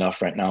lucky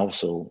enough right now.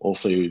 So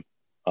hopefully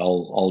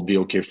I'll be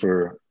okay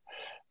for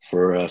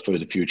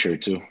the future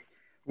too.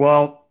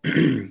 Well,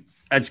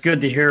 that's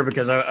good to hear,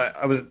 because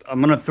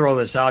I'm going to throw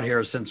this out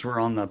here since we're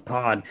on the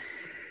pod.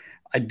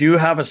 I do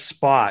have a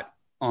spot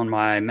on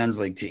my men's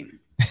league team.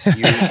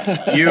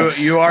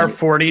 You are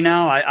 40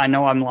 now. I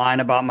know I'm lying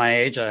about my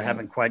age. I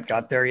haven't quite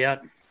got there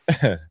yet.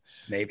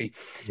 Maybe.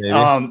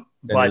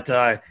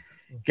 But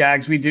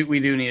Gags, we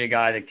do need a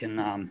guy that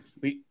can.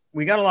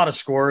 We got a lot of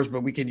scores,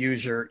 but we could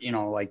use your,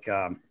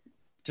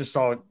 just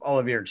all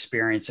of your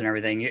experience and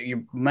everything.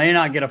 You may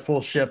not get a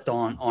full shift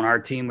on our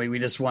team. We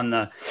just won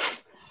the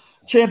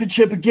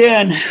championship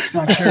again.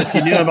 Not sure if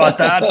you knew about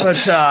that, but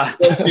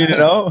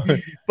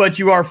but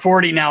you are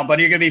 40 now,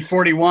 buddy. You're going to be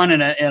 41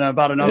 in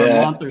about another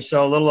month or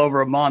so, a little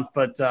over a month.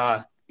 But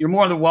you're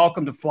more than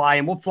welcome to fly,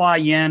 and we'll fly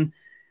you in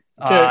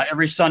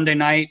every Sunday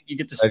night. You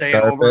get to stay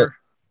over.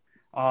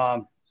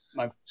 My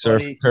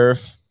surf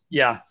turf.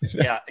 Yeah,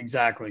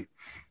 exactly.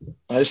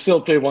 I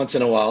still play once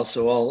in a while,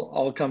 so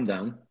I'll come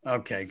down.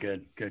 Okay,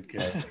 good.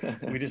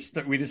 we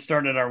just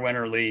started our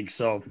winter league,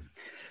 so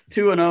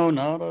 2-0,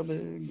 not a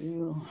big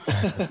deal.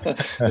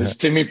 Is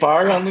Timmy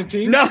Parr on the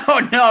team?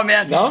 No,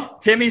 man. No?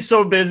 Timmy's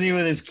so busy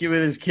with his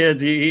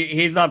kids.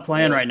 He's not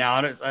playing right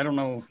now. I don't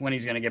know when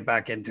he's going to get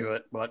back into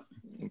it, but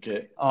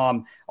okay.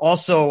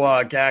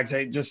 Also, Gags,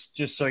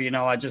 just so you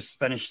know, I just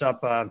finished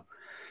up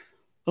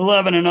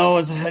 11-0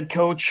 as a head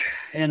coach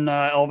in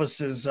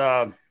Elvis's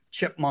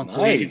Chipmunk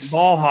League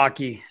ball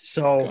hockey.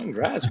 So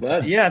congrats,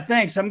 bud. Yeah,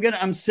 thanks.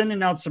 I'm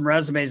sending out some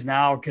resumes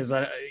now, because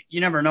you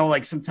never know.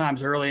 Like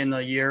sometimes early in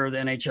the year, the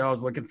NHL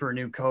is looking for a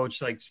new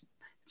coach. Like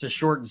it's a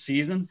shortened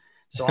season,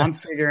 so I'm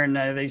figuring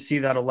they see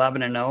that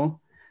 11-0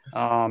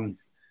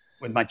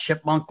 with my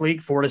Chipmunk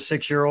League, 4 to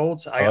 6 year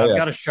olds. I've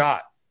got a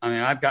shot. I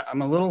mean,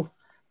 I'm a little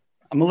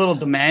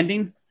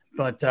demanding,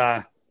 but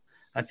I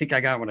think I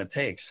got what it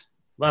takes.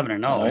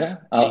 11-0. Oh, yeah.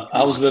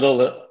 I was little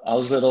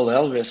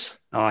Elvis.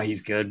 Oh,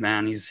 he's good,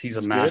 man. He's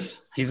a mess.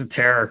 Good. He's a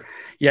terror.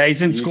 Yeah,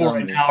 he's in school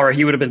right now, or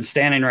he would have been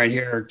standing right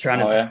here trying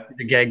to talk to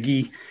the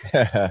Gaggy.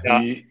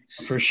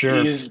 For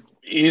sure.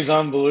 He's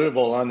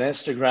unbelievable on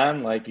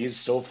Instagram. Like, he's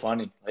so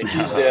funny. Like,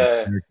 he's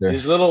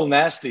a little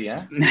nasty,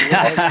 huh?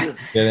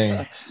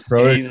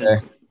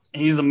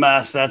 He's a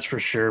mess. That's for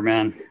sure,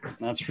 man.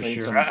 That's for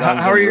sure.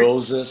 How are you?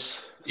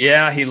 Roses.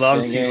 Yeah, he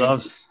loves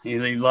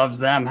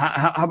them.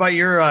 How about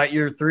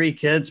your 3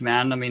 kids,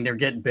 man? I mean, they're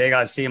getting big.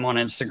 I see them on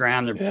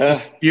Instagram. They're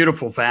just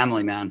beautiful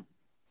family, man.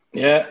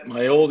 Yeah,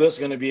 my oldest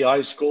going to be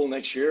high school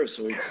next year,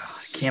 so I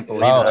can't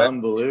believe that.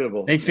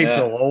 Unbelievable. Makes me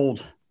feel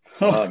old.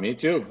 Me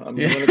too. I'm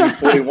going to be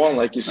 41,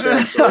 like you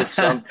said. So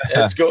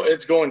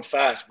it's going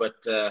fast, but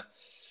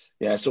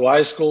so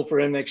high school for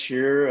him next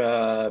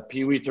year.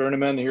 Pee Wee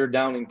tournament here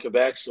down in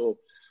Quebec. So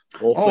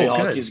hopefully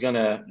hockey's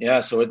gonna.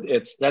 So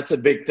that's a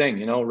big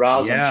thing,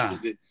 Rouse. I'm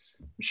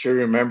sure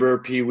you remember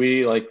Pee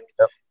Wee. Like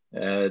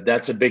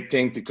that's a big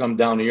thing to come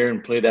down here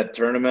and play that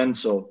tournament.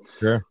 So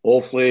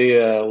hopefully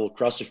we'll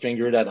cross the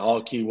finger that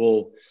hockey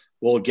will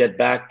get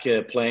back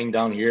playing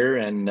down here.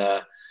 And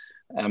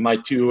my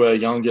 2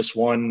 youngest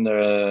one,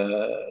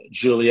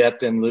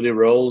 Juliette and Lily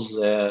Rose,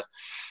 they're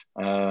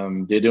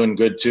doing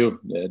good too.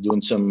 They're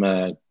doing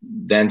some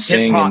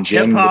dancing and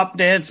gym. Hip-hop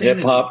dancing.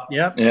 Hip-hop.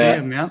 Yep. See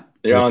them, yeah.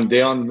 They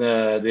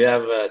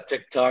have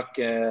TikTok.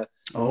 They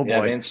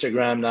have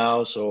Instagram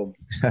now. So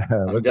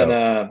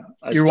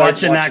you're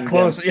watching that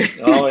closely.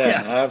 I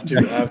have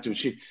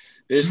to.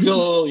 They're still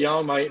a little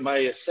young.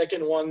 My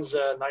second one's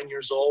 9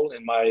 years old,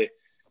 and my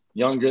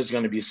youngest is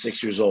going to be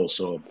 6 years old.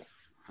 So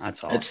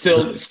that's awesome.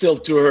 It's still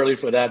too early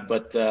for that.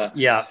 But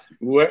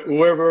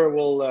whoever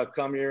will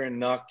come here and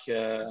knock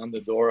on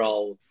the door,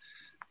 I'll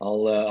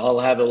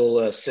have a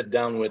little sit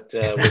down with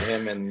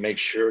him and make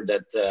sure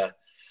that.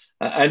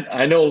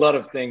 I know a lot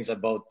of things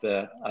about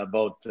that,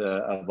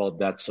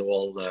 so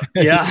I'll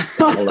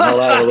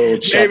have a little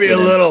chat. Maybe a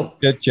little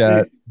good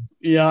chat.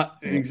 Yeah,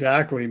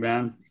 exactly,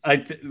 man.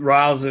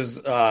 Rouse's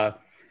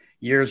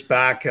years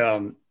back,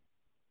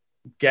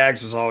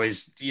 Gags was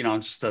always,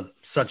 just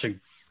such a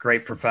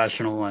great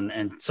professional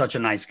and such a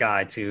nice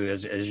guy too,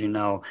 as you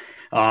know.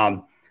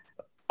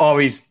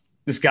 Always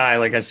this guy,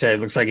 like I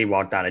said, looks like he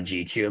walked out of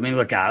GQ. I mean,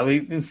 look out,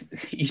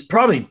 he's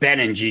probably been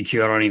in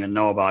GQ. I don't even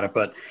know about it,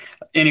 but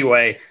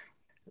anyway.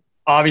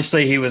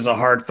 Obviously, he was a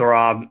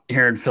heartthrob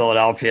here in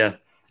Philadelphia.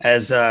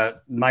 As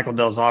Michael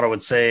Del Zotto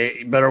would say,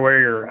 you better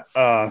wear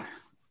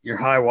your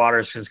high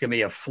waters because it's going to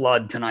be a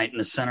flood tonight in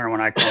the center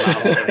when I come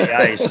out onto the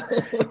ice.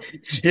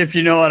 If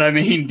you know what I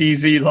mean.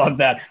 DZ loved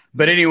that.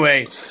 But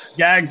anyway,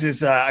 Gags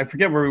is I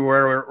forget where we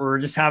were. We were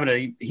just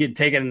having he had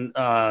taken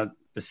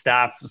the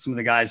staff, some of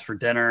the guys for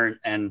dinner,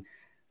 and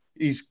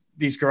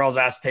these girls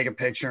asked to take a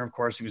picture. Of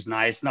course, he was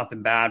nice,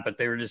 nothing bad, but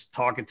they were just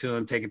talking to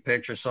him, taking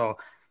pictures. So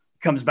he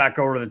comes back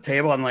over to the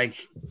table. I'm like,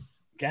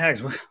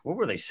 Gags, what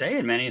were they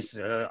saying, man? He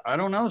said, I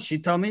don't know. She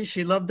told me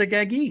she loved the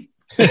Gaggy.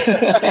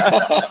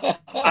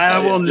 I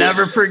will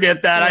never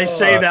forget that. I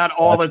say that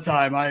all the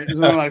time. It's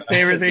one of my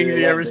favorite things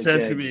he ever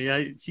said to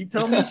me. She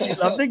told me she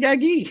loved the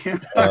Gaggy.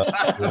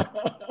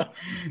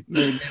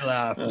 Made me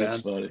laugh, man.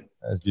 That's funny.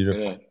 That's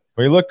beautiful. Yeah.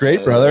 Well, you look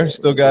great, brother.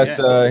 Still got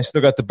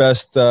the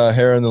best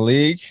hair in the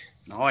league.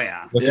 Oh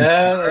yeah,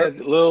 a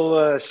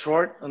little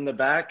short on the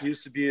back.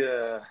 Used to be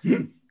a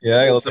a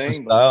little different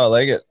style. I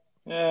like it.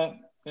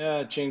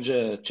 Yeah. Change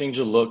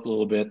the look a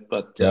little bit,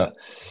 but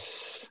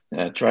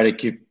try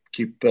to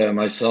keep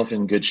myself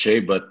in good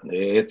shape. But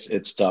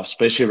it's tough,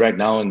 especially right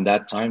now in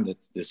that time. That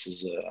this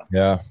is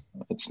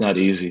it's not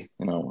easy.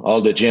 You know,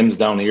 all the gyms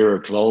down here are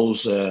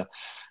closed.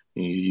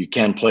 You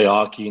can't play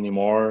hockey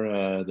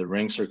anymore. The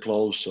rinks are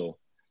closed, so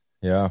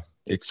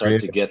it's hard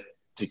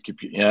to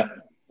keep you. Yeah.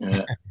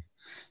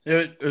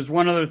 There's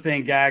one other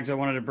thing, Gags, I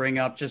wanted to bring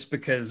up just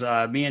because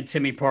me and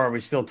Timmy Parr, we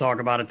still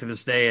talk about it to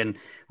this day. And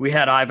we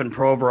had Ivan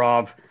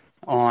Provorov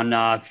on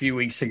a few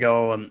weeks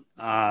ago.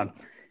 And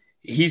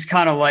he's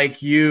kind of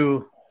like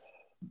you,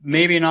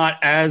 maybe not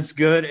as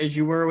good as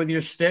you were with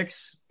your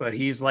sticks, but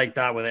he's like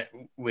that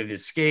with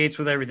his skates,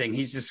 with everything.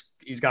 He's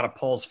got a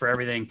pulse for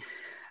everything.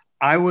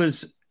 I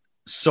was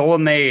so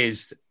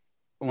amazed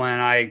when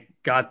I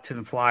got to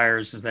the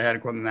Flyers as the head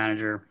equipment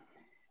manager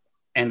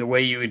and the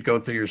way you would go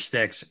through your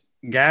sticks.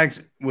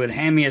 Gags would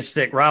hand me a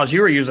stick. Riles,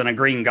 you were using a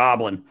Green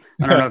Goblin.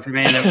 I don't know if you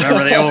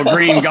remember the old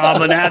Green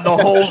Goblin had the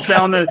holes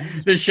down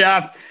the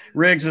shaft.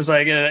 Riggs is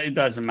like, it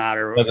doesn't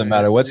matter. It doesn't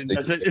matter what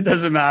stick. It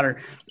doesn't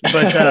matter.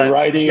 But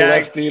righty,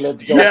 lefty,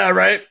 let's go. Yeah,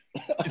 right.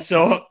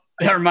 So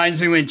that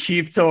reminds me when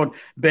Chief told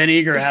Ben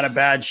Eager had a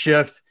bad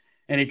shift,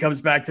 and he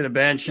comes back to the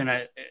bench,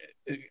 and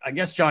I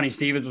guess Johnny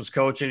Stevens was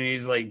coaching, and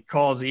he's like,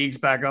 calls Eags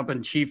back up,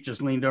 and Chief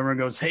just leaned over and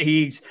goes, "Hey,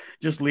 Eags,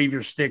 just leave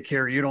your stick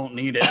here. You don't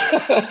need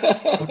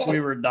it." We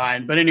were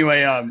dying. But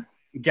anyway,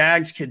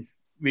 Gags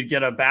we'd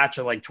get a batch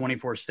of like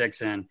 24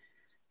 sticks in,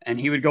 and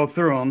he would go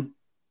through them,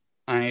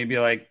 and he'd be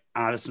like,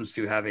 this one's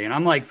too heavy. And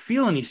I'm like,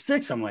 feeling these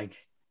sticks. I'm like,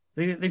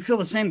 they feel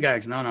the same,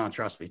 Gags. No,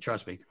 trust me.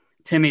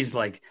 Timmy's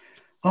like,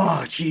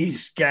 oh,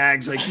 geez,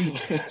 Gags. Like,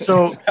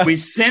 so we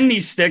send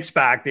these sticks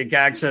back that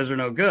Gags says are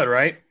no good,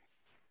 right?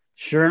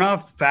 Sure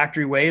enough, the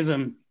factory weighs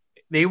them.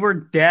 They were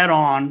dead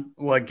on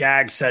what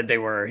Gags said they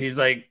were. He's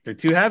like, they're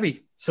too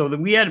heavy. So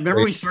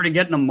we started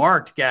getting them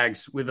marked,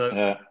 Gags, with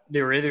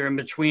they were either in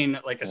between,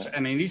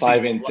 these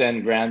 5 and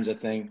 10 grams, I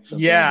think.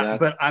 Yeah,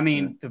 but I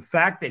mean, the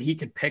fact that he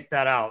could pick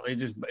that out,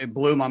 it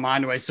blew my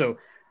mind away. So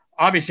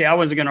obviously, I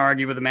wasn't going to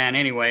argue with the man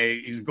anyway.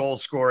 He's a goal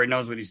scorer, he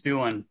knows what he's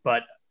doing,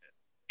 but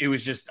it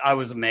was just, I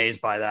was amazed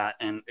by that,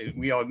 and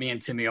me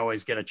and Timmy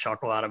always get a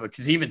chuckle out of it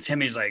because even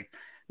Timmy's like,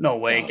 no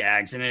way,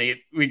 Gags. And then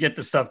we get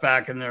the stuff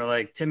back, and they're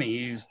like, Timmy,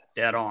 he's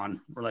dead on.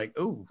 We're like,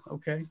 oh,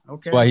 okay.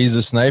 That's why he's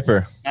the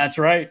sniper. That's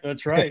right. That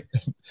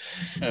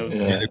was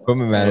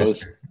equipment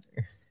manager.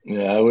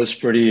 It was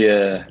pretty.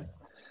 That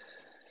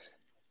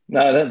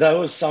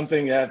was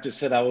something I have to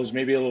say. I was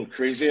maybe a little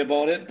crazy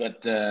about it,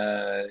 but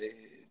to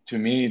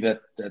me,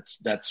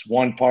 that's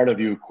one part of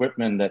your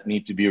equipment that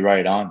need to be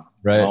right on.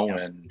 Right. You know?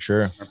 And,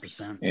 sure.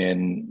 100%.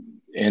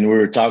 And we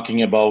were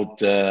talking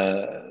about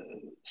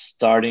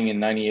starting in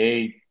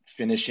 '98.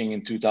 Finishing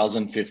in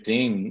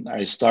 2015,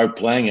 I started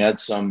playing. I had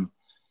some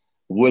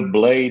wood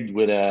blade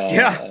with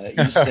a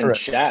Easton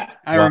shaft.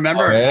 I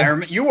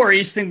remember. You wore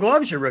Easton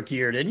gloves your rookie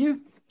year, didn't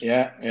you?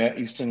 Yeah,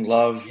 Easton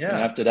glove. Yeah.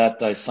 And after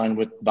that, I signed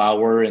with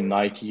Bauer and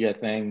Nike, I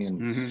think.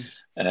 And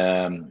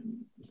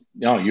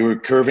you were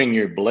curving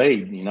your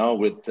blade,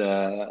 with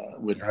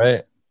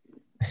right.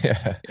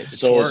 Yeah.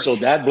 So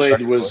that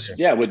blade was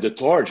with the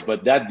torch,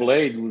 but that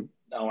blade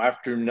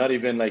after not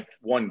even like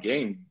one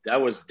game,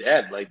 that was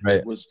dead. Like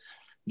It was.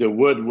 The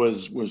wood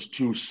was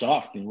too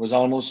soft. It was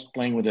almost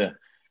playing with a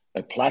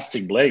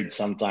plastic blade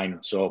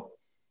sometimes. So,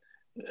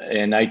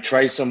 and I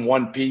tried some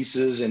one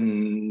pieces,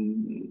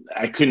 and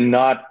I could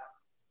not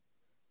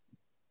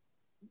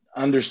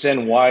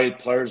understand why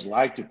players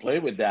like to play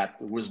with that.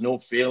 There was no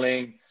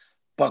feeling.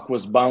 Puck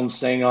was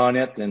bouncing on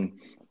it, and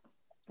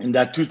in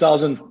that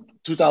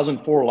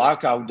 2004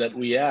 lockout that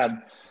we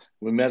had,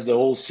 we missed the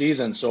whole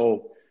season.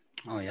 So,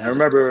 I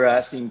remember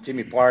asking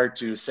Timmy Parr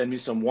to send me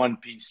some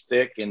one-piece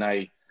stick, and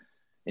I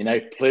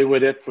play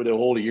with it for the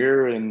whole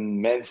year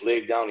in men's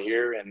league down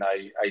here, and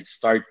I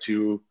start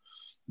to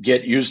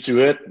get used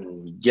to it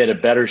and get a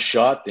better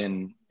shot.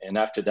 And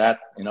after that,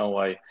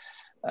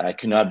 I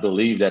could not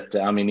believe that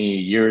how many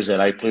years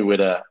that I played with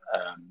a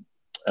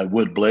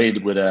wood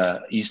blade with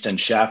a Easton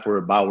shaft or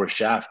a Bauer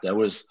shaft. That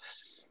was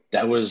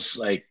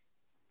like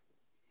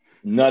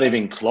not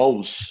even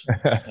close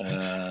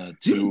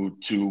to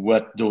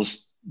what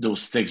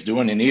those sticks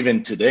doing. And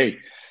even today,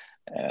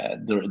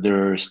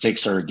 their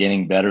sticks are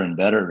getting better and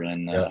better.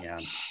 And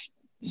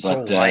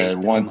but light.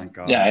 One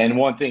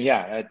thing,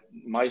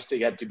 my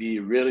stick had to be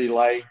really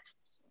light,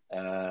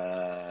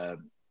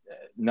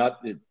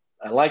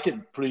 I like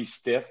it pretty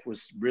stiff,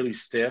 was really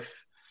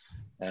stiff.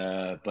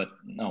 But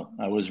no,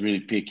 I was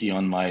really picky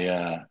on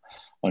my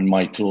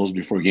tools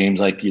before games,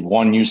 like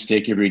one new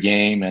stick every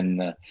game.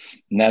 And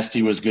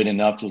Nasty was good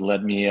enough to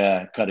let me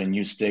cut a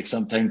new stick,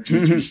 sometimes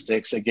 2-3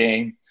 sticks a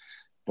game.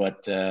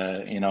 But,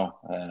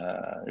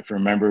 if you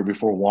remember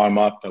before warm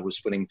up, I was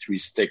putting 3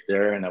 stick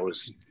there, and I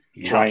was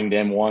trying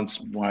them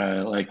once,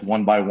 like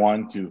one by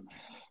one to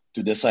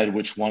decide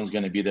which one's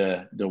going to be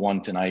the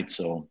one tonight.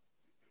 So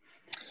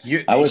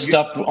I was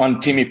tough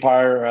on Timmy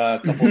Parr a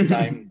couple of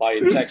times by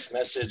text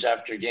message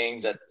after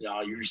games that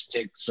your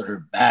sticks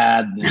are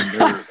bad and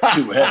they're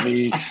too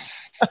heavy.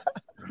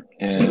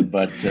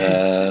 But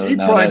he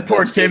probably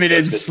poor Timmy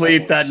didn't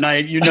sleep that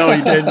night. He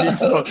didn't.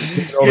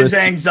 His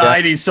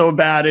anxiety's so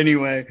bad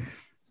anyway.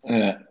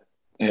 Yeah,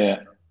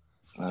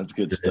 that's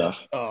good stuff.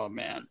 Oh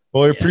man.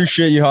 Well, we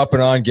appreciate you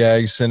hopping on,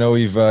 Gags. I know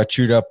we've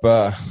chewed up,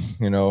 over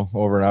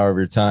an hour of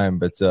your time,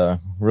 but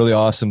really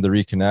awesome to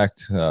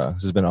reconnect.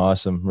 This has been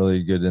awesome.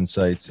 Really good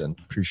insights, and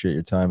appreciate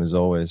your time as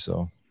always.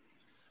 So,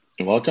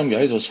 you're welcome,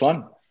 guys. It was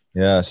fun.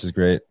 Yeah, this is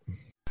great.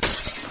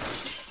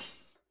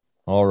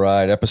 All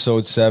right.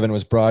 Episode 7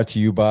 was brought to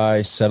you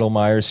by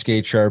Settlemyre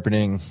Skate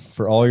Sharpening.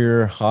 For all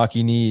your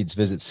hockey needs,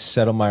 visit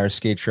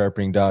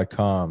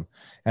settlemyreskatesharpening.com.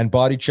 And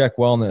Body Check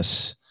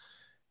Wellness,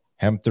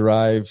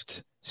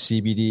 hemp-derived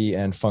CBD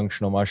and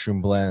functional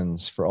mushroom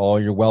blends. For all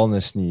your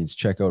wellness needs,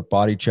 check out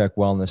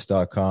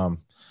bodycheckwellness.com.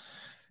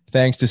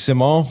 Thanks to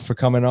Simon for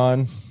coming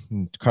on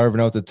and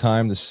carving out the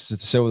time to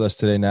sit with us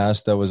today,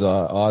 Nast. That was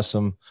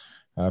awesome.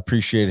 I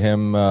appreciate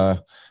him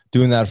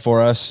doing that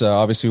for us.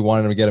 Obviously, we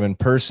wanted to get him in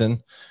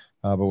person.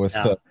 But with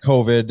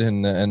COVID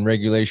and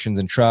regulations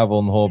and travel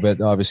and the whole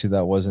bit, obviously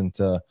that wasn't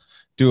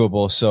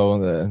doable. So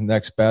the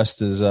next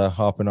best is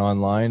hopping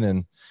online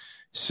and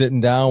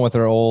sitting down with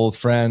our old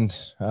friend,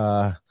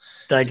 the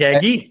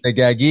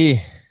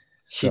Gaggy.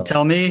 She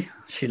told me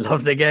she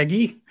loved the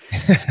Gaggy.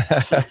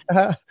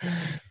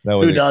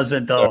 Who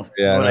doesn't though?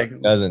 Yeah,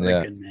 doesn't.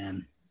 Yeah, good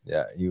man.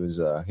 Yeah, he was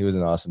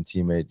an awesome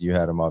teammate. You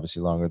had him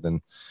obviously longer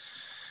than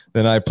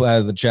I had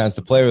the chance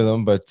to play with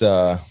him, but.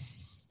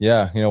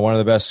 One of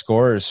the best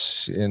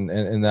scorers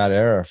in that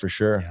era for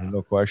sure,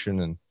 no question,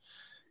 and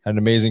had an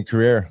amazing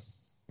career.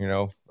 10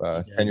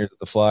 years at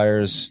the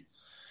Flyers,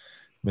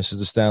 misses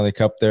the Stanley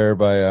Cup there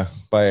by a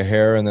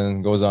hair, and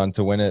then goes on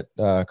to win it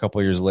a couple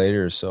of years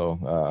later.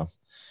 So,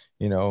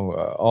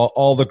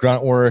 all the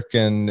grunt work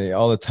and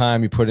all the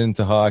time you put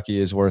into hockey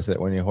is worth it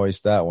when you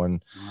hoist that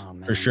one,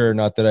 for sure.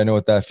 Not that I know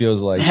what that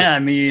feels like. Yeah,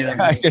 me either.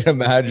 I can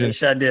imagine. I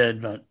wish I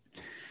did, but.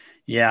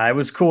 Yeah, it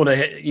was cool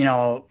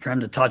to, for him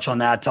to touch on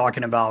that,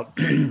 talking about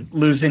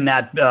losing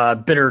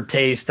that bitter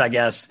taste, I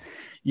guess,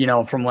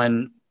 from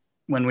when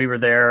we were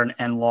there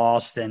and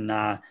lost. And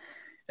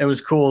it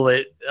was cool.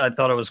 I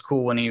thought it was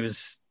cool when he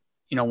was,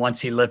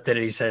 once he lifted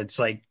it, he said, it's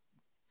like,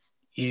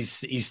 he's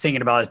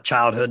thinking about his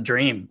childhood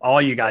dream.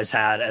 All you guys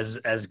had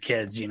as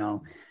kids,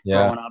 growing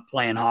up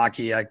playing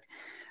hockey. I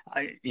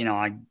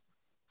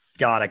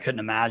couldn't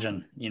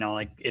imagine,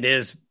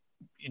 it's,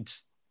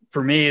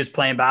 for me, is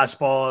playing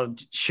basketball,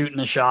 shooting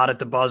a shot at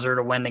the buzzer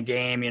to win the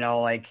game,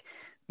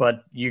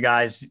 but you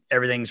guys,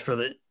 everything's for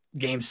the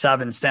Game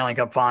 7 Stanley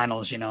Cup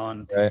Finals,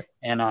 and right.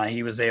 And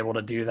he was able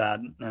to do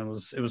that. And it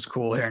was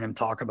cool hearing him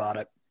talk about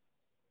it.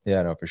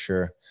 Yeah, no, for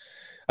sure.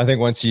 I think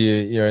once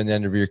you're in the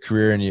end of your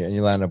career and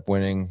you land up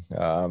winning,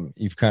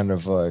 you've kind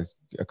of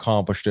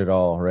accomplished it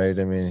all, right?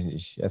 I mean,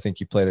 I think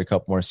he played a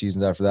couple more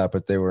seasons after that,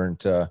 but they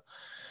weren't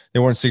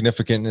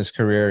significant in his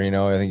career.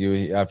 I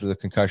think after the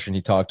concussion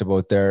he talked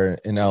about there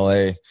in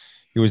LA,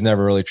 he was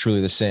never really truly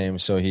the same.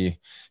 So he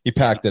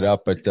packed it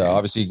up, but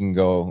obviously you can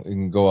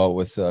go out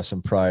with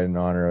some pride and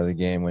honor of the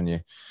game when you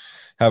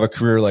have a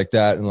career like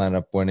that and land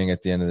up winning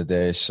at the end of the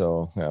day.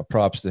 So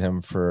props to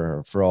him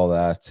for all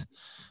that.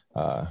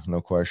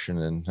 No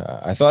question. And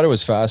I thought it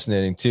was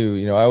fascinating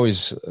too. I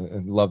always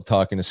love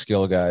talking to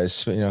skill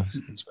guys,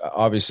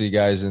 obviously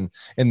guys in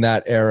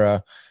that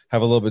era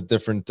have a little bit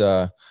different,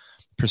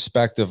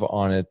 perspective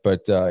on it,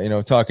 but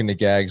talking to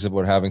Gags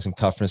about having some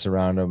toughness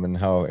around him and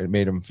how it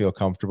made him feel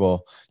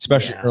comfortable,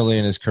 especially early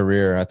in his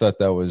career. I thought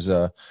that was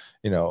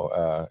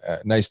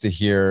nice to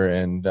hear,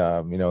 and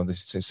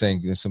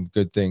saying some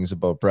good things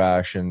about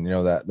Brash, and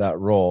that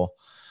role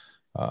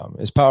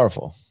is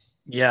powerful.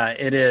 Yeah,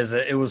 it is.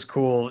 It was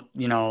cool.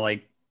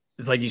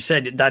 It's like you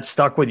said, that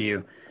stuck with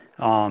you.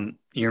 You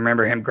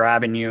remember him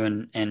grabbing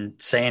you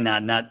and saying that,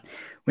 and that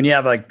when you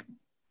have a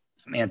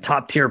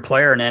top tier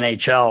player in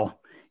NHL.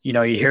 You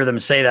hear them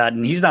say that,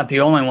 and he's not the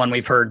only one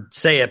we've heard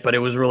say it, but it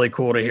was really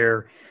cool to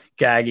hear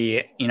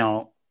Gaggy.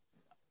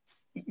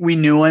 We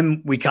knew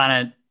him. We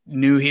kind of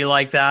knew he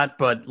liked that,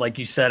 but like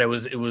you said, it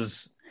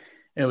was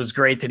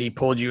great that he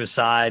pulled you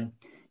aside,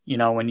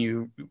 when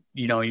you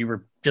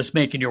were just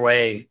making your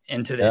way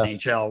into the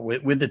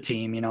NHL with the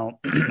team.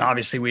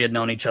 Obviously we had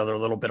known each other a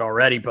little bit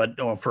already, but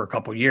for a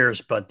couple of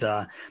years, but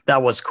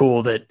that was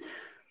cool that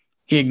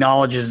he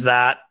acknowledges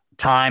that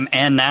time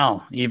and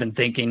now even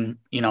thinking,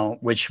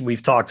 which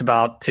we've talked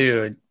about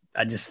too.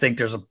 I just think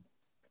you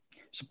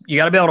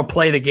got to be able to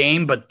play the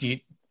game, but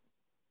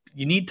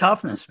you need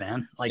toughness,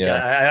 man. Like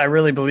Yeah. I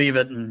really believe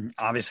it. And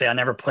obviously I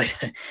never played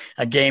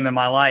a game in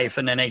my life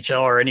in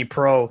NHL or any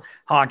pro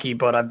hockey,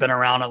 but I've been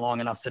around it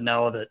long enough to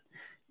know that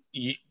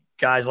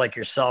guys like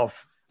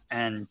yourself,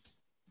 and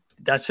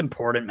that's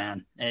important,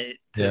 man,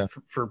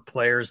 for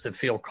players to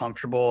feel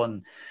comfortable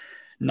and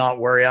not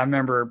worry. I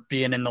remember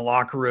being in the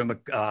locker room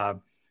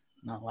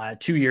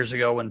 2 years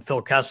ago when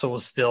Phil Kessel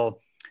was still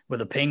with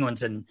the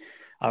Penguins, and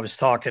I was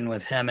talking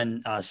with him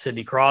and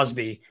Sidney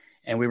Crosby,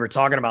 and we were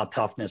talking about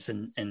toughness,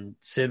 and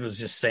Sid was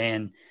just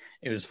saying,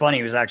 it was funny.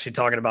 He was actually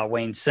talking about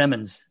Wayne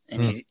Simmons,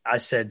 and I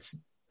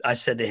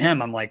said to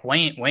him, I'm like,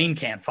 Wayne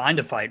can't find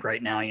a fight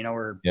right now. You know,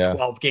 we're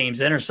 12 games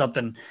in or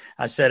something.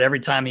 I said, every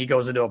time he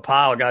goes into a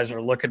pile, guys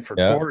are looking for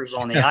quarters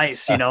on the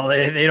ice. You know,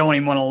 they don't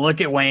even want to look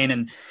at Wayne.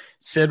 And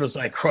Sid was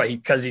like,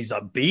 because he's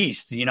a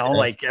beast, you know,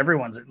 like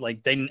everyone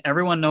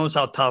knows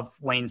how tough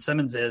Wayne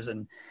Simmons is.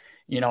 And,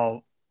 you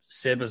know,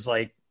 Sid was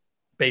like,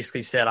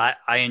 basically said,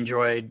 I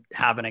enjoyed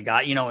having a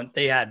guy, you know, and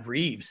they had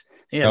Reeves.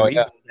 They had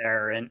Reeves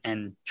there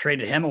and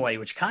traded him away,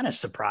 which kind of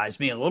surprised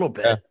me a little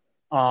bit. Yeah.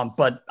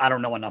 But I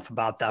don't know enough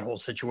about that whole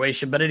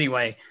situation. But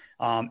anyway,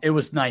 it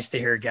was nice to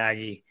hear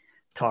Gaggy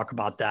talk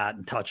about that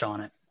and touch on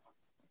it.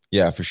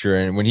 Yeah, for sure.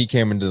 And when he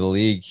came into the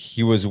league,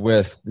 he was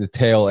with the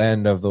tail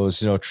end of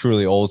those, you know,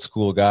 truly old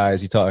school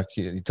guys. He talked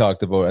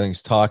about, I think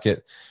it's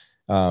Tocchet,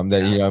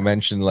 that, you know,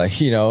 mentioned, like,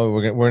 you know,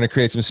 we're going to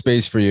create some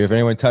space for you. If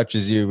anyone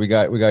touches you, we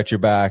got your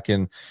back.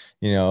 And,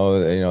 you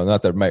know,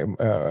 not that Mike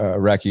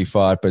Recchi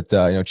fought, but,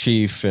 you know,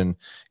 Chief and,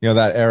 you know,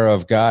 that era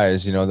of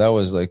guys, you know, that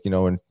was like, you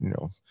know, when, you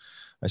know,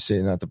 I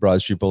say not the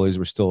Broad Street Bullies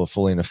were still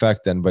fully in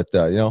effect then, but,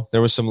 you know, there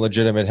was some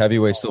legitimate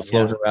heavyweights still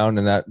floating around,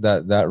 and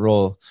that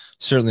role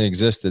certainly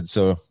existed.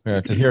 So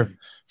to hear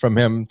from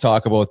him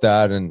talk about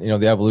that and, you know,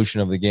 the evolution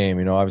of the game,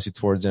 you know, obviously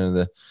towards the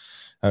end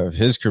of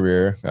his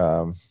career,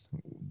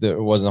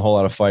 there wasn't a whole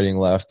lot of fighting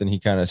left, and he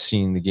kind of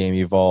seen the game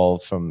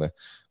evolve from the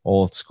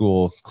old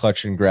school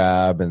clutch and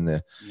grab and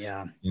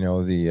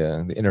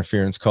the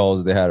interference calls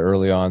that they had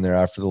early on there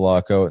after the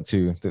lockout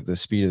to the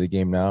speed of the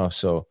game now.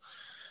 So,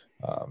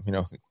 you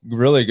know,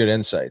 really good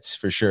insights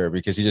for sure,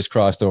 because he just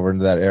crossed over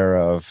into that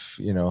era of,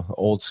 you know,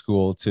 old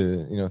school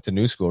to, you know, to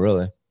new school,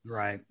 really.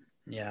 Right.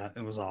 Yeah,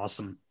 it was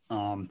awesome.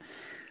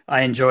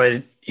 I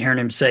enjoyed hearing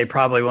him say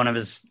probably one of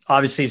his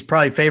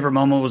favorite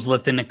moment was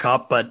lifting the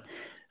cup, but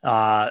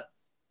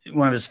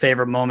one of his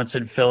favorite moments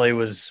in Philly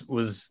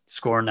was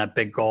scoring that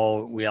big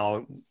goal.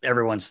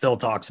 Everyone still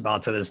talks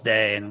about to this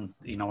day. And,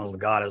 you know, it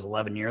was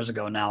 11 years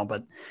ago now,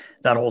 but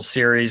that whole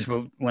series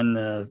when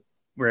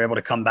we were able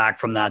to come back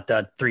from that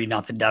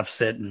 3-0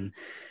 deficit,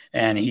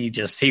 and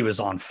he was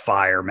on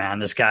fire, man.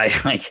 This guy,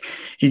 like,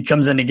 he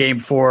comes into game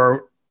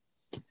 4.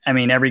 I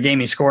mean, every game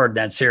he scored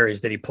that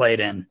series that he played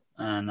in,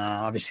 and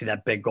obviously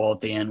that big goal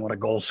at the end, what a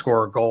goal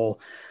scorer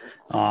goal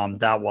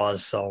that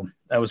was. So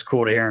that was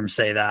cool to hear him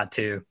say that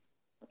too.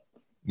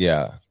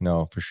 Yeah,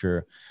 no, for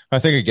sure. I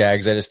think of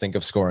Gags, I just think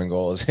of scoring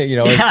goals. You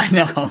know, I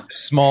know.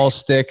 Small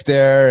stick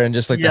there, and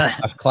just like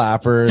the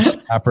clapper,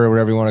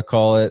 whatever you want to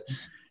call it.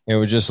 It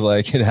was just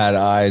like it had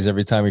eyes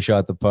every time he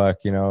shot the puck.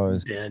 You know,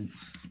 it did.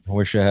 I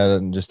wish I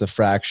had just a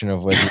fraction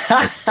of what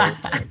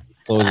he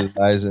close his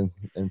eyes and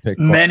pick.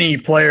 Many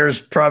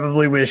players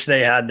probably wish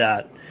they had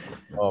that.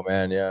 Oh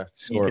man, yeah,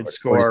 you could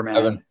score,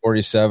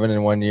 47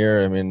 in 1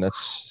 year. I mean,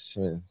 that's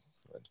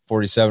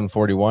 47,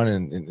 41,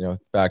 and you know,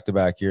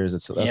 back-to-back years.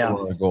 That's a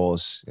lot of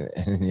goals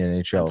in the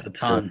NHL. That's a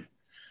ton,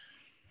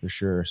 for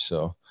sure.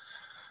 So,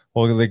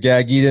 well, the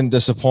Gaggy didn't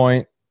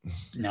disappoint.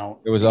 No,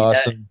 it was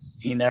awesome.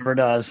 He never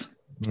does.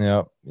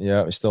 Yeah,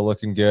 he's still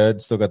looking good.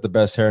 Still got the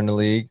best hair in the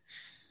league.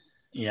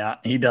 Yeah,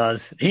 he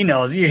does. He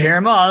knows. You hear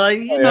him all like,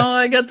 you know,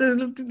 I got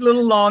the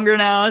little longer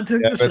now. I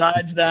took the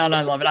sides down.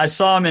 I love it. I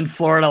saw him in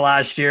Florida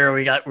last year.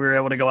 We were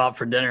able to go out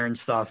for dinner and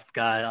stuff.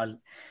 Guy,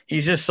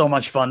 he's just so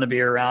much fun to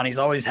be around. He's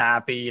always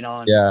happy, you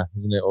know. Yeah,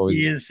 isn't it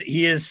always?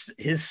 He is.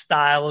 His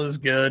style is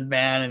good,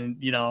 man, and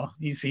you know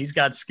he's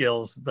got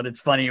skills. But it's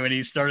funny when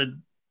he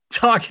started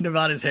talking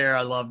about his hair.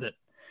 I loved it.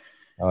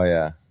 Oh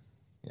yeah.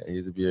 Yeah,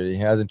 he's a beauty.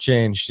 He hasn't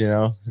changed, you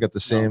know. He's got the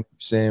same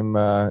you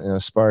know,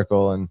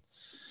 sparkle and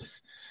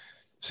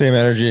same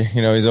energy.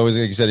 You know, he's always,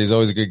 like you said, he's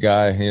always a good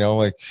guy. You know,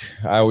 like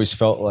I always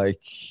felt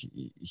like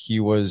he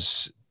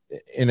was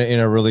in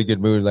a really good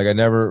mood. Like I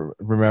never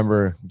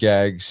remember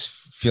Gags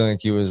feeling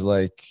like he was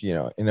like, you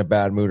know, in a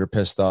bad mood or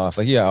pissed off.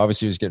 Like, yeah,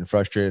 obviously he was getting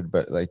frustrated,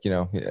 but like, you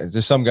know,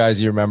 there's some guys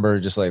you remember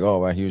just like, oh,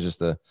 wow, he was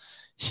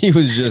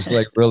just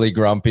like really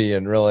grumpy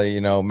and really,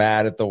 you know,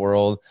 mad at the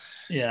world.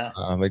 Yeah.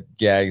 But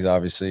Gags,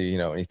 obviously, you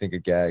know, when you think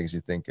of Gags, you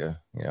think of,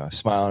 you know, a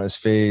smile on his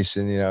face,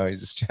 and, you know,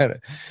 he's just trying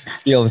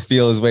to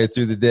feel his way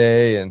through the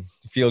day and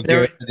feel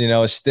good. You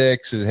know, his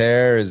sticks, his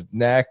hair, his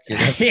neck. You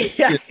know?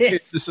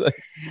 It's just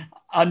like...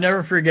 I'll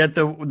never forget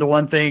the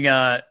one thing.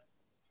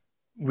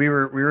 We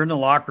were in the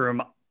locker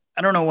room.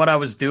 I don't know what I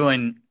was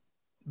doing.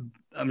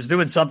 I was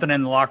doing something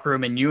in the locker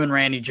room, and you and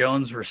Randy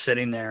Jones were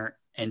sitting there,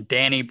 and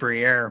Danny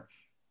Briere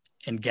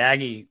and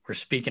Gaggy were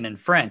speaking in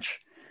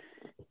French.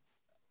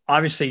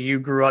 Obviously, you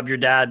grew up, your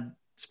dad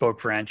spoke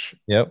French.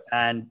 Yep.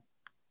 And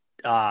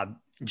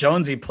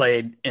Jonesy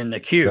played in the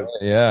queue.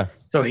 Yeah.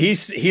 So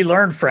he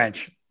learned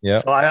French. Yeah.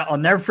 So I'll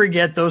never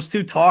forget those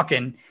two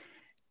talking,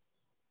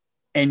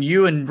 and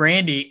you and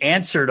Randy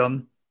answered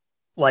them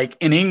like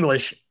in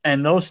English,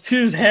 and those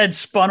two's heads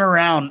spun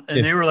around,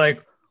 and they were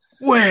like,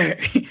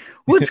 "Wait,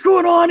 what's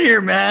going on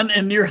here, man?"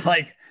 And you're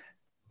like,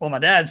 "Well, my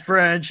dad's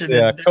French." And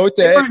Cote.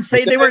 They weren't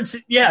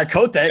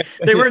Cote.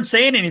 They weren't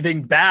saying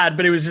anything bad,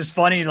 but it was just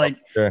funny. Like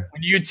when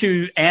you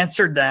two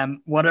answered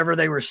them, whatever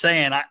they were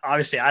saying, I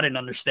didn't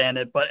understand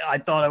it, but I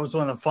thought it was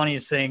one of the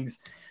funniest things.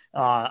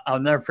 I'll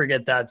never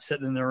forget that,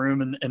 sitting in the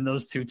room and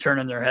those two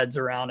turning their heads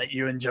around at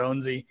you and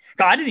Jonesy.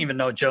 God, I didn't even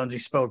know Jonesy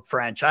spoke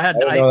French. I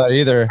didn't know that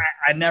either.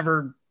 I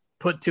never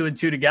put two and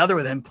two together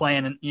with him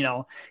playing,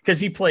 because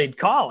he played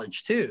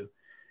college too.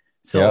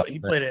 So he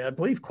played at, I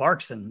believe,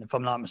 Clarkson, if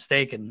I'm not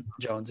mistaken,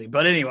 Jonesy.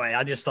 But anyway,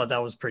 I just thought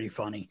that was pretty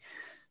funny.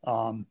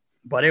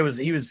 But he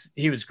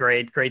was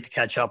great to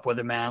catch up with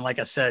him, man. Like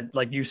I said,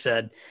 like you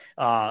said,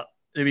 it'd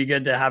be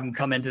good to have him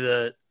come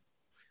into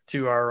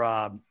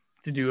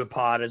to do a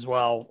pod as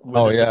well.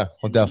 We'll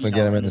definitely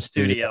get him in the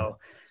studio.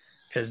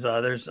 Because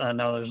I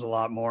know there's a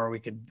lot more we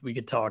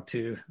could talk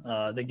to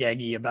the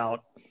Geggy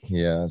about.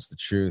 Yeah, that's the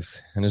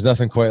truth. And there's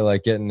nothing quite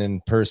like getting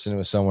in person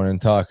with someone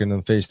and talking to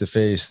them face to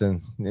face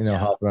than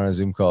hopping on a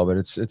Zoom call. But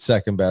it's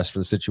second best for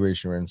the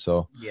situation we're in.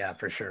 So yeah,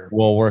 for sure,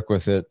 we'll work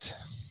with it.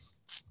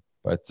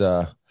 But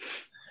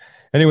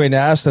anyway,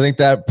 Nast, I think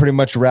that pretty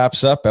much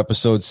wraps up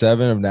episode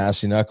 7 of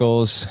Nasty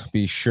Knuckles.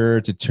 Be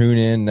sure to tune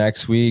in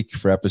next week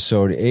for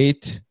episode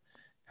 8.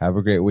 Have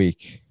a great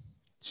week.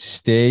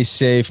 Stay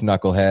safe,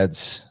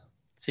 knuckleheads.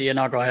 See you,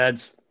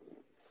 knuckleheads.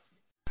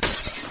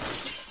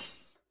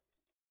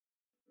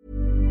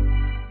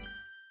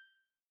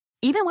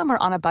 Even when we're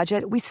on a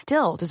budget, we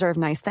still deserve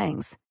nice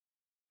things.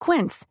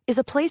 Quince is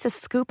a place to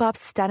scoop up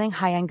stunning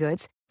high-end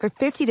goods for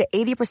 50 to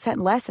 80%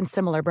 less than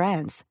similar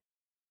brands.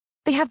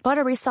 They have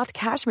buttery soft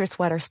cashmere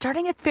sweaters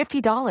starting at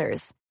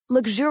 $50,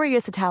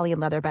 luxurious Italian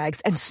leather bags,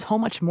 and so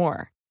much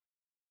more.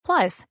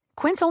 Plus,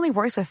 Quince only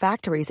works with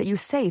factories that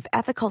use safe,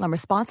 ethical, and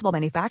responsible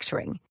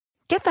manufacturing.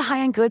 Get the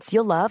high-end goods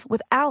you'll love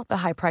without the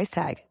high price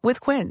tag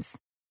with Quince.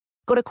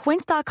 Go to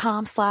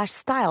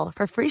quince.com/style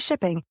for free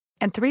shipping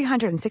and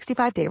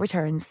 365-day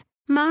returns.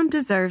 Mom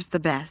deserves the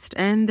best,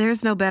 and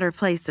there's no better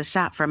place to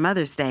shop for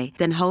Mother's Day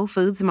than Whole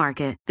Foods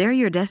Market. They're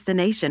your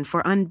destination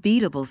for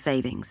unbeatable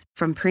savings,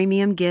 from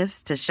premium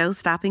gifts to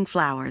show-stopping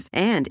flowers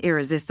and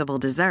irresistible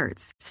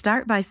desserts.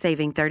 Start by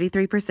saving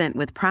 33%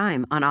 with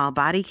Prime on all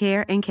body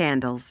care and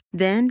candles.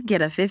 Then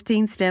get a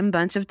 15-stem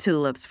bunch of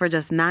tulips for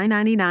just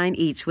 $9.99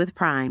 each with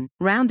Prime.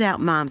 Round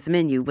out Mom's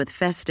menu with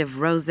festive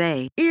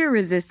rosé,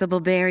 irresistible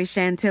berry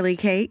chantilly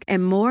cake,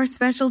 and more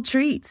special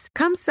treats.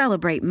 Come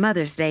celebrate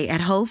Mother's Day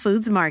at Whole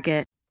Foods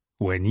Market.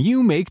 When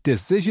you make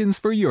decisions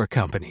for your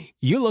company,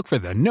 you look for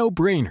the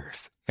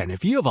no-brainers. And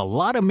if you have a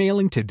lot of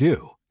mailing to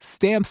do,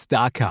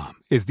 Stamps.com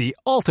is the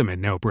ultimate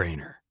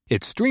no-brainer.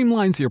 It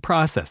streamlines your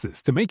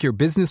processes to make your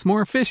business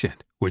more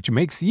efficient, which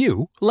makes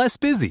you less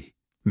busy.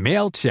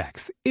 Mail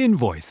checks,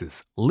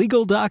 invoices,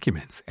 legal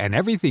documents, and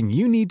everything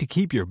you need to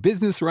keep your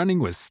business running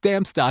with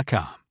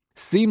Stamps.com.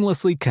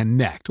 Seamlessly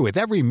connect with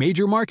every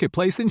major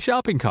marketplace and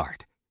shopping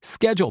cart.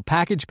 Schedule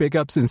package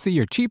pickups and see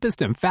your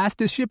cheapest and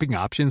fastest shipping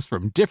options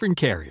from different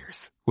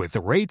carriers, with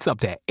rates up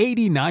to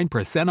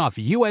 89% off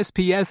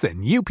USPS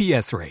and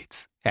UPS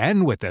rates.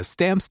 And with the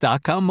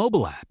Stamps.com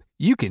mobile app,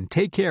 you can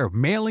take care of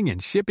mailing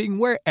and shipping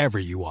wherever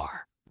you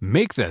are.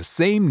 Make the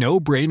same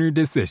no-brainer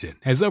decision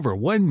as over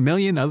 1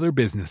 million other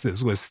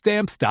businesses with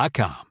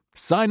Stamps.com.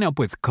 Sign up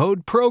with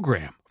code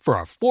PROGRAM for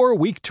a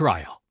 4-week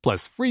trial,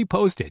 plus free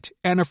postage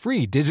and a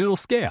free digital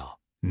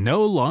scale.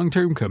 No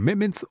long-term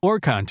commitments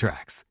or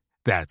contracts.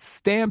 That's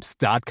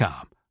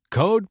Stamps.com.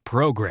 Code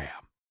PROGRAM.